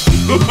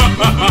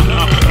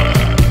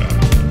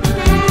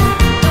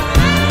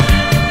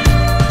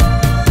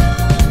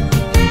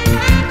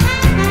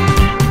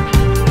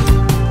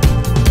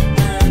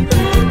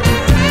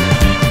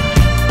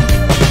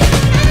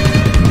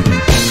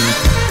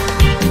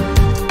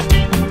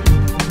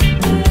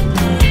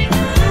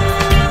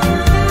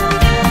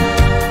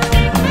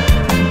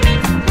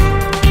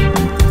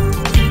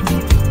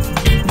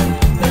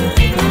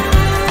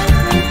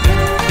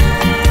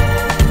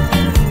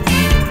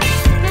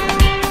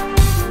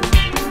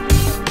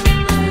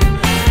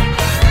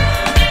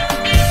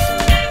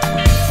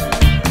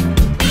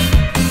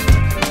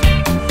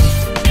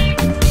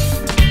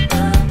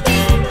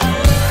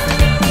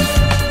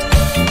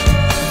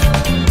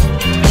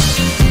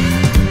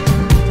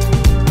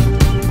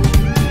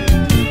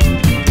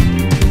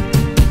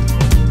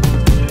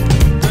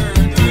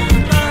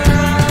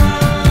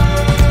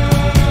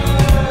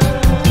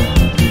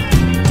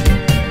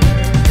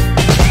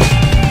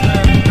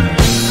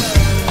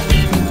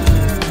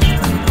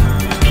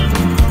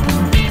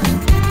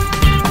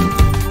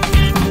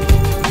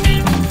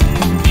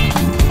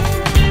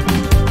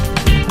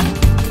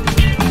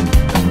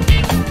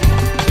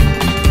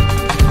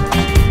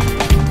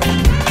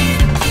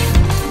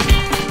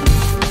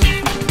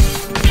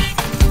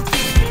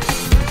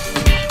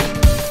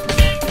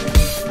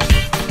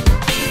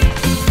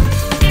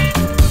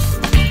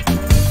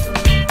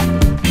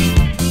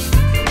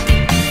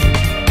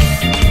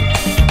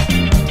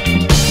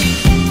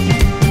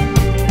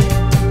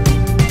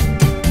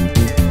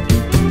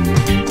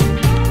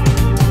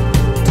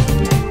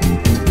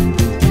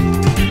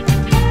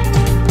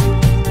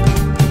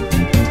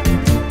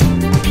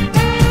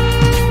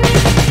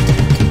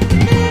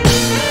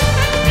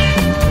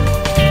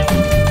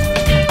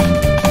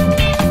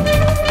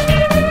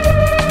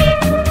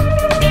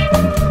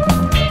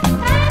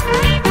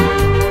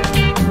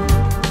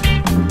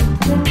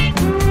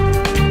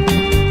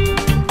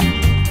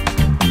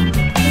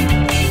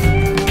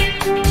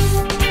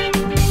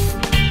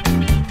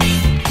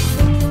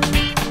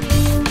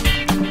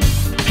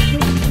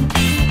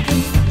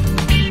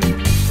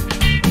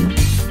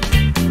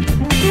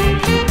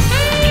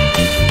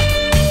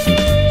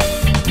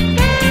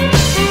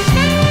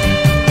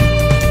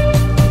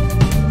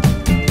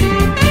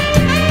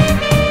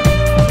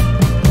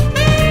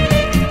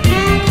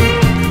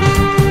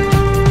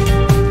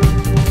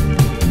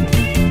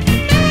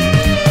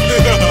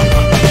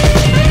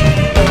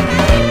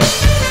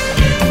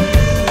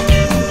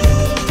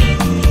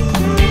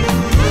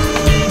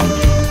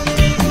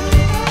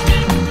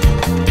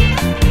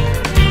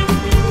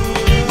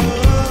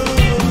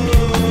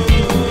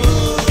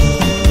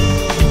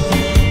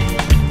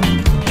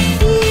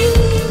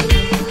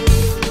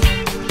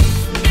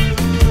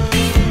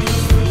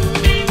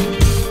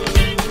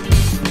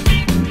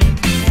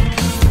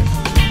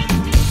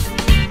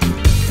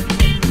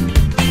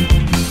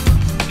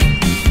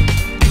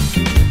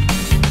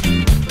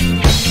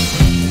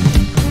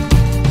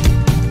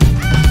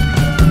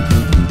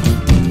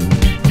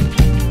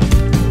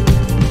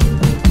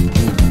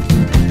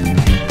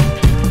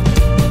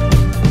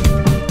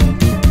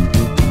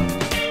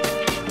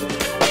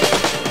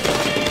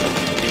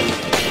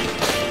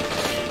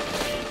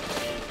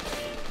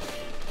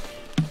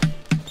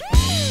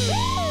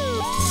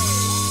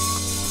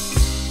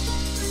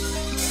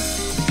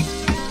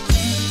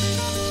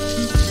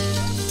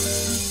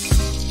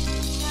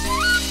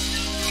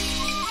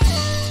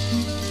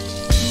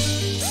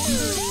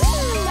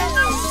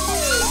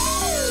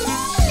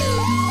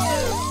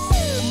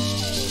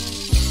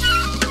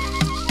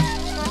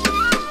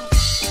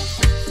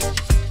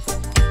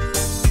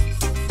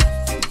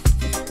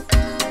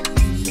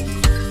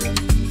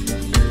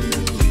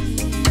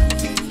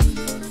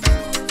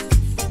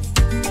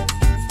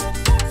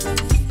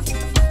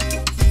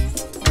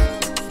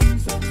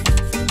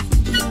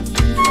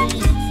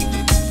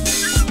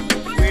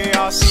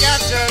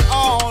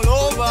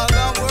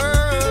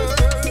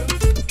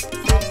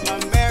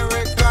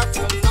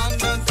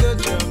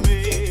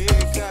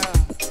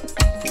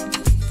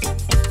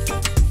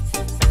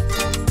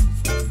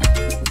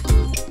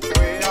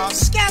 are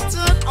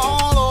scattered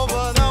all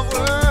over the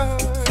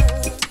world,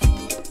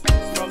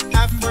 from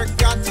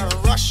Africa to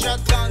Russia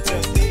down to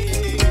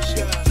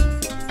Asia.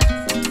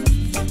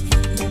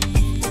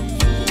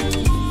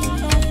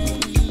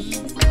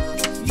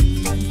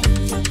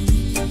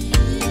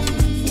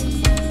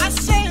 I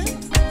said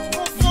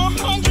for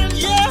 400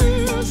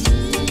 years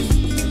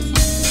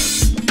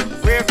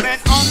we've been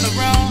on the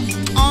run,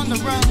 on the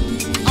run,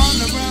 on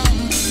the run.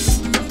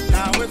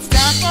 Now it's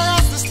time for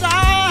us to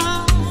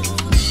stop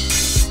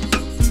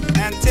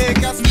and take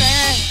a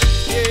stand.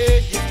 Yeah,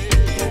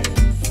 yeah, yeah.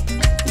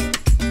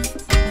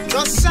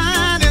 The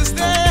sign is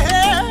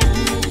there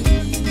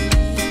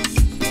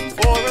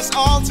for us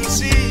all to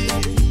see.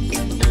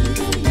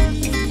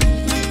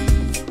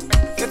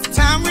 It's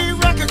time we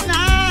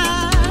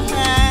recognize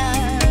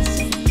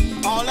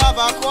all of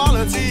our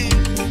qualities.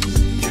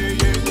 Yeah,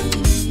 yeah.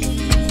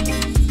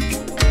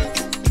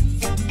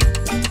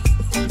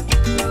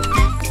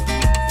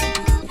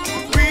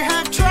 We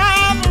have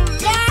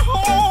traveled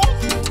long,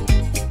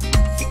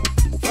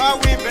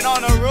 but we've been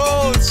on the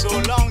road so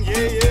long,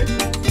 yeah, yeah.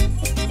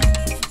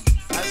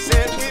 I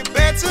said we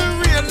better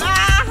realize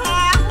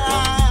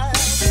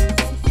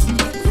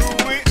who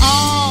we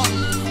are,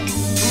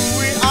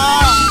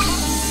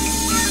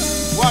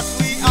 what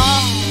we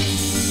are.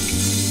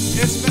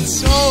 It's been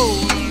so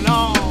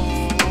long.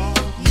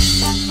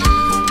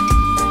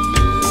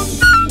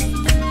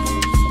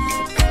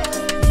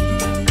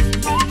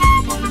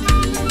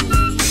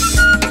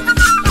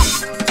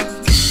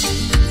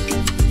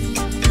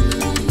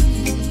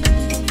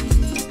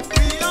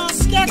 We are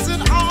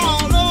scattered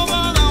all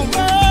over the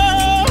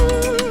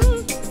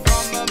world,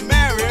 from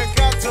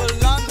America to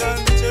London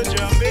to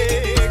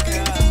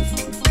Jamaica.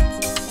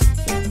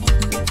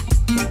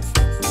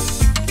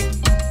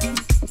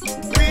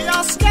 We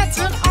are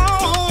scattered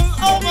all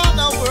over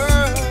the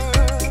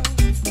world,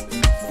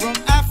 from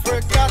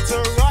Africa to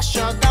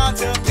Russia down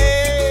to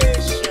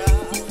Asia.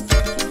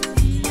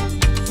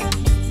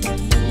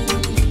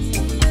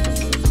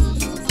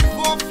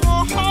 For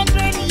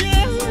 400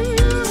 years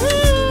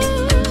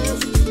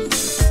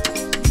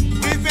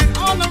we've been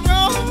on the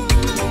road.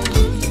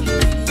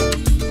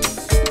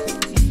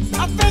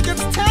 I think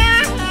it's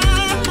time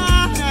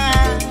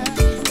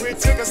we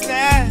took a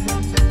stand.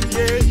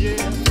 Yeah,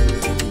 yeah.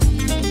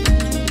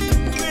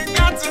 We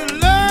got to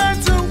learn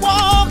to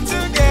walk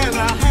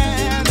together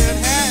hand in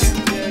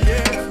hand. Yeah,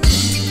 yeah.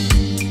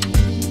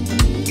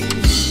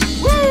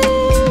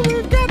 Woo, we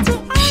got to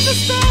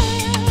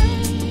understand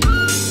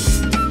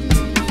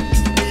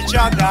each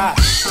other.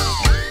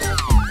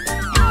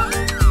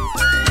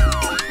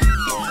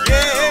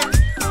 Yeah.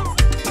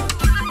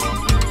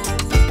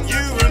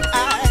 You and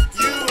I,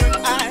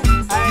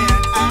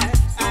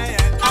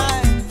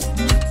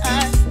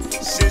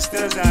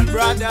 sisters and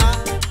brothers.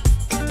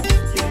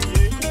 Yeah,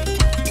 yeah.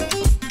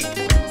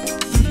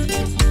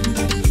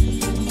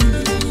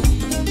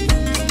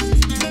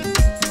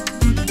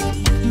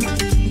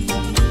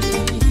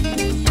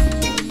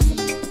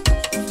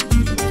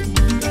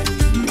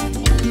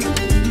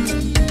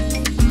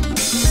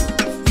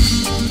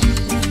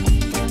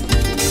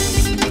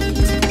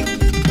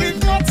 We've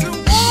got to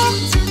walk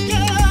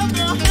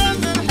together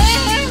hand in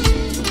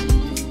hand.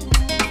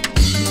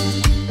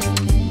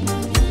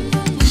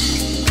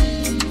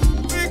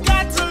 We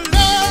got to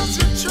learn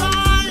to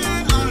try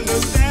and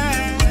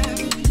understand.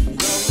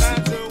 No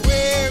matter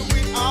where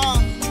we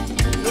are,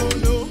 no,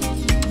 no,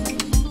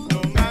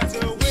 no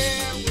matter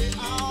where we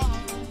are.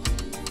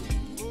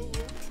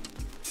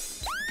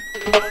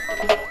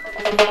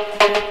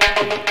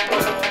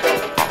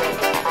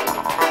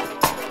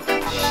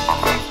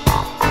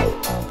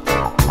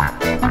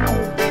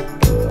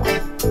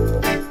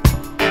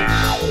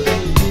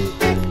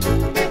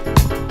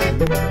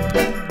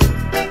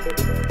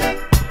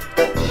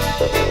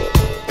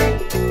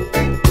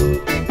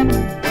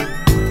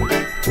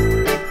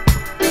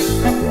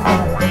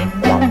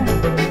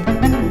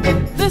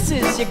 This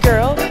is your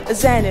girl,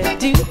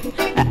 Xanadu,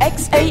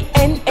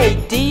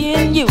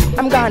 Xanadu.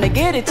 I'm gonna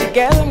get it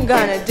together, I'm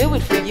gonna do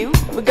it for you.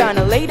 We're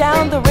gonna lay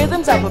down the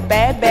rhythms of a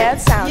bad, bad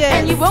sound. Yes.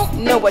 And you won't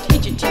know what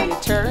hit you till you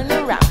turn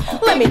around.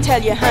 Let me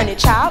tell you, honey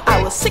child,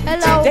 I was sick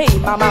today.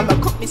 My mama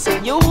cooked me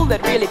some yule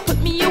that really put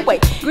me away.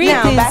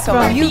 Now I'm back on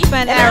my feet,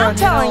 and I'm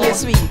telling you,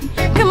 sweet.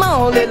 Come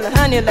on, little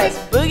honey, let's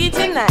boogie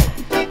tonight.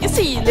 You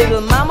see,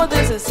 little mama,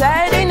 this is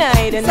Saturday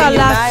night, and It's our me and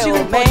last my tune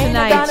old for man are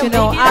tonight, gonna you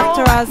know, make it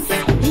after all us.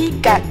 He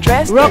got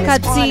dressed in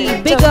Rocket his T,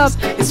 pointed big toes,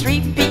 up. his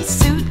three-piece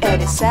suit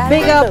and his saddle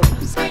Big up.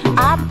 clothes.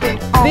 I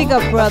put on Big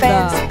up, my brother.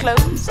 fancy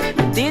clothes,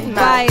 did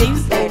my Vibes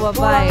dues and over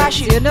put on my vibes,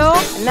 shoes. you know?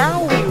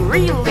 Now we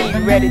really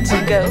ready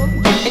to go.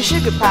 And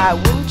sugar pie,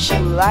 wouldn't you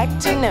like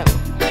to know?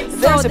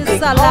 So this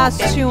is our last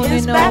tune,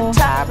 you know.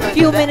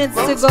 Few minutes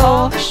to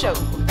go.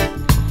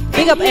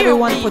 Big up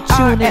everyone for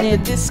tuning in. The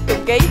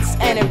disco gates,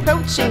 and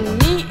approaching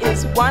me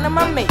is one of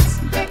my mates.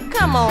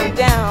 Come on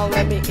down,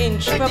 let me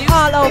introduce From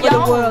all over the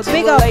y'all world. to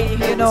Big a up, lady you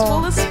who's know.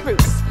 full of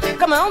spruce.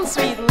 Come on,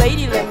 sweet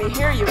lady, let me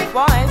hear your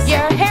voice.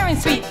 You're hearing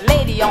sweet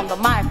lady on the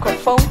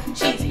microphone.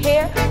 She's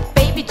here,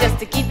 baby, just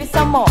to give you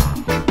some more.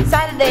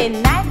 Saturday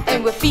night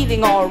and we're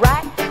feeling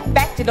alright.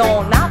 Backed it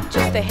on out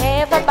just to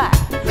have a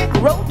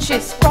bite.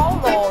 Roaches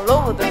crawled all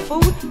over the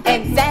food,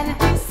 and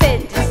Xanadu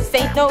said this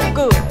ain't no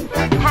good.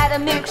 Had a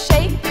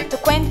milkshake to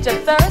quench a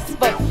thirst,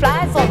 but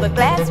flies on the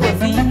glass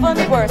was even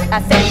worse.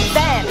 I said,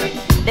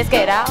 Xan, let's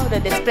get out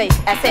of this place.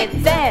 I said,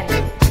 Xan,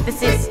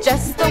 this is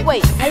just the way.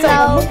 So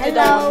I moved it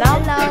on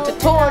out to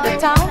tour the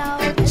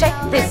town. Check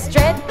this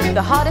dread,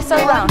 the hottest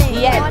around.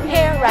 He had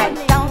hair right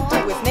down to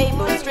his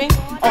navel string.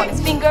 On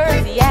his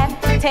fingers he had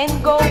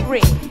 10 gold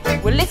ring.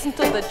 We listened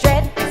to the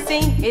dread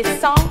sing his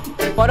song,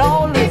 but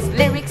all his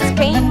lyrics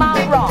came out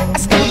wrong. A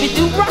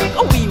Scooby-Doo rock,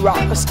 a wee rock,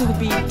 a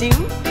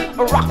Scooby-Doo.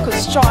 A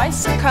rocker's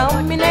choice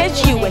coming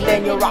as you. And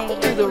then you rock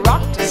to the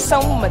rock to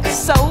so much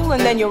soul.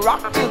 And then you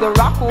rock to the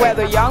rock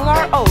whether young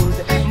or old.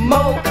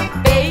 Mo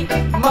Bay,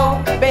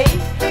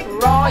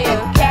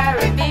 Royal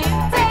Caribbean.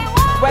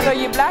 Whether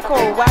you're black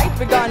or white,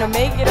 we're gonna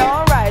make it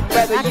alright.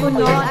 Whether you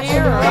live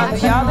here or on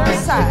the other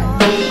side.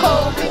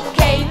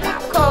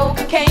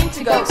 Cocaine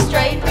to go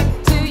straight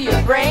to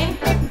your brain.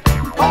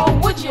 Or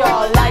would you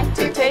all like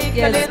to take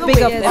a little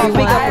bit of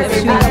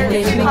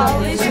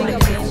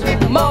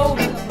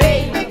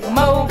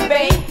Mo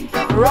Bay,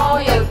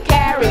 Royal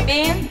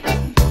Caribbean.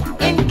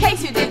 In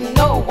case you didn't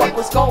know what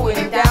was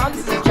going down,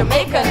 this is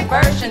Jamaican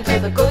version to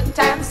the good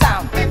time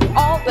sound.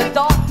 All the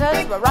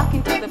daughters were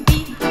rocking to the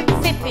beat,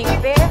 sipping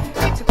beer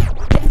to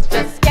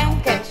just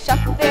skank and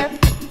shuck their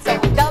feet. So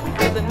we dubbed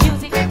to the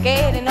music,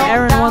 getting on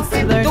Aaron down, wants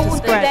to learn to doing the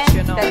scratch, dance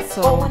you know, that's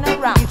so going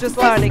around. he's just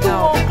starting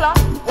out. 2 o'clock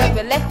when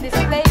we left this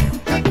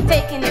place,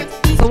 taking it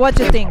easy. So what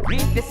you think?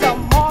 There's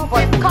some more,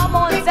 but come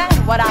on, Zan,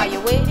 what are you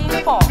waiting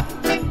for?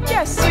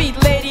 Yes,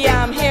 sweet lady,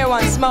 I'm here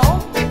once more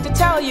to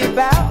tell you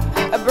about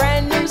a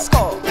brand new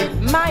score.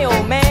 My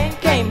old man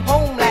came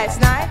home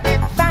last night,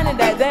 finding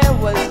that there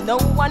was no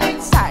one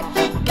inside.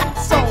 He got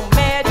so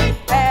mad he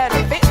had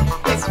a fit.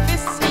 His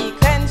fists he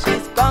clenched,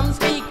 his gums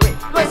he grit.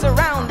 It was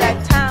around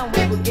that time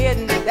we were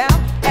getting down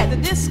at the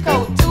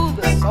disco to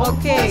the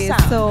soulful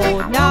sound. So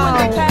now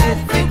it's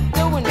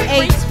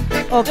 8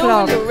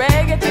 o'clock. Doing the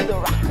reggae to the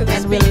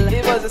rockers beat.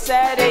 It was a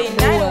Saturday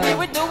night and we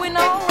were doing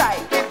alright.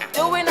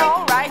 Doing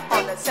alright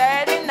on a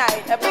Saturday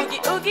night. A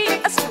boogie oogie,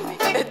 a scooby,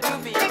 a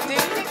doobie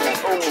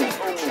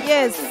doo.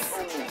 Yes.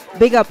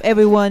 Big up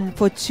everyone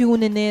for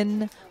tuning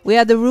in. We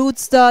are the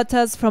Roots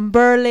Daughters from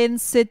Berlin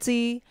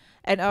City,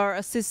 and our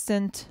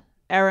assistant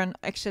Aaron,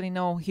 actually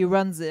no, he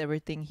runs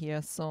everything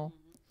here. So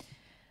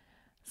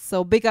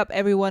big up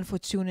everyone for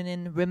tuning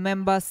in.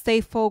 Remember,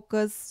 stay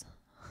focused,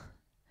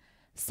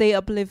 stay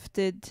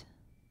uplifted,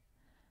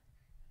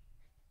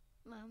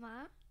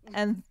 Mama.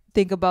 and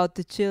think about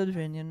the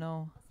children, you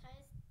know.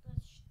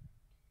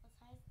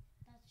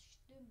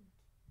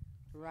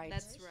 Right.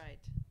 That's right.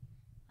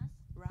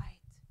 Right.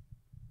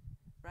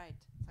 Right.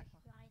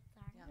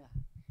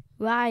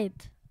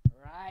 Right.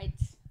 Right.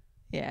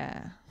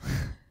 Yeah.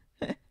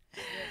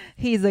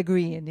 He's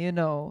agreeing, you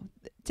know.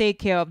 Take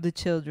care of the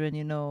children,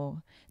 you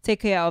know.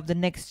 Take care of the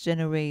next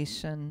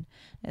generation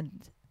and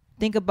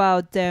think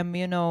about them,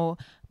 you know.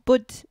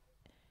 Put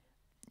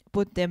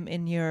them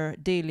in your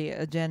daily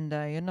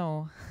agenda, you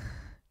know.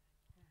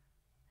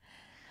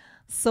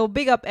 So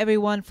big up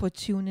everyone for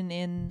tuning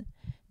in.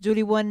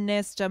 Julie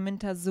Oneness,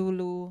 Jaminta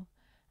Zulu,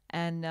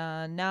 and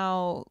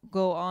now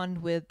go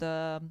on with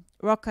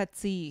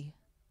Rockati,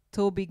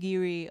 Toby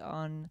Giri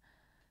on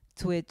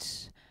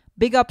Twitch.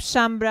 Big up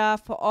Xambra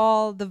for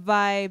all the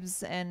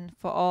vibes and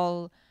for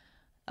all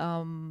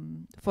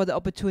for the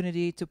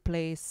opportunity to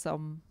play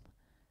some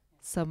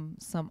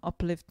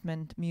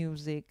upliftment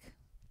music.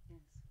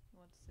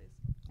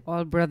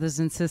 All brothers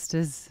and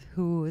sisters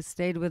who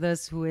stayed with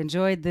us, who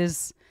enjoyed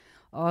this,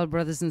 all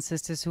brothers and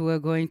sisters who are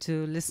going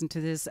to listen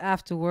to this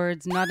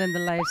afterwards, not in the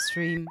live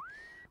stream.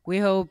 We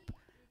hope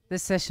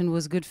this session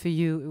was good for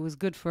you. It was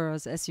good for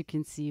us. As you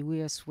can see,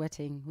 we are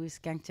sweating. We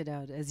skanked it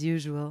out as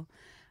usual.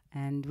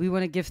 And we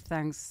want to give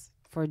thanks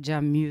for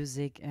jam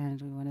music, and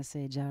we want to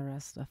say Jah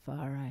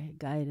Rastafari,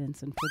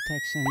 guidance and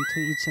protection to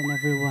each and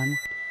every one.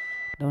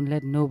 Don't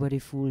let nobody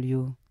fool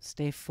you.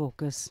 Stay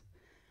focused.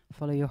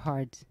 Follow your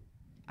heart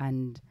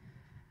and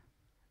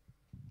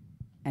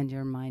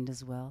your mind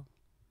as well.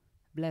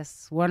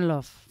 Bless. One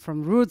love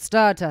from Roots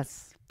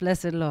Daughters.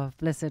 Blessed love.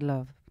 Blessed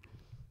love.